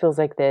always feels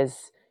like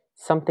there's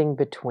something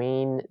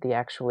between the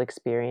actual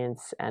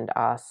experience and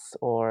us,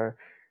 or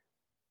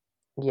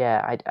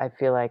yeah, I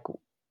feel like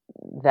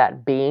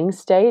that being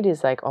state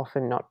is like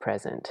often not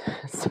present.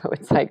 So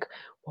it's like,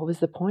 what was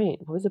the point?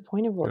 What was the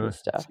point of all this It's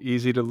stuff?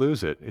 easy to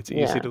lose it. It's easy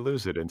Yeah. to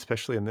lose it, and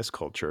especially in this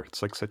culture.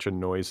 It's like such a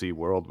noisy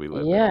world we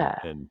live in, Yeah.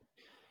 and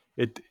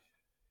it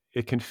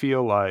it can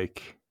feel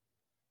like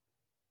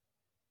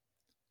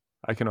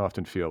I can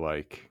often feel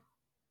like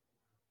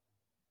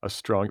a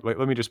strong. Like,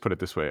 let me just put it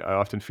this way: I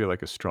often feel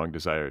like a strong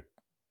desire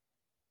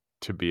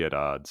to be at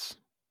odds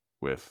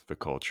with the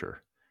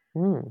culture,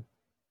 Mm.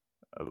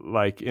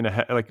 like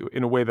like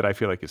in a way that I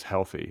feel like is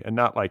healthy, and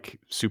not like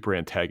super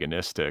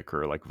antagonistic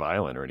or like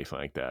violent or anything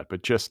like that,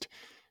 but just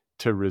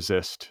to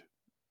resist,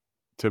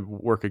 to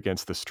work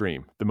against the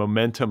stream, the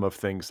momentum of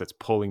things that's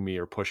pulling me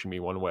or pushing me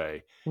one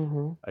way.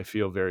 Mhm. I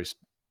feel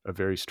a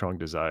very strong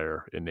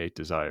desire, innate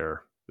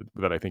desire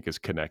that I think is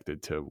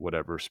connected to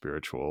whatever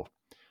spiritual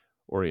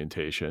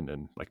orientation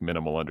and like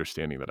minimal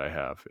understanding that I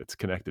have. It's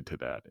connected to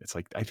that. It's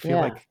like I feel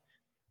Yeah. like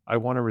I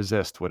want to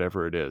resist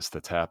whatever it is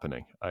that's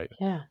happening. I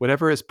Yeah.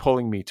 Whatever is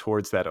pulling me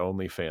towards that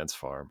OnlyFans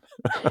farm.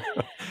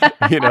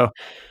 You know, I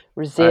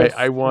Resist,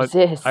 want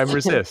I'm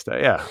resist. resist.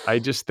 Yeah, I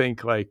just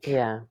think like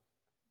Yeah.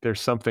 there's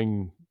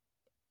something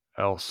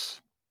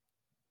else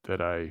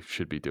that I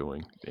should be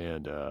doing,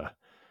 and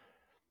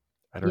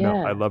I don't know.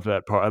 Yeah. I love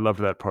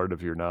that part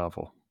of your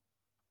novel.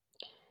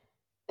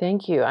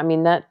 Thank you. I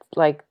mean, that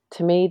like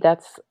to me,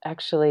 that's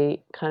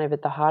actually kind of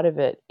at the heart of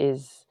it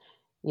is,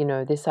 you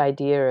know, this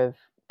idea of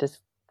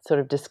just sort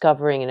of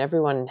discovering, and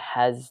everyone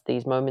has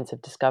these moments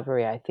of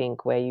discovery, I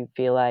think, where you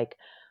feel like,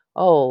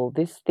 oh,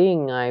 this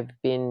thing I've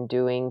been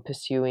doing,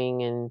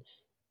 pursuing, and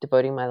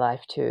devoting my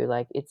life to,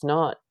 like, it's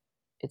not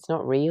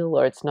real,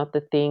 or it's not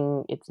the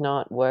thing, it's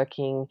not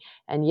working.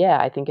 And yeah,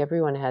 I think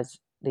everyone has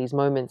these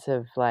moments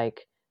of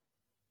like,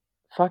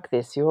 fuck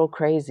this, you're all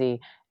crazy.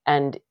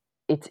 And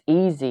it's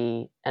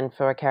easy, and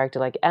for a character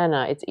like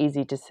Anna, it's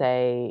easy to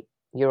say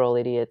you're all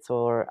idiots,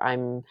 or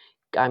I'm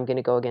going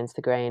to go against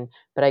the grain.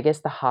 But I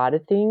guess the harder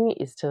thing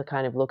is to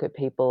kind of look at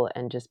people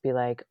and just be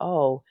like,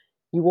 oh,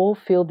 you all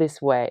feel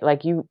this way.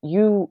 Like we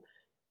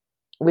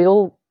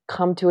all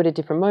come to it at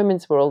different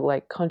moments. We're all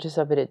like conscious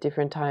of it at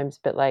different times,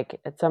 but like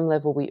at some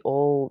level we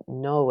all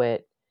know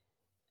it.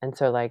 And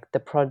so like the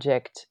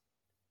project,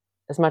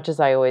 as much as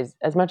I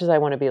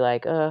want to be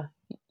like,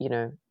 you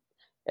know,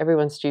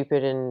 everyone's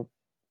stupid and,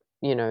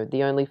 you know, the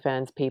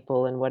OnlyFans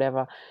people and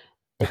whatever.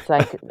 It's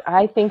like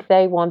I think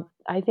they want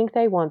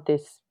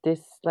this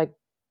like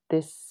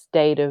this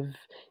state of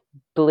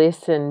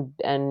bliss and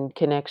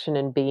connection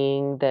and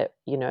being that,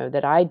 you know,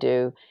 that I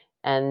do.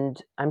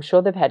 And I'm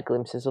sure they've had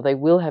glimpses, or they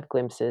will have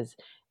glimpses.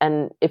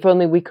 And if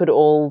only we could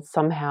all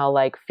somehow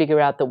like figure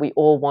out that we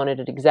all want it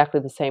at exactly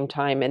the same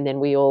time, and then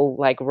we all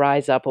like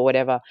rise up or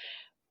whatever.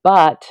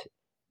 But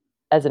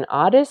as an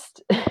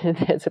artist,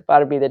 there's a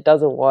part of me that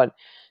doesn't want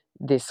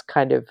this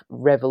kind of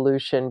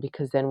revolution,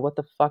 because then what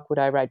the fuck would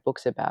I write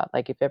books about?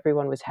 Like, if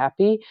everyone was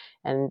happy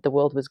and the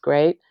world was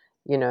great,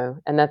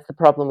 and that's the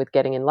problem with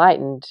getting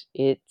enlightened.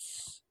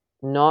 It's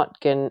not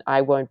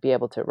I won't be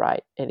able to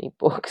write any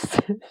books.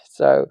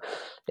 So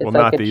Well, it's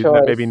like a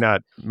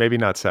choice. maybe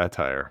not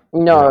satire,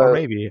 or No,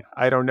 maybe,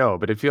 I don't know,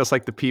 but it feels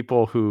like the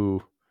people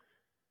who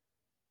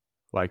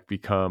like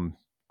become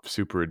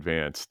super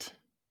advanced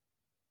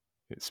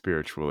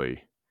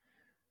spiritually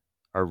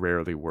are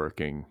rarely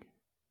working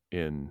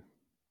in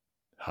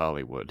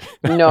Hollywood.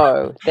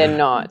 no, they're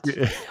not.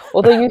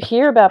 Although you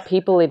hear about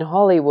people in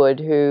Hollywood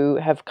who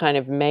have kind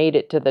of made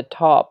it to the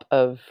top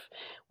of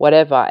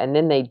whatever, and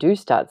then they do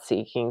start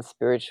seeking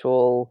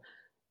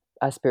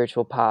a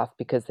spiritual path,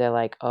 because they're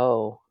like,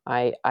 oh,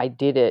 I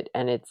did it,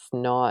 and it's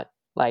not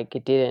like,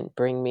 it didn't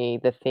bring me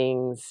the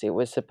things it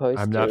was I'm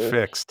supposed not to.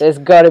 fixed. There's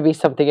got to be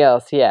something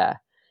else. Yeah.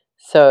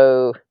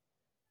 So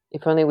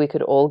if only we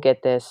could all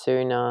get there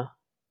sooner.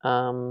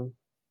 um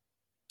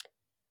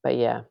but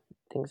yeah,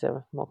 things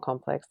are more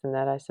complex than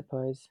that, I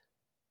suppose.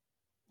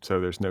 So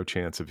there's no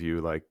chance of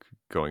you like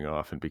going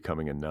off and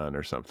becoming a nun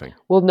or something.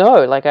 Well,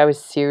 no, like, I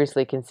was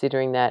seriously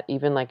considering that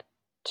even like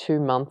 2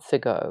 months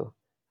ago.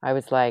 I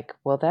was like,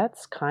 well,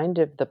 that's kind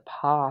of the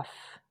path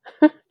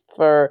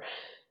for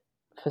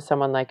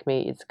someone like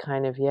me. It's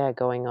kind of, yeah,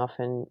 going off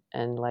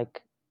and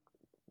like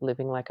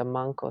living like a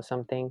monk or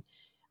something.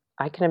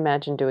 I can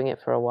imagine doing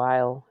it for a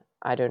while.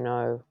 I don't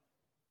know.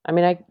 I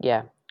mean,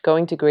 yeah,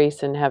 going to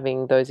Greece and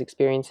having those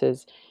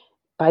experiences.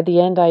 By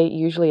the end, I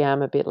usually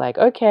am a bit like,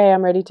 okay,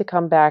 I'm ready to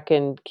come back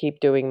and keep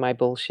doing my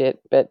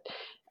bullshit.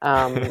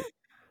 Um,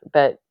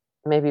 but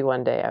maybe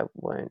one day I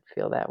won't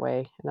feel that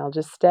way, and I'll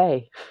just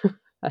stay.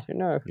 I don't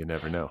know. You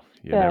never know.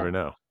 You Yeah, never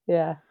know.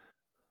 yeah.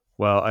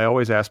 Well, I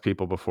always ask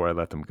people before I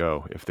let them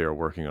go if they're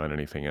working on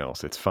anything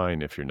else. It's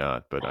fine if you're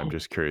not, but I'm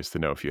just curious to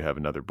know if you have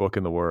another book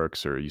in the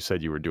works, or you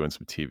said you were doing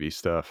some TV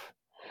stuff.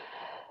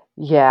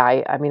 Yeah,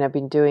 I mean, I've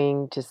been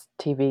doing just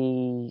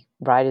TV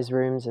writers'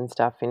 rooms and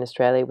stuff in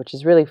Australia, which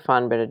is really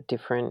fun, but a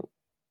different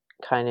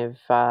kind of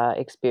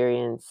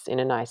experience in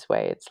a nice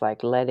way. It's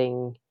like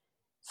letting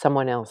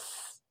someone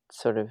else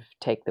sort of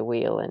take the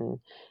wheel.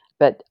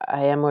 But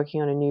I am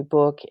working on a new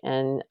book,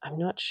 and I'm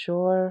not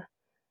sure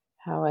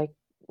how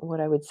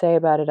what I would say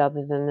about it,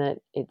 other than that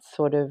it's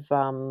sort of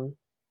uh,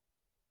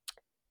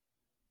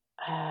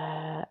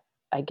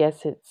 I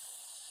guess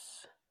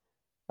it's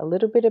a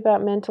little bit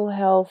about mental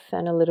health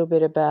and a little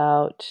bit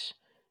about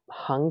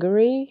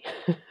Hungary.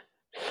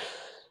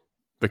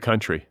 The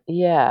country.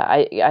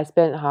 Yeah, I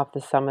spent half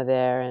the summer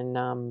there,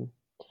 and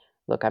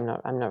look, I'm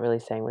not really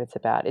saying what it's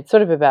about. It's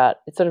sort of about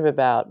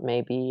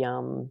maybe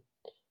a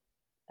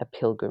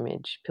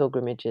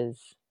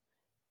pilgrimages.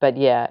 But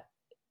yeah,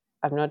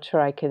 I'm not sure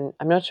I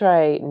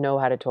know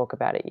how to talk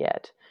about it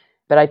yet.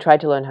 But I tried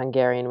to learn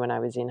Hungarian when I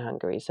was in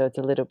Hungary, so it's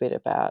a little bit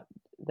about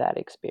that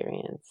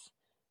experience.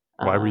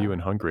 Why were you Uh, in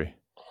Hungary?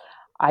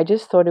 I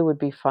just thought it would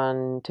be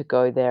fun to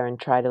go there and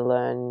try to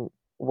learn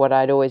what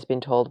I'd always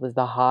been told was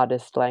the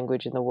hardest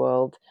language in the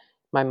world.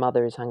 My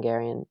mother is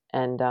Hungarian,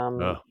 and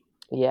Oh,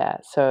 yeah,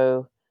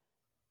 so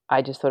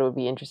I just thought it would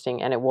be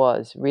interesting, and it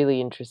was really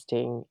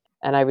interesting.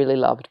 And I really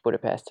loved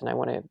Budapest, and I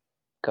want to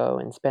go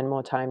and spend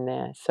more time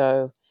there.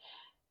 So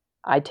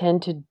I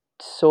tend to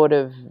sort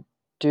of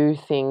do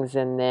things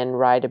and then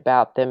write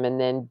about them, and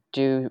then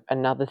do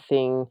another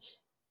thing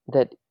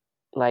that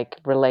like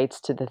relates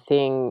to the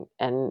thing.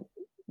 And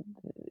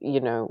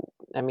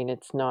I mean,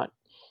 it's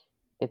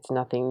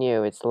nothing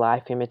new. It's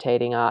life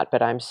imitating art,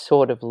 but I'm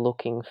sort of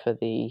looking for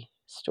the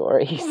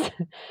stories. I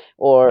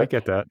Or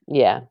get that.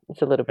 yeah,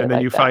 it's a little bit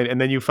like that.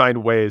 And then you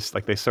find ways,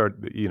 like they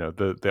start,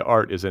 the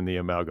art is in the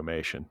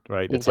amalgamation,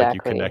 right? It's like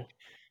Exactly.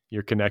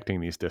 you're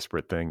connecting these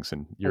disparate things,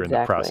 and you're in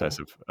the Exactly. process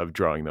of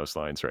drawing those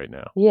lines right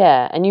now.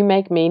 Yeah, and you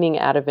make meaning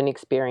out of an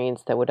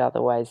experience that would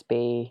otherwise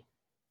be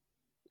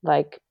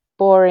like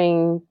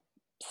boring,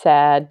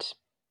 sad,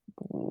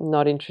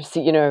 not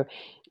interesting.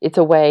 It's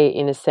a way,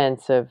 in a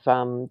sense, of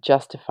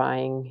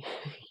justifying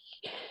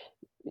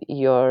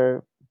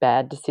your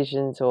bad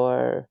decisions,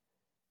 or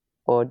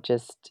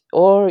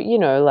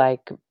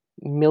like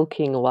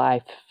milking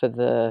life for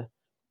the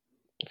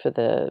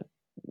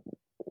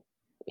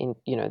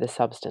the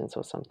substance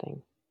or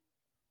something.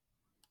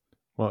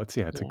 Well, it's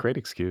a Yeah. great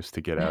excuse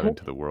to get out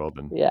into the world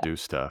and Yeah. do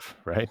stuff,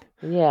 right?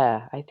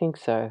 Yeah, I think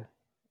so.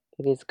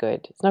 It is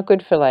good. It's not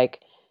good for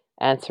like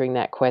answering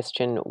that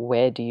question,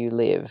 where do you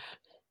live?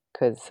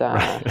 Because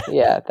Right.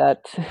 yeah,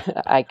 that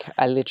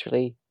I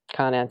literally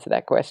can't answer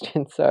that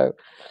question. So,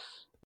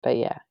 but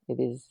yeah,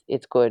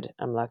 it's good.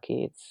 I'm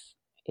lucky.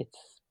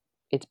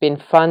 It's been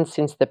fun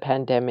since the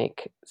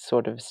pandemic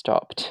sort of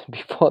stopped.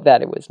 Before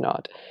that, it was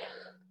not.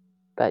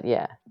 But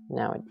yeah,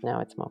 now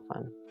it's more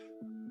fun.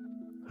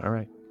 All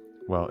right.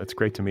 Well, it's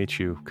great to meet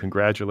you.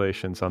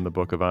 Congratulations on the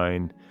Book of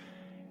Ein.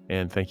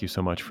 And thank you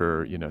so much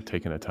for,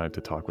 taking the time to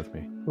talk with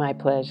me. My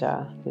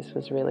pleasure. This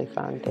was really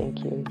fun.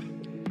 Thank you.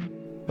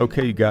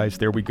 Okay, you guys,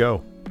 there we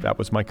go. That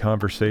was my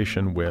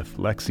conversation with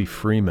Lexi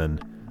Freiman,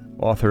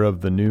 author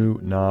of the new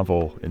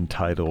novel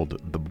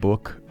entitled The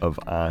Book of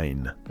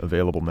Ein,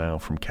 available now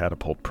from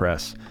Catapult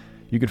Press.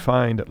 You can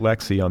find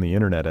Lexi on the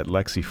internet at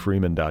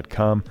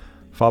lexifreiman.com.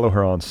 Follow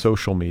her on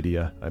social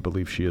media. I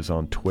believe she is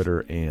on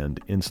Twitter and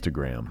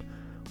Instagram.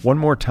 One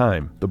more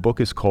time, the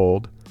book is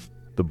called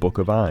The Book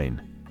of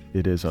Ein.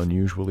 It is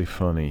unusually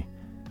funny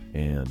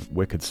and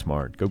wicked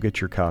smart. Go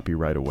get your copy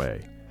right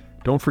away.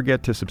 Don't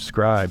forget to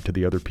subscribe to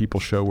The Other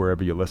People Show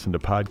wherever you listen to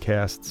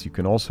podcasts. You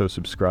can also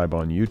subscribe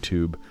on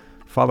YouTube.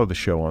 Follow the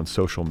show on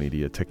social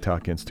media,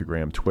 TikTok,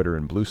 Instagram, Twitter,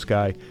 and Blue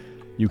Sky.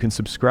 You can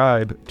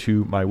subscribe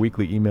to my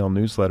weekly email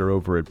newsletter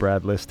over at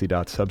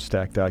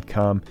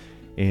bradlisty.substack.com,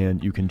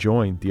 and you can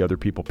join the Other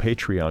People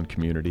Patreon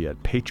community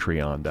at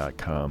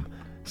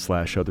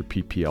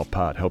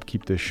patreon.com/otherpplpod. Help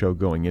keep this show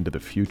going into the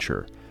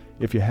future.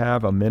 If you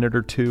have a minute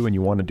or two and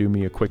you want to do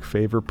me a quick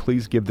favor,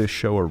 please give this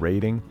show a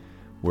rating.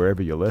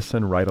 Wherever you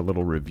listen, write a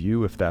little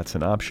review if that's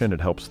an option.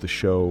 It helps the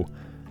show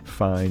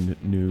find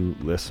new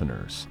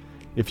listeners.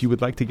 If you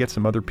would like to get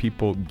some Other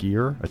People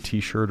gear, a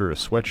t-shirt or a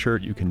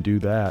sweatshirt, you can do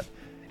that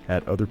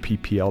at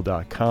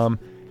otherppl.com.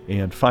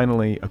 And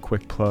finally, a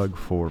quick plug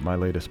for my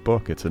latest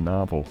book. It's a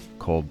novel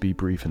called Be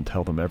Brief and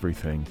Tell Them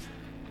Everything.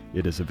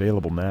 It is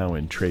available now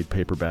in trade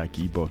paperback,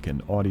 ebook,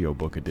 and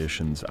audiobook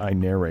editions. I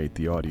narrate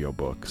the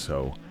audiobook,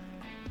 so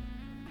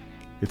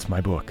it's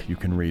my book. You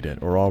can read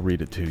it, or I'll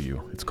read it to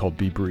you. It's called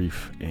Be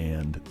Brief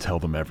and Tell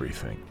Them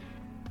Everything.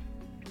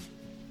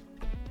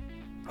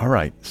 All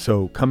right,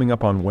 so coming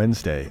up on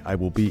Wednesday, I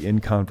will be in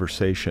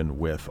conversation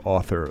with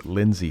author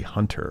Lindsay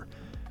Hunter.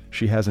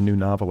 She has a new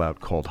novel out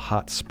called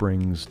Hot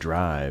Springs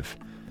Drive.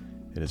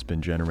 It has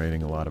been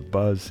generating a lot of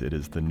buzz. It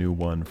is the new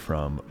one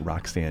from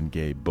Roxane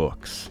Gay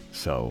Books.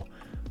 So,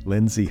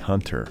 Lindsay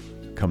Hunter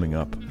coming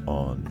up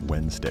on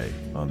Wednesday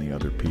on The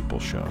Other People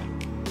Show.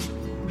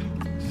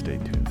 Stay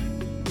tuned.